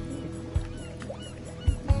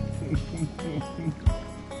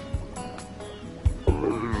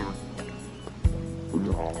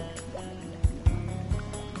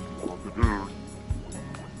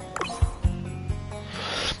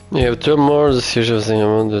 You have 2 more, the usual thing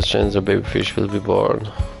among the chance a baby fish will be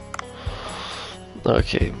born.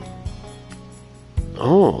 Okay.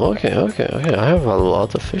 Oh, okay. I have a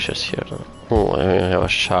lot of fishes here. Oh, I have a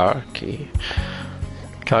sharky.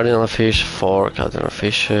 Cardinal fish, 4 cardinal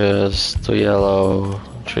fishes, 2 yellow,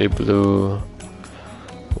 3 blue,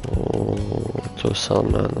 2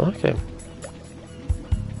 salmon. Okay.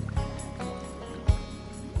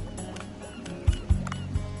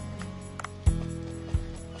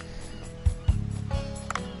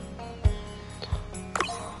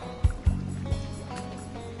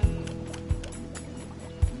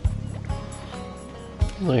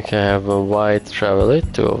 Okay, I have a white traveler,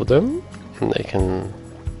 2 of them, and they can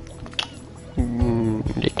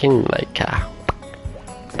like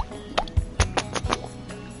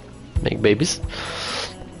make babies.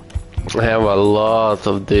 I have a lot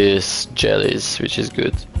of these jellies, which is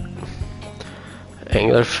good.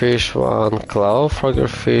 Anglerfish 1, claw,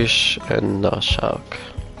 froggerfish, and no shark.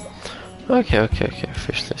 Okay,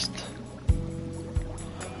 fish list.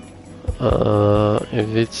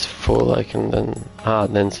 If it's full, I can then...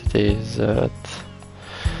 density is at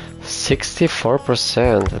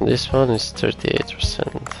 64%, and this one is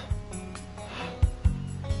 38%.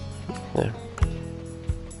 Yeah.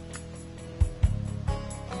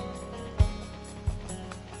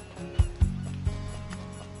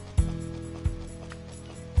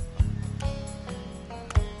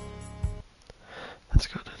 Let's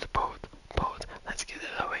go to the boat. Let's get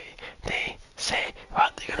it away. They say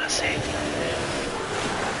what they're gonna say.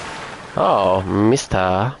 Oh,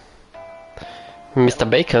 Mr.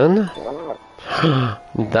 Bacon.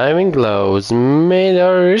 Diving gloves made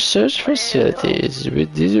our research facilities.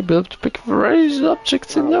 With these you built to pick various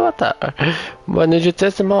objects in the water. When did you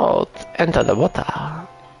test them out? Enter the water.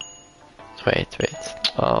 Wait.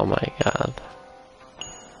 Oh my god.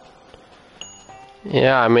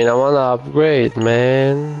 Yeah, I mean, I wanna upgrade,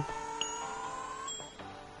 man.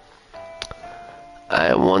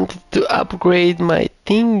 I wanted to upgrade my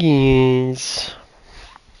thingies.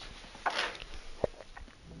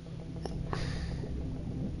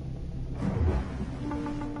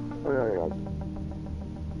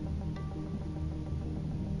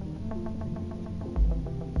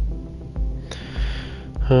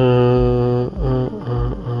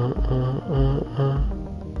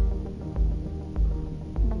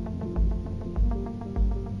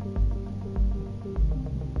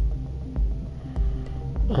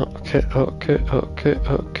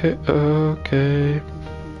 Okay.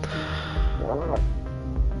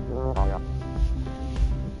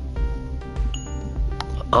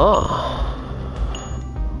 Ah,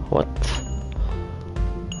 what?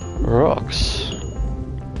 Rocks.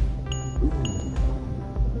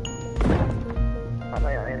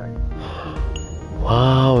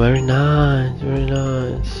 Wow, very nice, very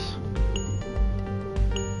nice.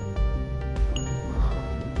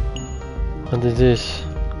 What is this?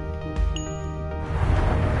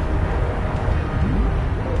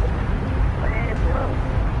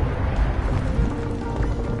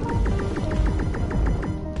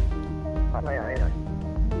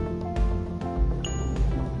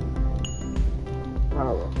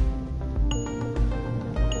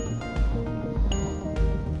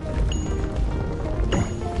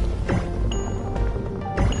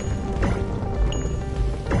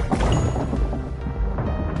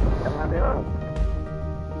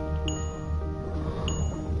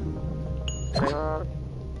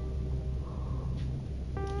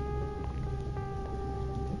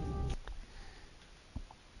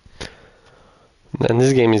 And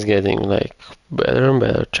this game is getting like better and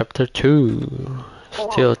better. Chapter 2.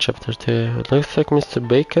 Still chapter 2. Looks like Mr.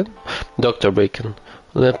 Bacon, Dr. Bacon,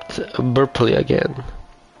 left abruptly again.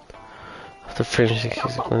 After finishing his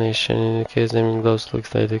explanation, in the case naming gloves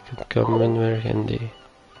looks like they could come in very handy.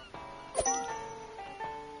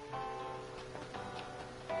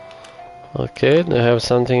 Okay, they have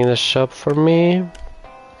something in the shop for me.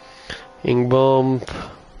 Ink bomb.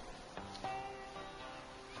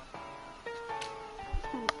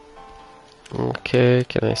 Okay,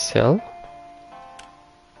 can I sell?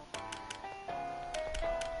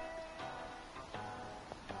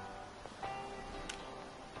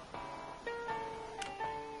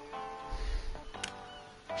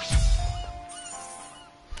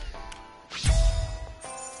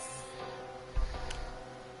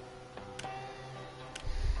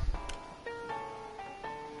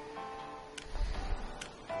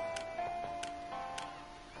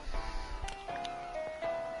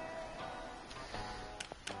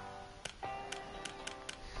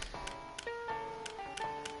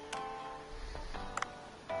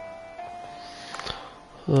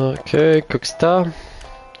 Okay, Cooksta,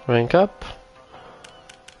 rank up.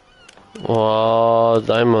 Wow,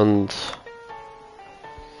 diamond.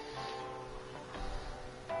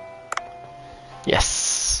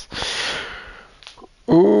 Yes.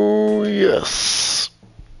 Oh yes.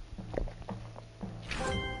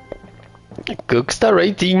 Cooksta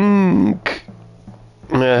rating.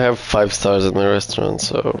 I have 5 stars in the restaurant,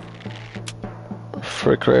 so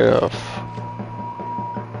freak right off.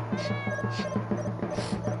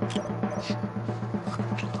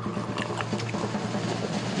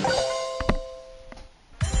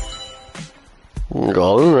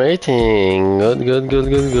 Golden rating.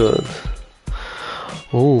 Good.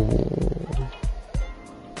 Ooh.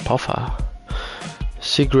 Puffer.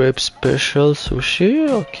 Sea grape special sushi.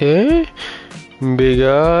 Okay. Big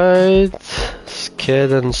eyed.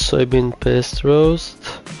 Sked and soybean paste roast.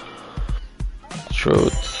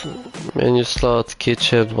 Truth. Menu slot.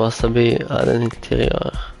 Kitchen. Wasabi. Add an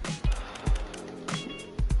interior.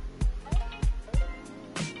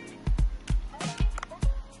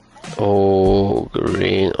 Oh,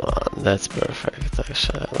 green one. That's perfect.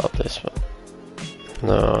 Actually, I love this one.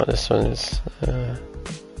 No, this one is.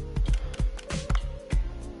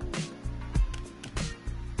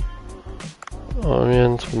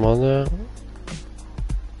 Orient mother.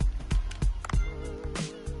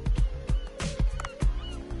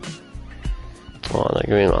 Oh, the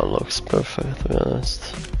green one looks perfect, to be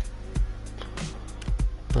honest.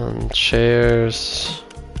 And chairs.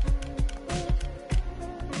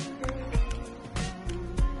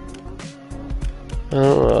 I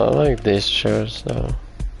don't know, I like these chairs though.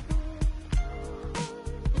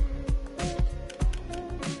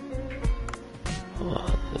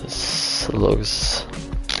 Oh, this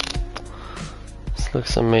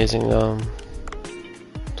looks amazing though.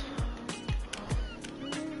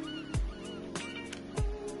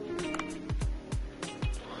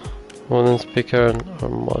 Wooden speaker or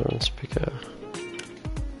modern speaker?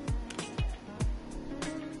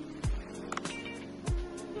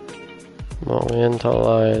 Oriental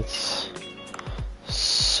lights,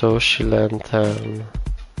 sushi lantern,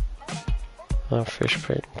 fish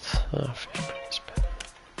print, fish print is better.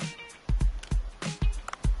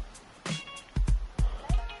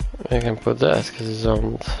 I can put that because it's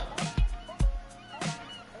owned.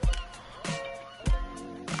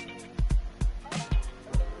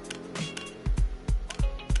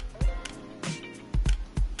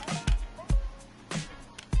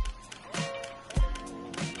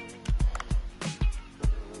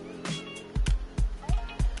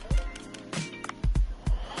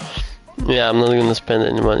 Yeah, I'm not gonna spend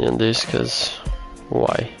any money on this, cause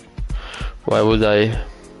why? Why would I?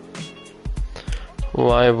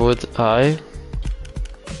 Why would I?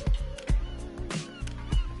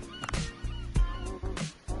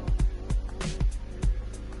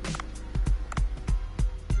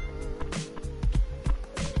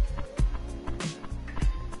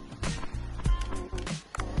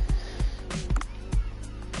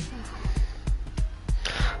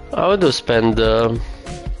 I would have spent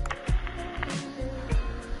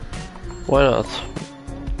why not?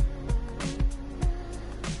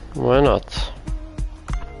 Why not?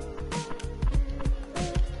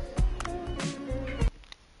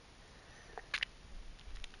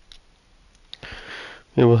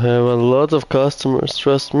 We will have a lot of customers,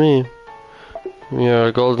 trust me. We are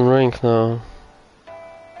a golden rank now.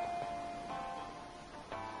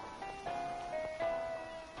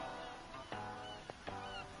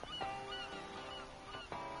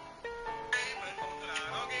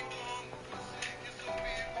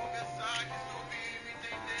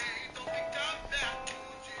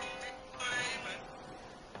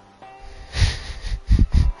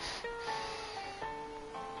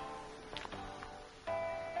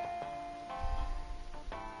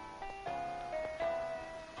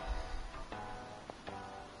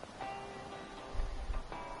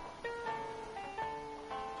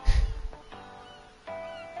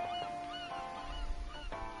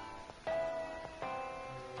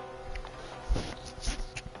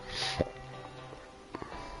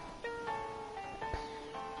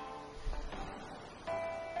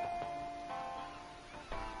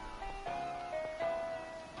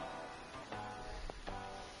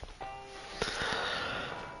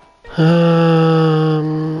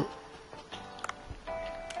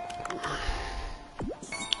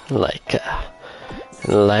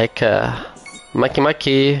 Like Maki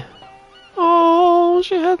Maki. Oh,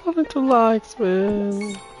 she had only 2 likes,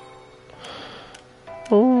 man.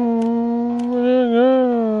 Oh my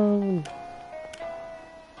god.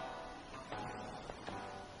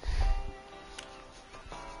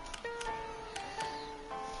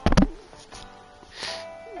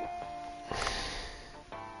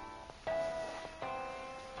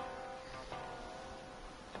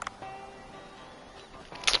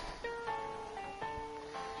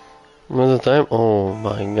 What's the time? Oh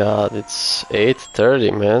my god, it's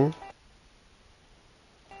 8:30, man.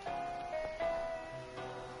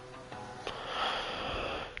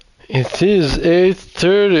 It is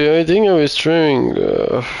 8:30. I think I was streaming.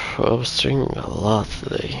 I was streaming a lot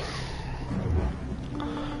today.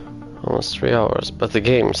 Almost 3 hours, but the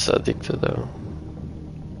game's addicted though.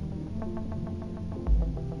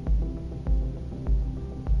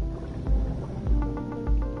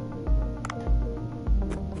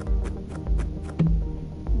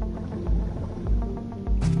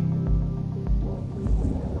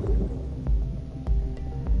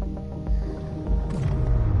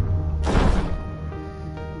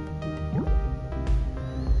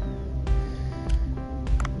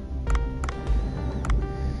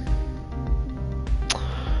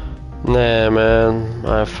 Nah, man,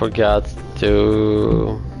 I forgot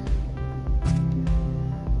to.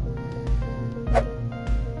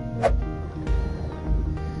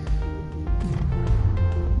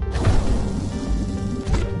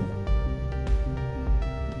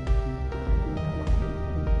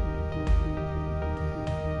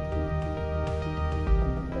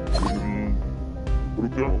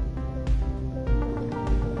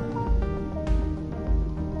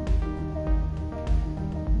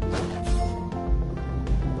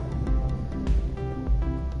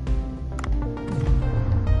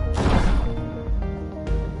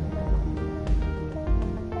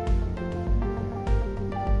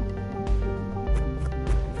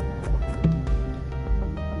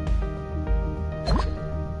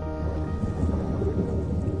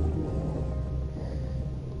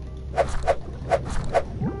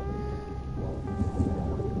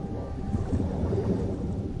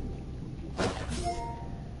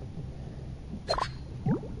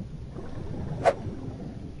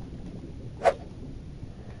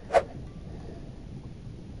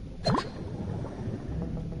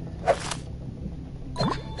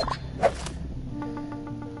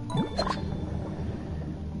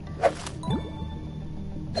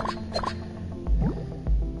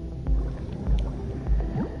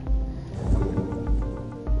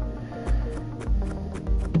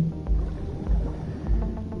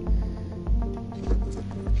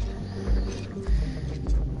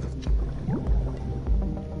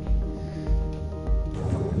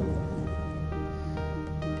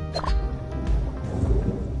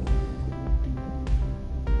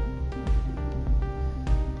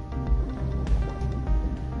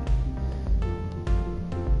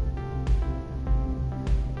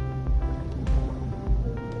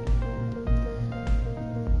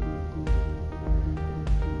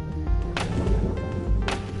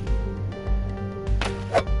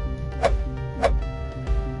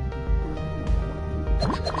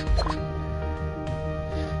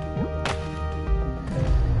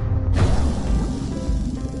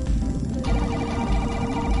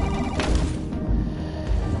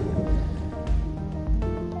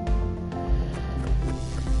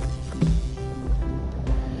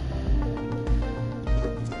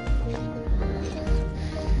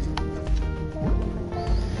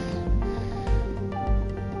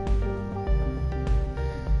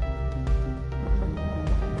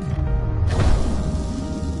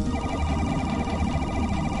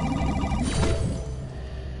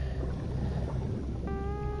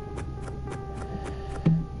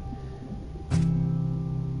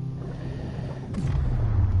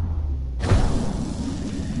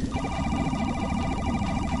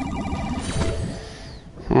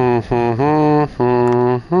 Ta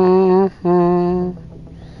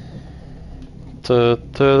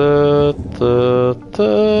ta ta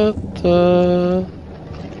ta ta.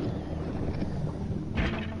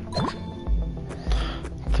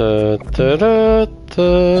 Ta ta ta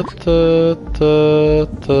ta ta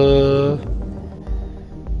ta.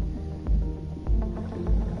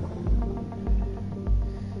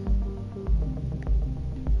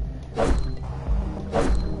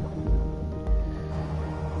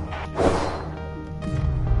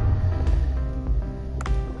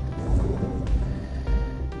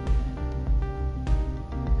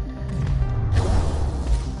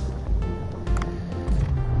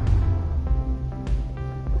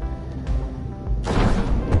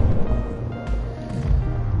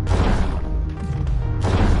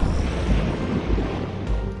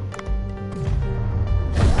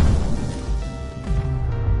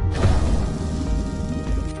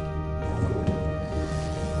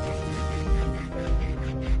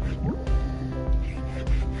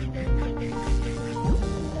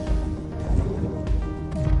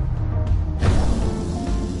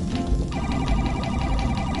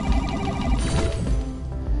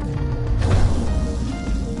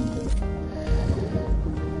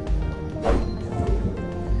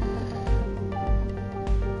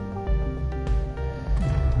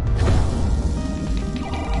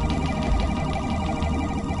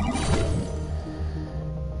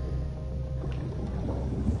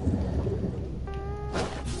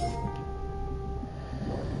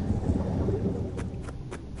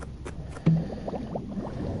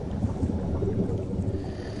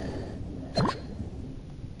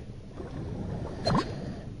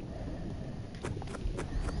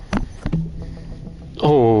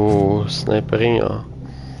 Oh, sniperinga.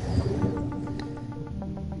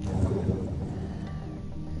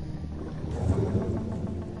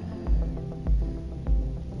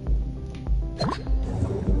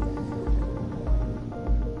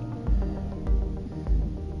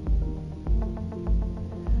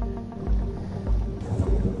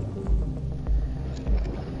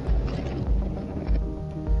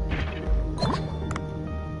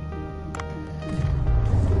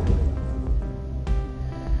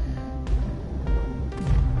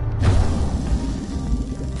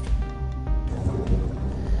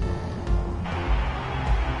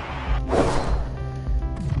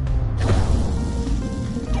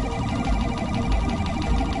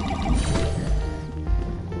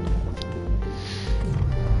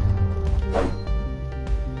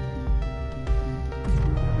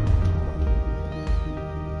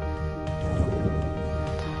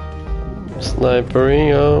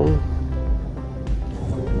 Sniperinga.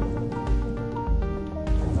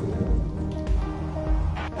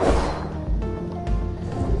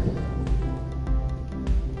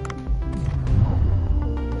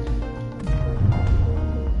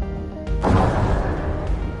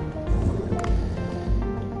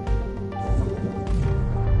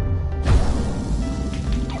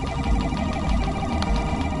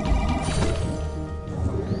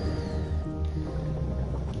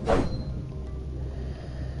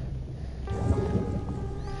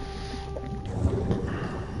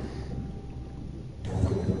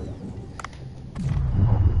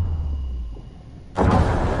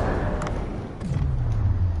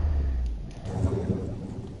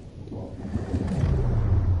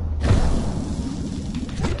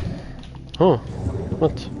 Oh,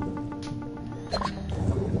 what?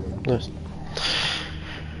 Nice.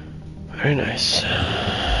 Very nice.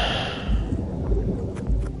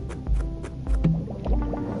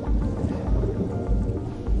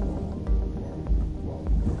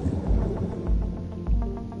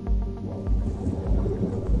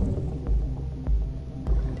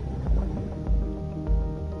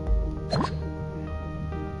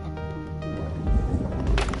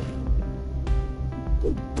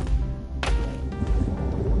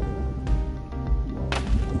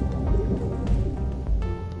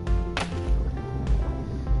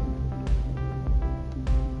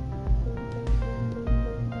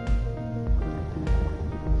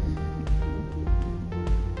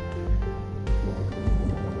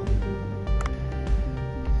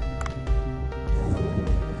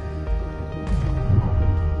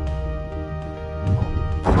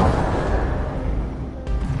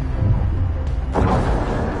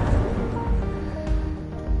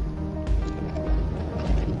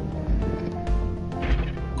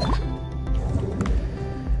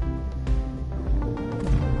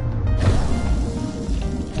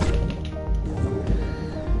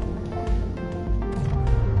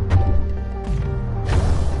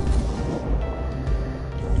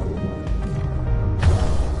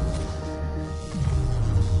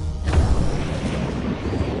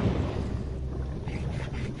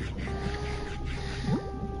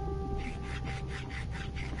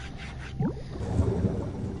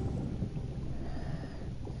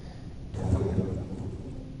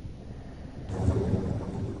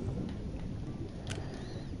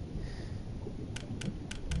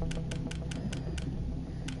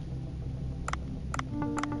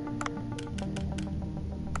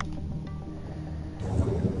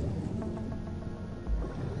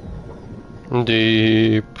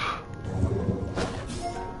 Deep.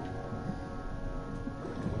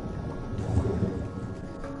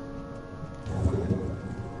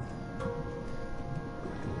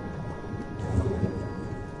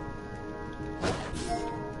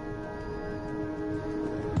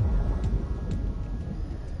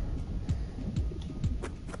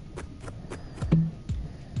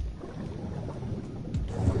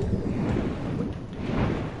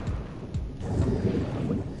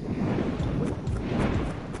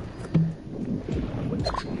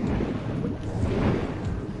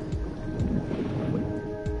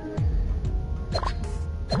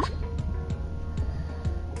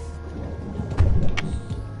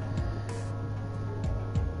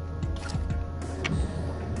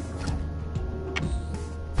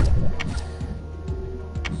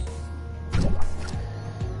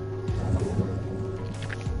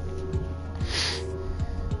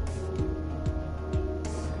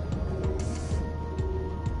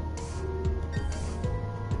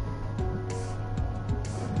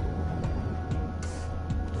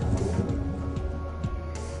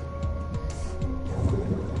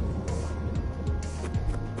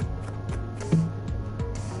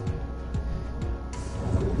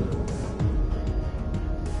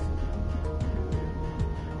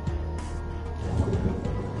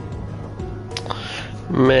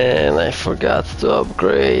 Man, I forgot to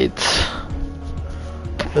upgrade.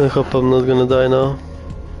 I hope I'm not gonna die now.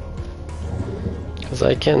 Because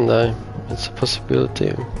I can die. It's a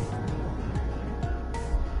possibility.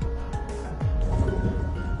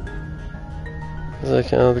 Because I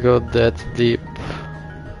cannot go that deep.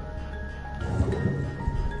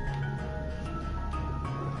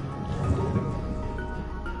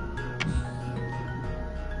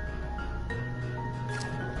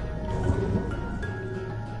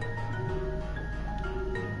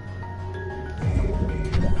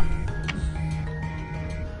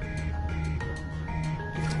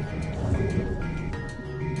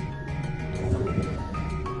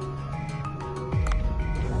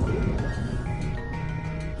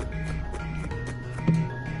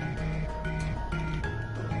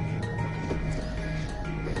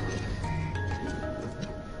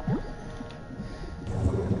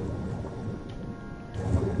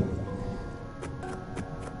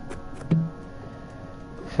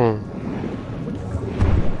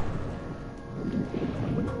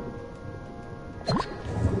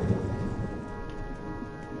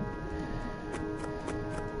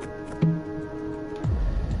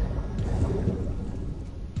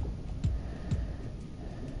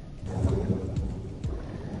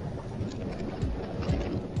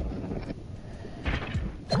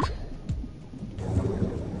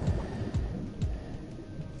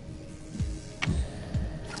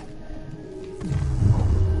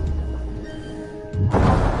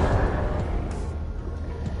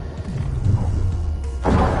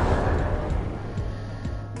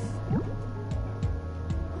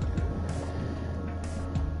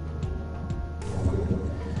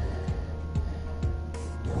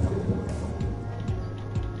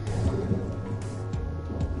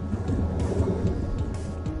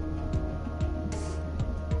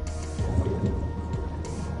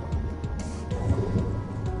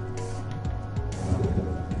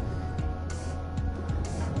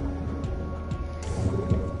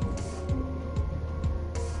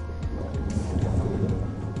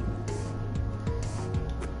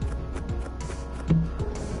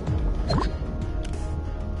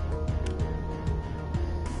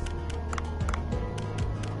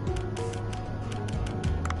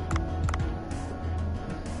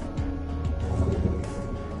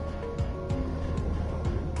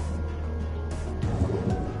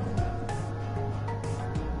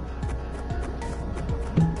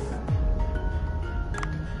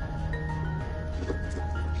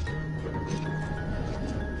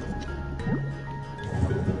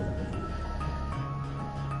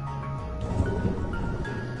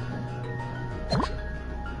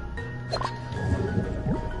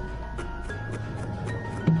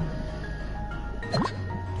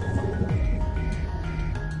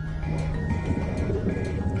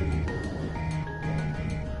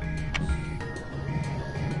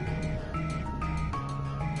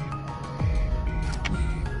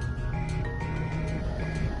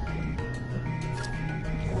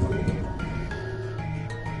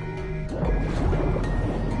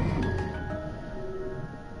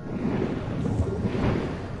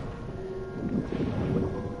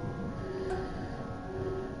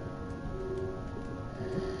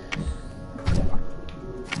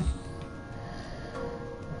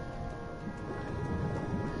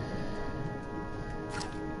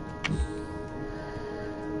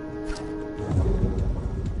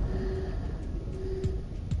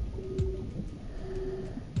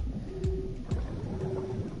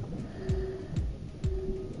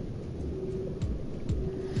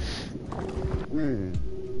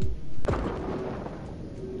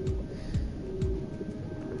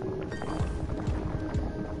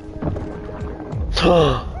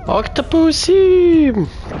 Octopussy!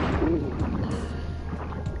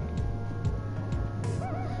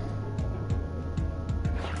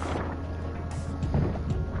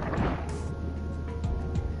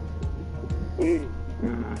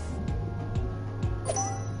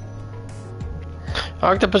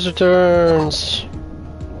 Octopus returns!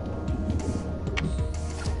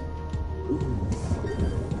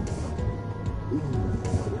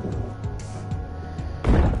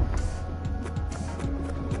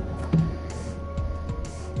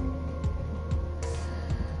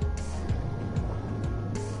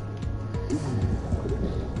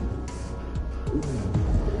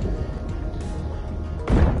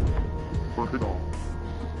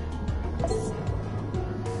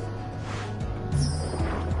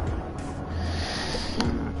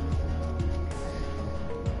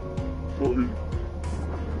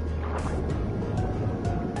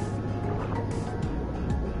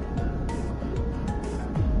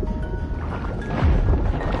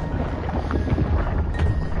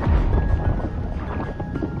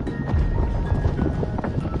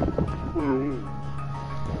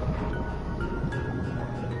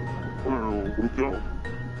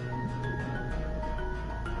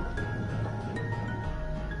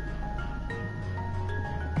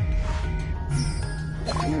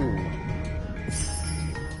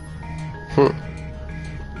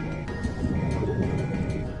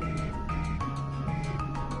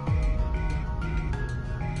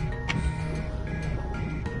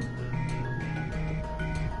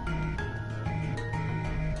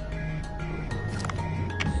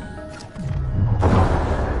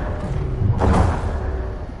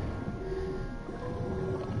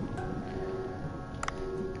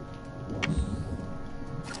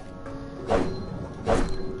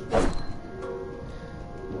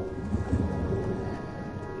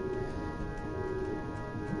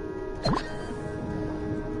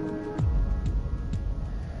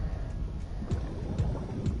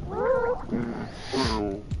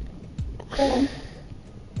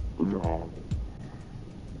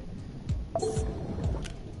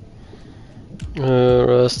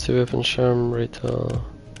 Rusty weapon charm retail.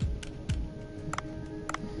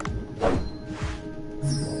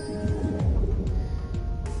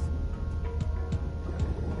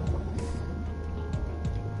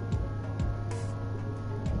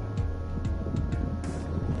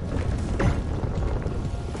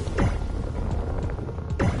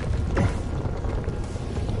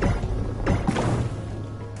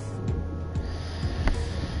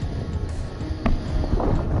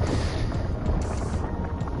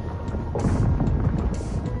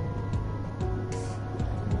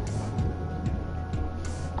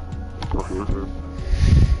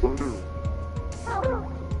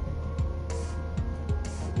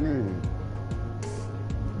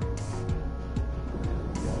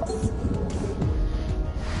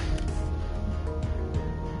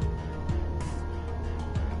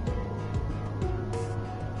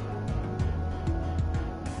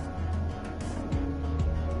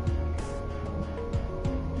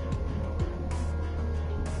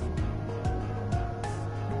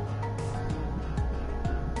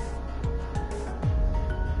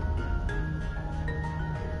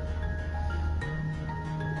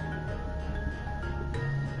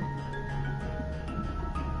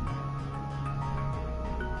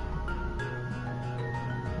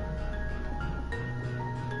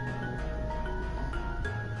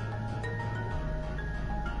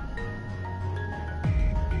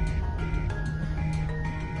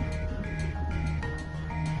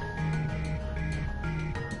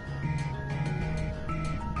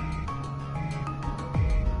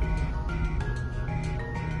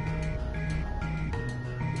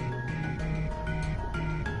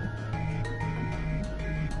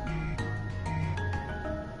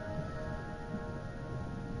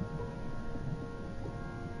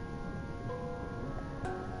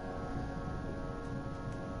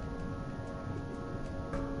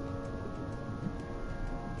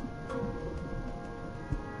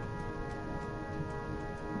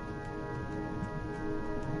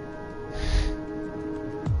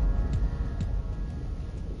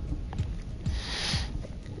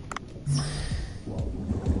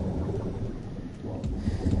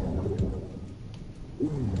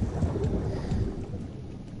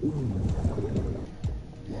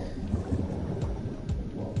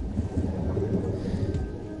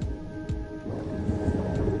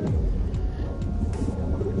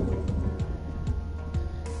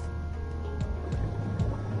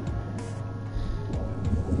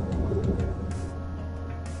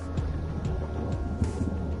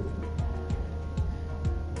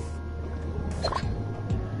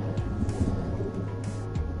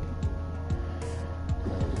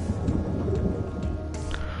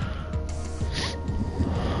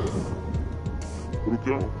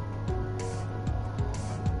 Martin.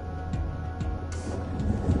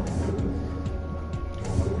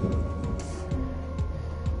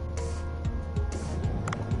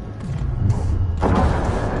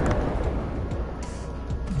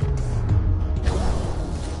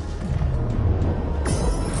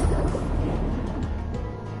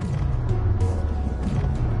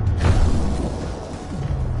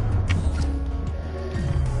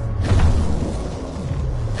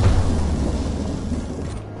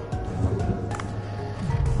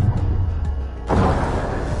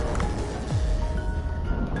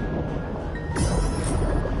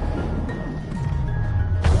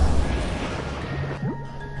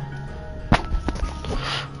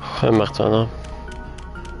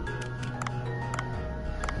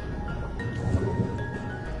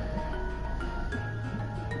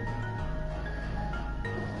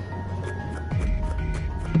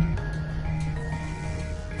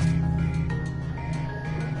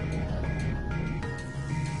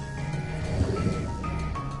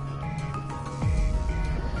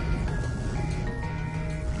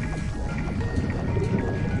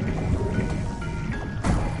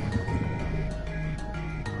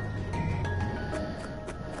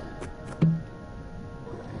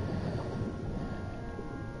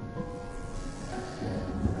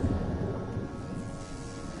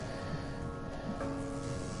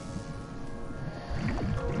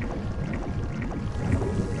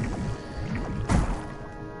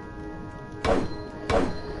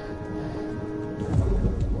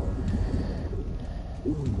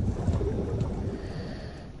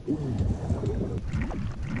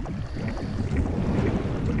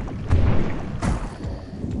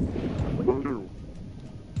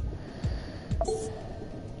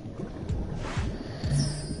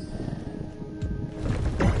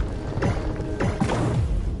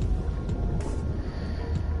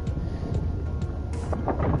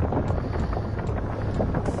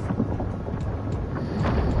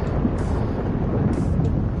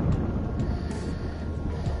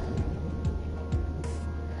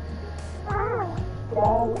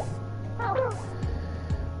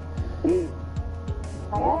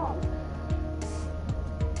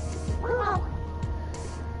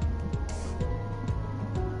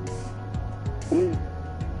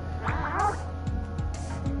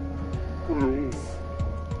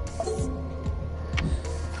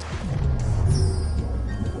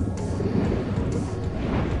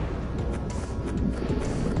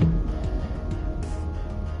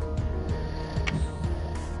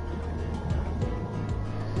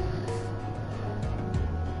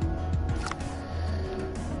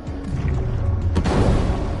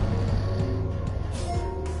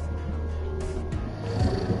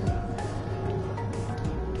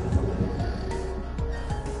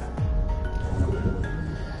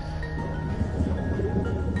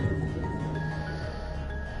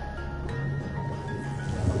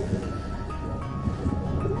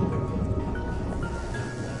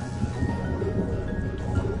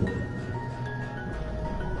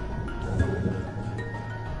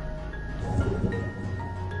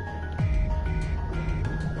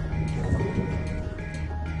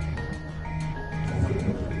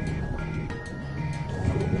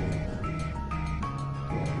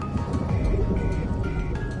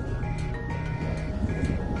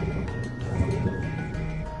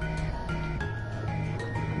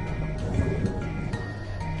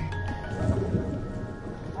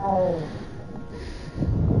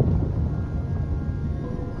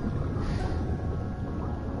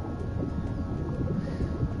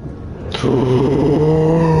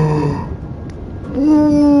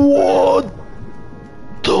 What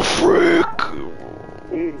the frick?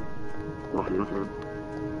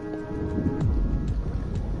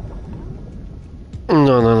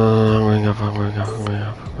 No, I'm going up.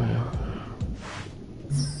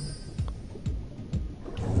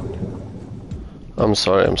 I'm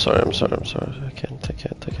sorry. I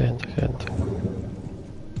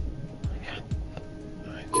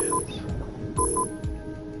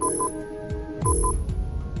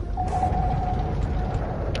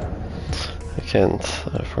can't.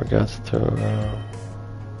 I forgot to...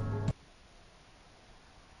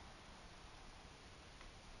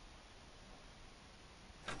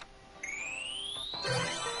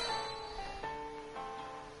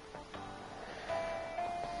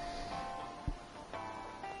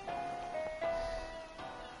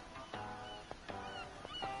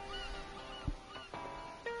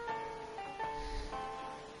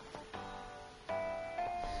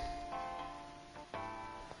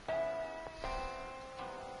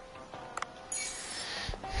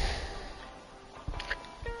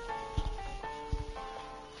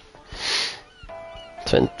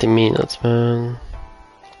 20 minutes, man.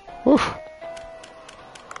 Oof.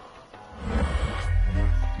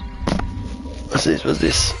 What's this? What's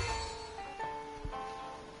this?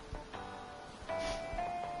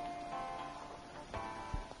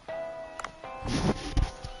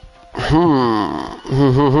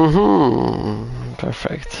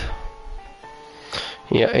 Perfect.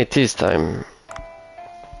 Yeah, it is time.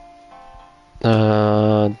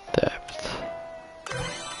 Depth.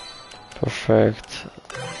 Perfect.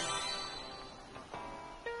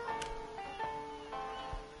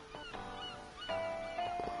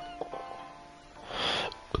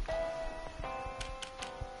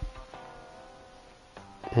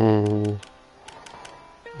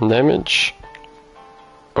 Damage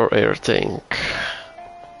or air tank?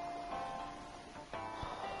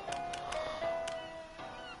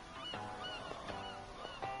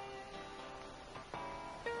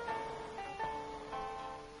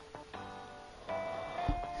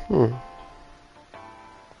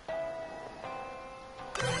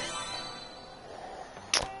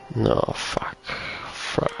 No, fuck.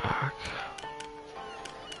 Fuck.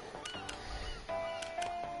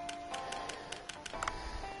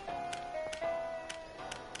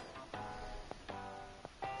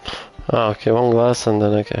 Oh, okay, one glass and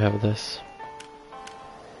then I can have this.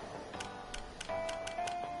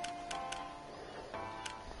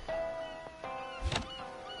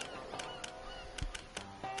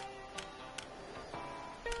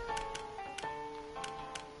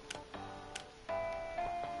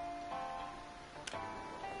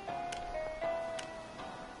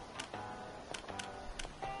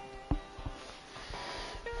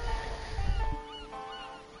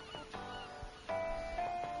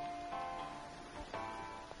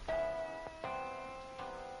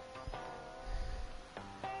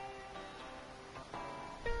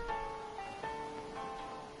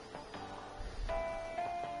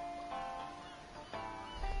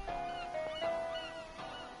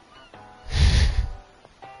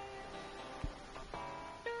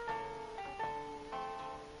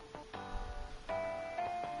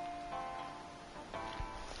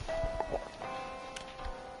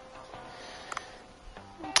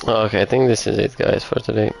 Okay, I think this is it, guys, for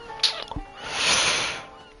today.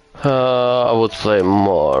 I would play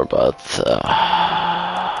more, but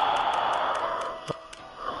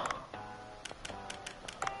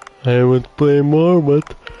I would play more,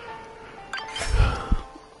 but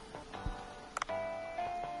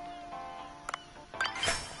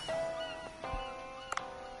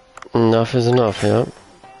enough is enough, yeah.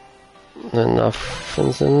 Enough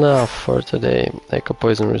is enough for today. Like a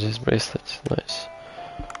poison resist bracelet, nice.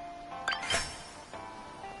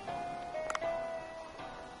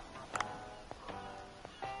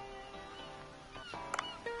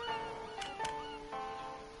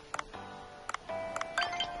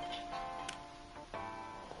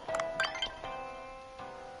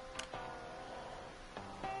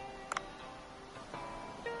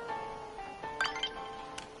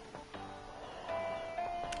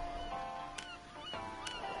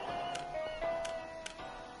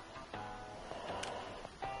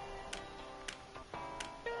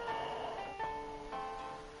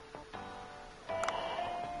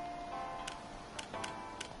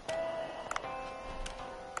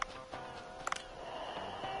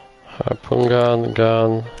 Harpoon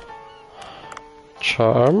gun,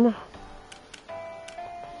 charm.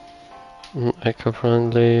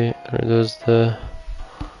 Eco-friendly, reduce the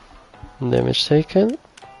damage taken.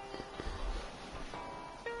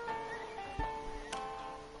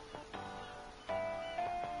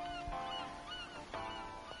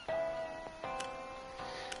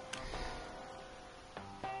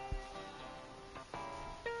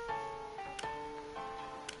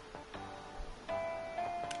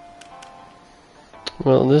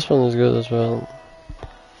 Well, this one is good as well.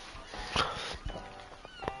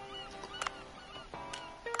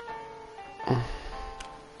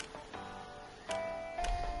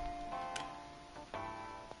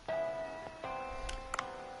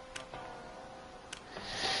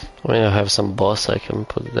 When I have some boss, I can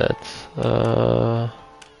put that.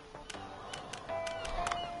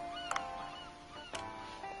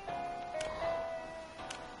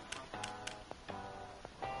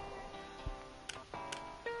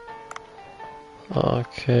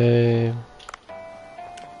 Okay.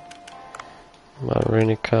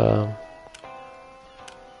 Marinica.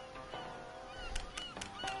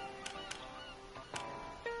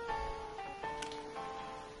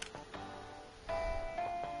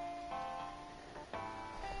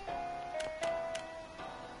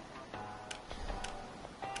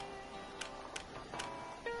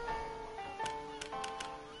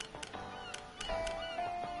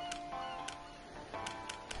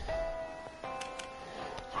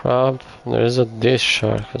 crab. There is a dish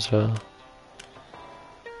shark as well.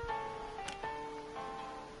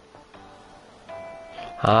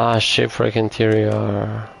 Ah, shipwreck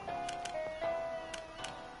interior.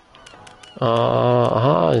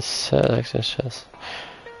 It said access.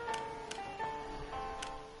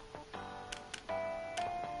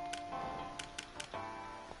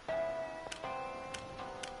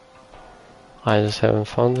 I just haven't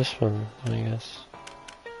found this one, I guess.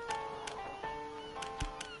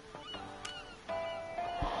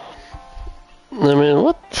 I mean,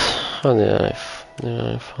 what? How did I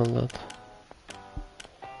find that?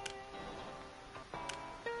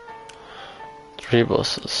 3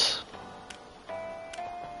 bosses.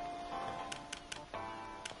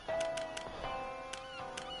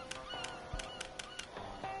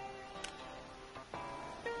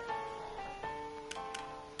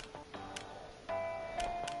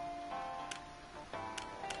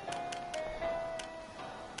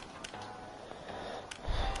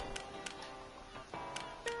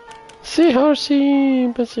 Seahorse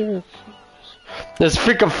Pacific. There's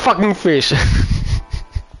freaking fucking fish.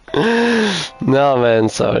 No man,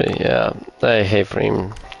 sorry. Yeah, I hate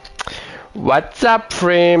Frame. What's up,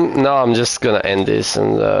 Frame? No, I'm just gonna end this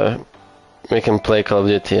and we can play Call of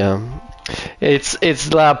Duty. It's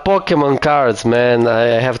the Pokemon cards, man.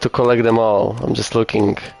 I have to collect them all. I'm just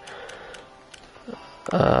looking.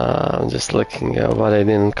 What I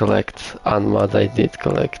didn't collect and what I did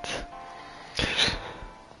collect.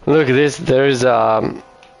 Look at this. There's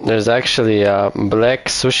actually a black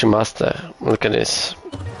sushi master. Look at this.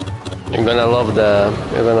 You're gonna love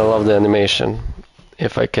the animation.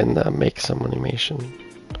 If I can make some animation.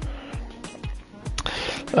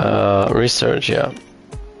 Research, yeah.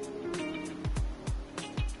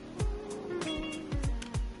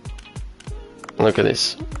 Look at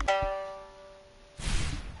this.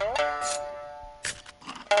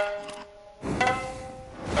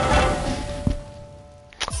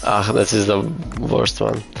 Ah, this is the worst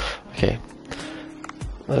one. Okay.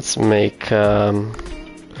 Let's make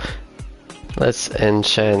let's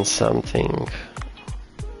enchant something.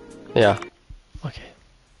 Yeah. Okay.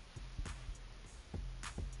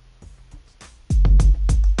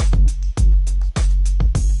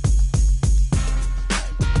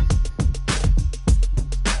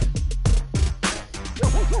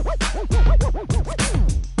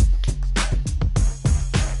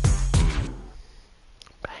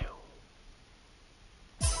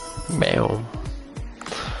 Bam.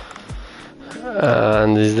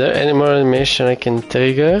 And is there any more animation I can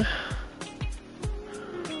trigger?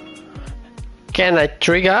 Can I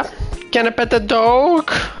trigger? Can I pet the dog?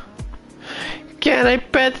 Can I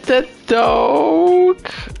pet the dog?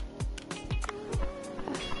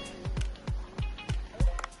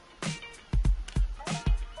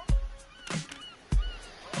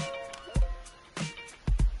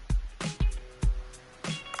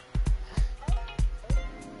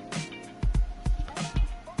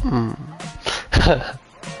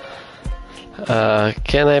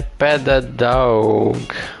 Can I pet the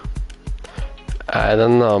dog? I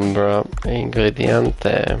don't know, bro.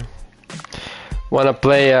 Ingrediente. Wanna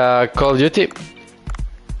play Call of Duty?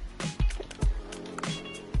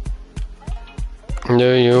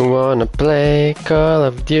 Do you wanna play Call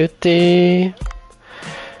of Duty?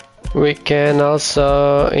 We can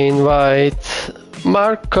also invite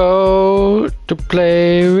Marco to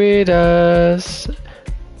play with us.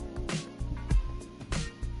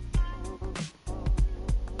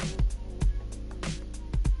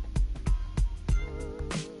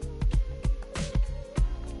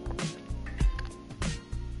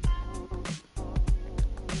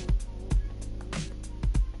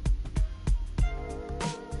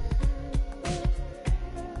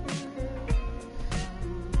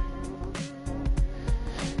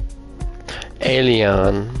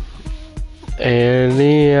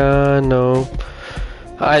 Alieno.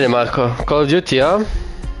 Ajde Marko, Call of Duty, ja?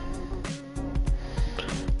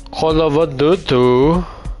 Call of Duty.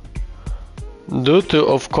 Duty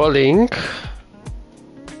of calling.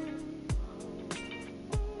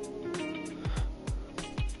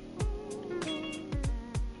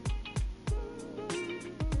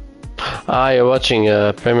 You're watching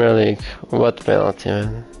Premier League. What penalty,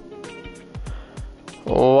 man?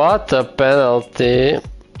 What a penalty.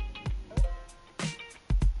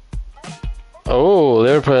 Oh,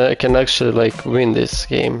 Liverpool can actually like win this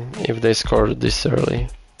game if they score this early.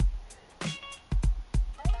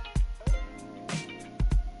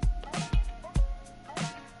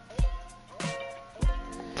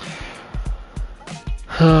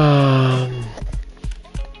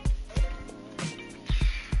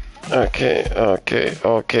 Okay. Okay, okay,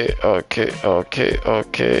 okay, okay, okay,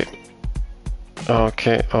 okay.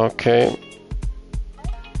 Okay, okay.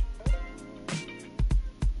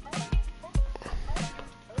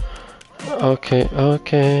 Okay,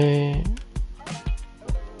 okay.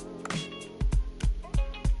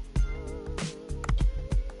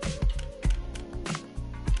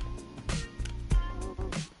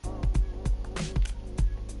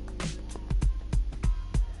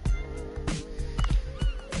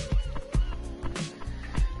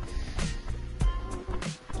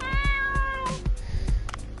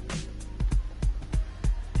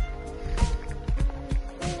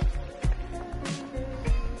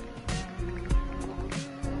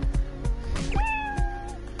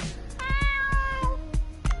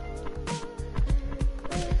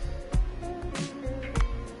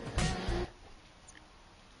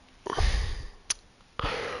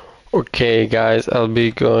 Okay, guys, I'll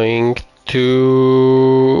be going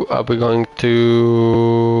to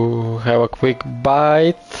have a quick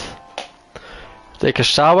bite, take a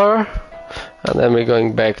shower, and then we're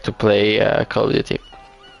going back to play Call of Duty.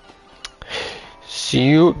 See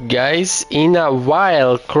you guys in a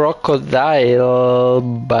while, crocodile.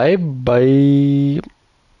 Bye bye.